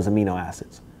one of those amino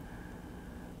acids.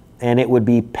 And it would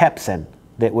be pepsin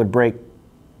that would break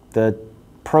the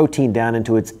protein down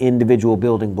into its individual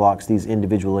building blocks, these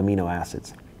individual amino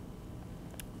acids.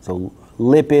 So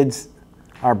lipids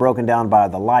are broken down by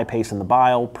the lipase and the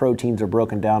bile. Proteins are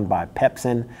broken down by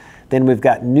pepsin. Then we've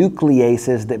got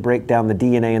nucleases that break down the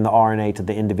DNA and the RNA to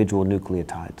the individual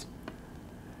nucleotides.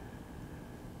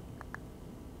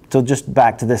 So just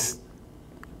back to this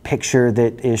picture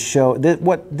that is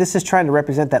what this is trying to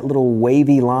represent, that little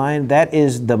wavy line, that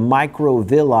is the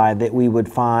microvilli that we would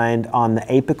find on the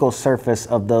apical surface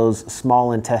of those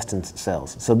small intestine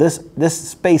cells. So this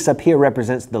space up here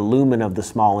represents the lumen of the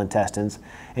small intestines,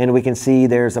 and we can see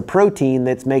there's a protein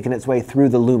that's making its way through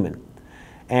the lumen.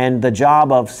 And the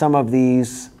job of some of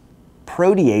these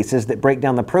proteases that break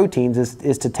down the proteins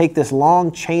is to take this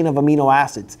long chain of amino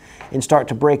acids and start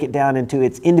to break it down into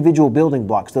its individual building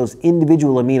blocks, those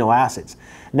individual amino acids.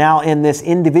 Now, in this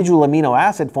individual amino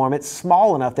acid form, it's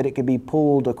small enough that it could be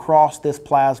pulled across this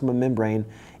plasma membrane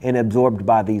and absorbed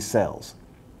by these cells.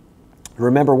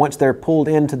 Remember, once they're pulled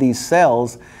into these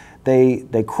cells,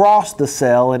 they cross the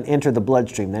cell and enter the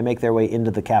bloodstream. They make their way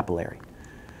into the capillary.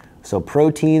 So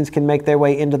proteins can make their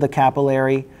way into the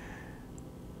capillary.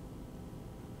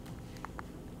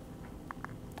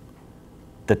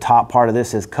 The top part of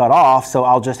this is cut off, so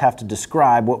I'll just have to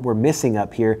describe what we're missing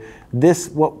up here.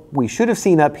 What we should have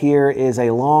seen up here is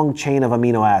a long chain of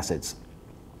amino acids.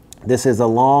 This is a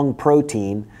long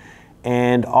protein,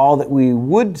 and all that we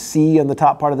would see on the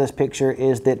top part of this picture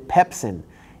is that pepsin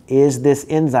is this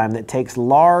enzyme that takes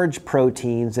large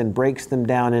proteins and breaks them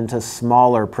down into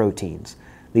smaller proteins,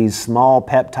 these small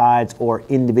peptides or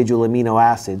individual amino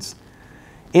acids.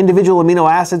 Individual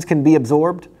amino acids can be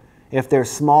absorbed, If they're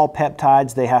small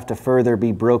peptides, they have to further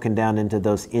be broken down into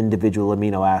those individual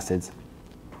amino acids.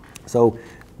 So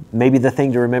maybe the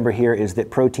thing to remember here is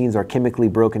that proteins are chemically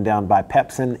broken down by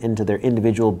pepsin into their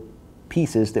individual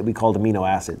pieces that we call amino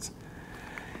acids.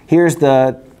 Here's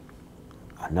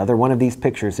another one of these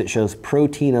pictures that shows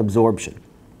protein absorption.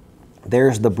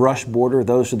 There's the brush border.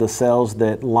 Those are the cells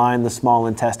that line the small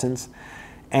intestines.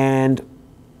 And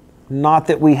not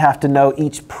that we have to know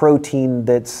each protein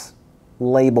that's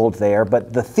labeled there,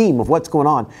 but the theme of what's going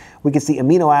on, we can see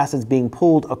amino acids being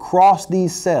pulled across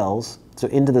these cells, so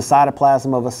into the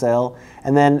cytoplasm of a cell,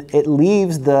 and then it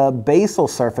leaves the basal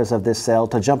surface of this cell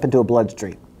to jump into a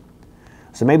bloodstream.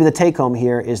 So maybe the take home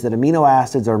here is that amino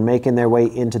acids are making their way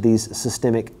into these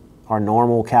systemic or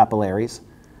normal capillaries.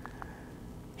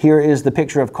 Here is the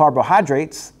picture of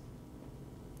carbohydrates.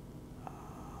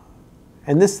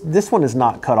 And this one is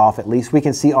not cut off, at least. We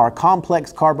can see our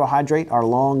complex carbohydrate, our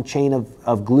long chain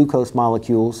of glucose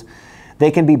molecules.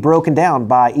 They can be broken down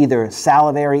by either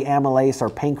salivary amylase or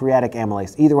pancreatic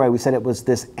amylase. Either way, we said it was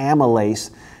this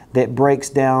amylase that breaks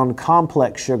down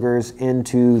complex sugars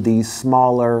into these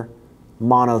smaller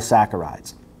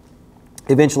monosaccharides.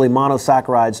 Eventually,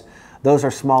 monosaccharides, those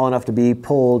are small enough to be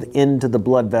pulled into the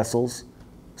blood vessels.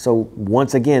 So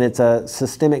once again, it's a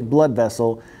systemic blood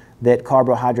vessel that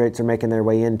carbohydrates are making their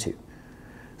way into.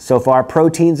 So far,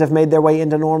 proteins have made their way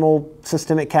into normal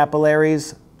systemic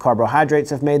capillaries.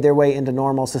 Carbohydrates have made their way into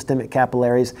normal systemic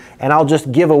capillaries. And I'll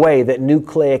just give away that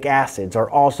nucleic acids are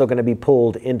also going to be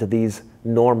pulled into these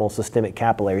normal systemic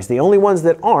capillaries. The only ones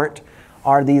that aren't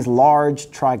are these large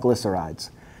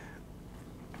triglycerides.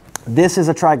 This is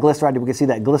a triglyceride. We can see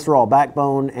that glycerol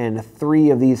backbone and 3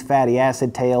 of these fatty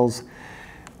acid tails.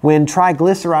 When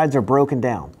triglycerides are broken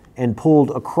down and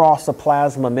pulled across the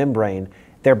plasma membrane,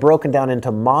 they're broken down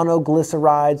into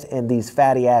monoglycerides and these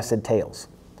fatty acid tails.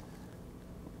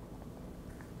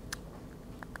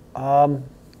 I'll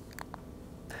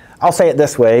say it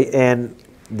this way, and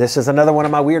this is another one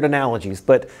of my weird analogies,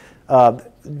 but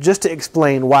just to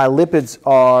explain why lipids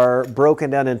are broken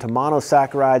down into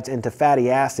monosaccharides, into fatty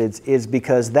acids, is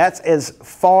because that's as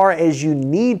far as you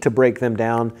need to break them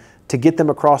down to get them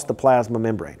across the plasma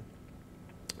membrane.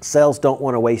 Cells don't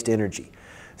want to waste energy.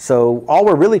 So all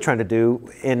we're really trying to do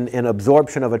in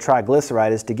absorption of a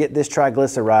triglyceride is to get this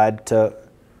triglyceride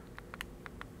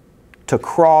to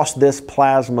cross this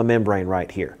plasma membrane right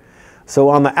here. So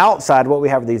on the outside, what we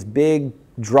have are these big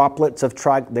droplets of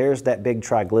there's that big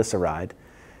triglyceride.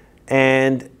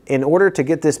 And in order to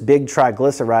get this big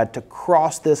triglyceride to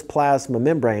cross this plasma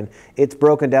membrane, it's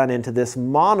broken down into this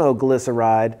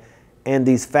monoglyceride and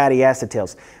these fatty acid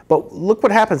tails. But look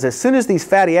what happens. As soon as these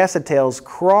fatty acid tails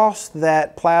cross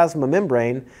that plasma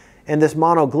membrane and this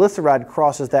monoglyceride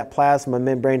crosses that plasma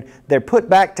membrane, they're put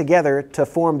back together to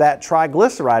form that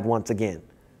triglyceride once again.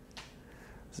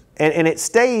 And it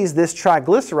stays this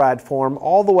triglyceride form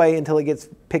all the way until it gets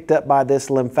picked up by this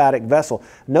lymphatic vessel.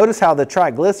 Notice how the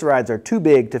triglycerides are too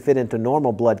big to fit into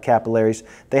normal blood capillaries.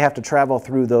 They have to travel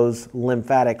through those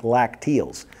lymphatic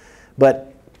lacteals.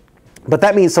 But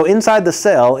that means, so inside the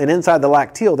cell and inside the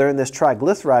lacteal, they're in this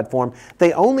triglyceride form.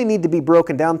 They only need to be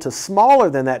broken down to smaller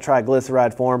than that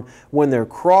triglyceride form when they're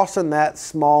crossing that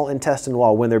small intestine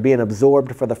wall, when they're being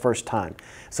absorbed for the first time.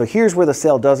 So here's where the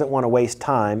cell doesn't want to waste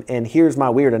time, and here's my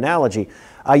weird analogy.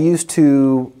 I used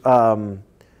to,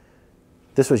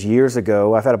 this was years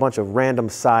ago, I've had a bunch of random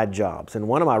side jobs, and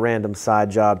one of my random side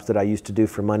jobs that I used to do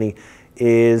for money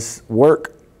is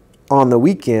work on the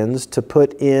weekends to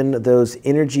put in those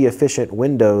energy efficient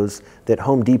windows that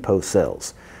Home Depot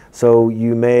sells. So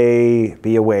you may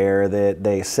be aware that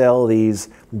they sell these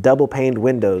double paned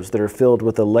windows that are filled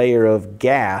with a layer of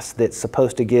gas that's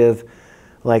supposed to give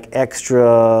like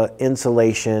extra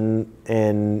insulation,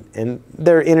 and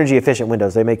they're energy efficient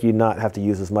windows. They make you not have to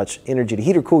use as much energy to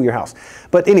heat or cool your house.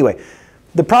 But anyway,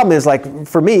 the problem is, like,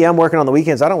 for me, I'm working on the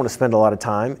weekends. I don't want to spend a lot of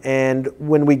time. And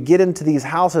when we get into these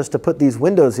houses to put these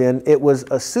windows in, it was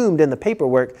assumed in the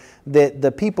paperwork that the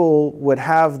people would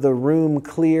have the room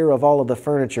clear of all of the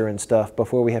furniture and stuff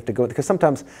before we have to go. Because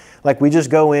sometimes, like, we just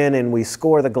go in and we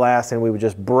score the glass and we would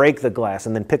just break the glass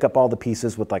and then pick up all the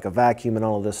pieces with like a vacuum and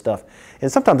all of this stuff. And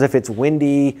sometimes if it's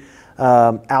windy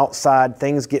outside,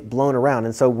 things get blown around.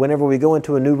 And so whenever we go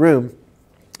into a new room,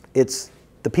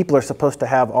 the people are supposed to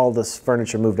have all this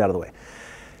furniture moved out of the way.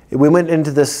 We went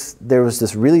into this, there was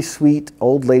this really sweet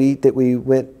old lady that we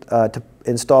went to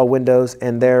install windows,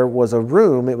 and there was a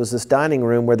room, it was this dining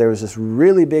room where there was this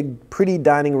really big, pretty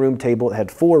dining room table. It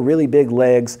had 4 really big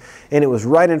legs, and it was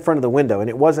right in front of the window, and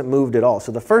it wasn't moved at all.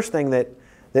 So the first thing that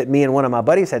me and one of my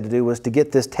buddies had to do was to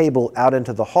get this table out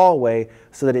into the hallway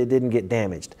so that it didn't get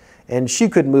damaged. and she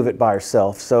couldn't move it by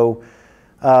herself. So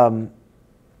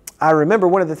I remember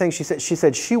one of the things she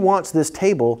said she wants this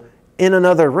table in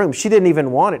another room. She didn't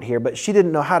even want it here, but she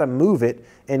didn't know how to move it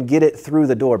and get it through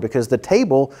the door, because the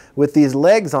table with these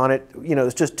legs on it, you know,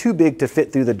 it's just too big to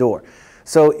fit through the door.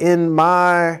 So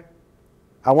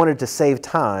I wanted to save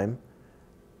time,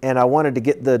 and I wanted to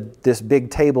get this big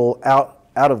table out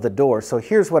of the door. So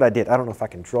here's what I did. I don't know if I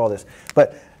can draw this,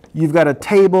 but you've got a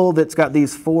table that's got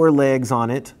these 4 legs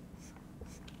on it.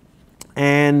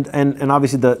 And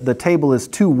obviously the table is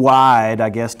too wide, I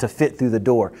guess, to fit through the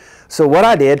door. So what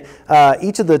I did,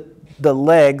 each of the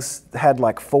legs had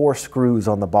like 4 screws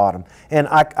on the bottom. And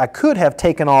I could have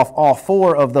taken off all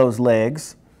 4 of those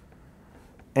legs,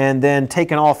 and then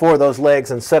taken all 4 of those legs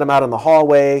and set them out in the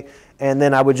hallway, and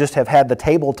then I would just have had the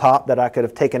tabletop that I could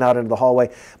have taken out into the hallway.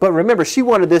 But remember, she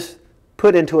wanted this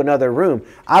put into another room.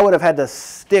 I would have had to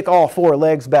stick all 4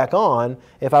 legs back on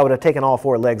if I would have taken all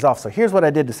 4 legs off. So here's what I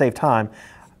did to save time.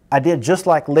 I did just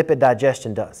like lipid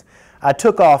digestion does. I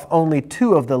took off only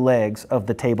 2 of the legs of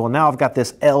the table, and now I've got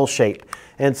this L shape.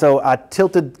 And so I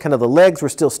tilted, kind of the legs were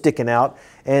still sticking out,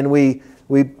 and we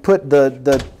put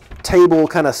the table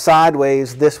kind of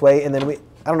sideways this way, and then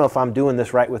I don't know if I'm doing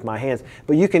this right with my hands,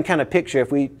 but you can kind of picture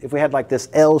if we had like this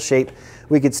L shape,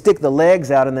 we could stick the legs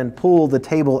out and then pull the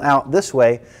table out this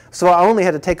way. So I only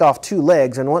had to take off 2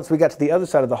 legs, and once we got to the other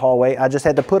side of the hallway, I just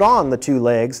had to put on the 2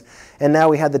 legs, and now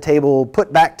we had the table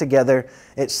put back together.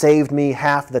 It saved me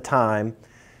half the time.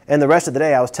 And the rest of the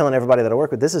day I was telling everybody that I work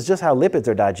with, this is just how lipids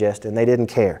are digested, and they didn't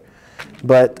care.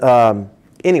 But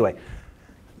anyway,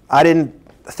 I didn't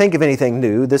think of anything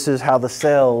new. This is how the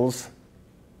cells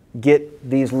get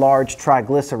these large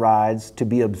triglycerides to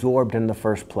be absorbed in the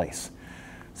first place.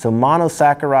 So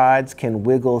monosaccharides can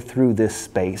wiggle through this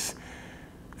space.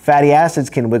 Fatty acids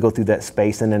can wiggle through that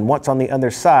space, and then what's on the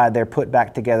other side, they're put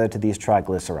back together to these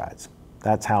triglycerides.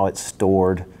 That's how it's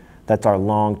stored. That's our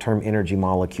long-term energy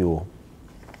molecule.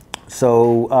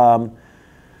 So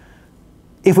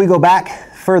if we go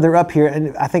back further up here,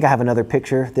 and I think I have another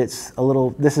picture that's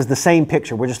this is the same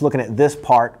picture. We're just looking at this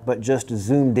part, but just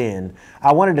zoomed in.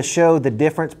 I wanted to show the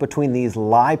difference between these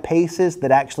lipases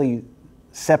that actually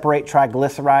separate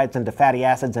triglycerides into fatty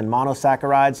acids and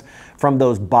monosaccharides from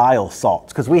those bile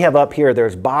salts. Because we have up here,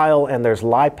 there's bile and there's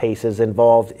lipases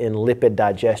involved in lipid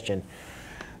digestion.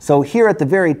 So here at the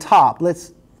very top,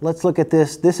 let's look at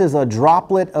this. This is a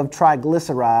droplet of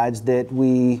triglycerides that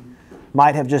we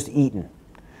might have just eaten.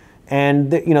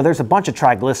 And there's a bunch of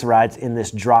triglycerides in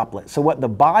this droplet. So what the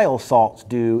bile salts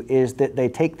do is that they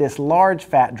take this large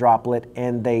fat droplet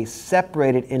and they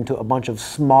separate it into a bunch of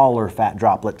smaller fat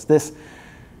droplets. This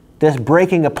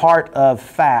breaking apart of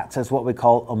fats is what we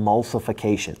call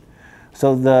emulsification.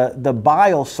 So the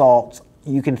bile salts,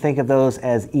 you can think of those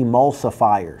as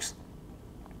emulsifiers.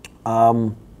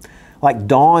 Like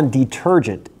Dawn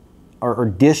detergent or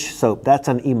dish soap, that's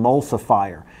an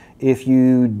emulsifier. If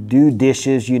you do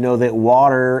dishes, you know that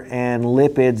water and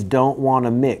lipids don't want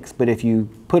to mix. But if you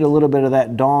put a little bit of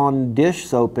that Dawn dish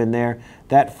soap in there,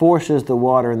 that forces the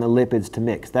water and the lipids to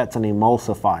mix. That's an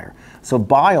emulsifier. So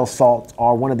bile salts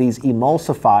are one of these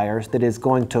emulsifiers that is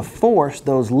going to force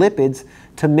those lipids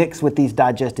to mix with these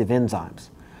digestive enzymes.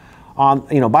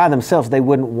 By themselves, they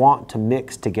wouldn't want to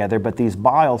mix together, but these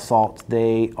bile salts,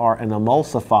 they are an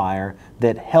emulsifier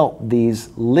that help these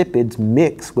lipids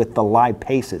mix with the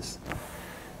lipases.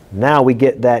 Now we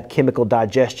get that chemical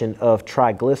digestion of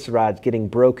triglycerides getting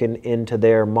broken into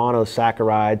their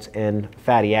monosaccharides and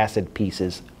fatty acid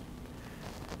pieces.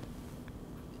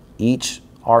 Each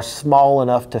are small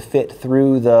enough to fit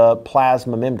through the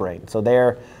plasma membrane. So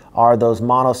there are those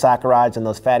monosaccharides and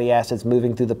those fatty acids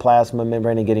moving through the plasma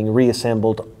membrane and getting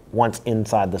reassembled once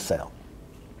inside the cell.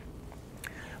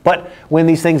 But when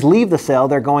these things leave the cell,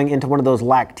 they're going into one of those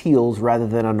lacteals rather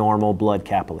than a normal blood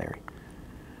capillary.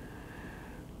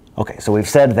 Okay, so we've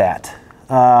said that.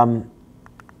 You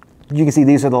can see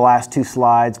these are the last 2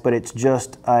 slides, but it's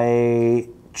just a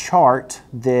chart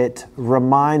that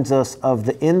reminds us of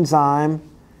the enzyme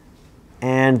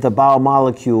and the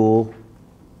biomolecule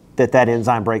that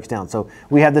enzyme breaks down. So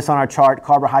we have this on our chart.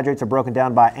 Carbohydrates are broken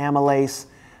down by amylase.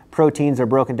 Proteins are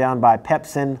broken down by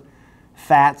pepsin.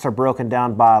 Fats are broken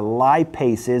down by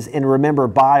lipases. And remember,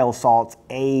 bile salts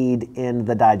aid in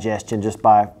the digestion just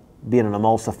by being an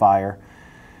emulsifier.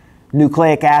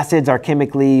 Nucleic acids are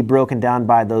chemically broken down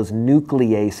by those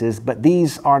nucleases, but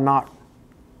these are not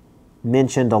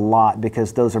mentioned a lot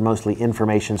because those are mostly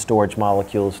information storage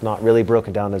molecules, not really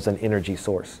broken down as an energy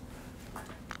source.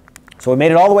 So we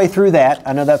made it all the way through that.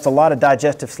 I know that's a lot of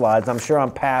digestive slides. I'm sure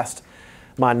I'm past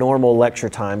my normal lecture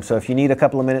time. So if you need a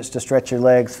couple of minutes to stretch your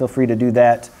legs, feel free to do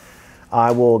that.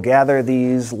 I will gather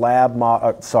these I'm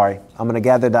going to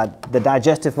gather the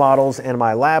digestive models and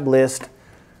my lab list,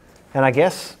 and I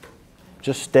guess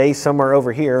just stay somewhere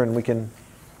over here and we can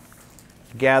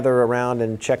gather around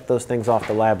and check those things off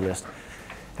the lab list.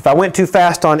 If I went too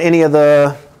fast on any of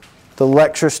the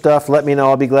lecture stuff, let me know.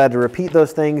 I'll be glad to repeat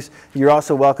those things. You're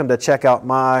also welcome to check out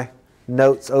my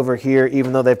notes over here,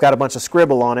 even though they've got a bunch of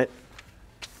scribble on it.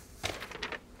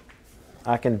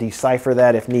 I can decipher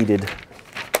that if needed.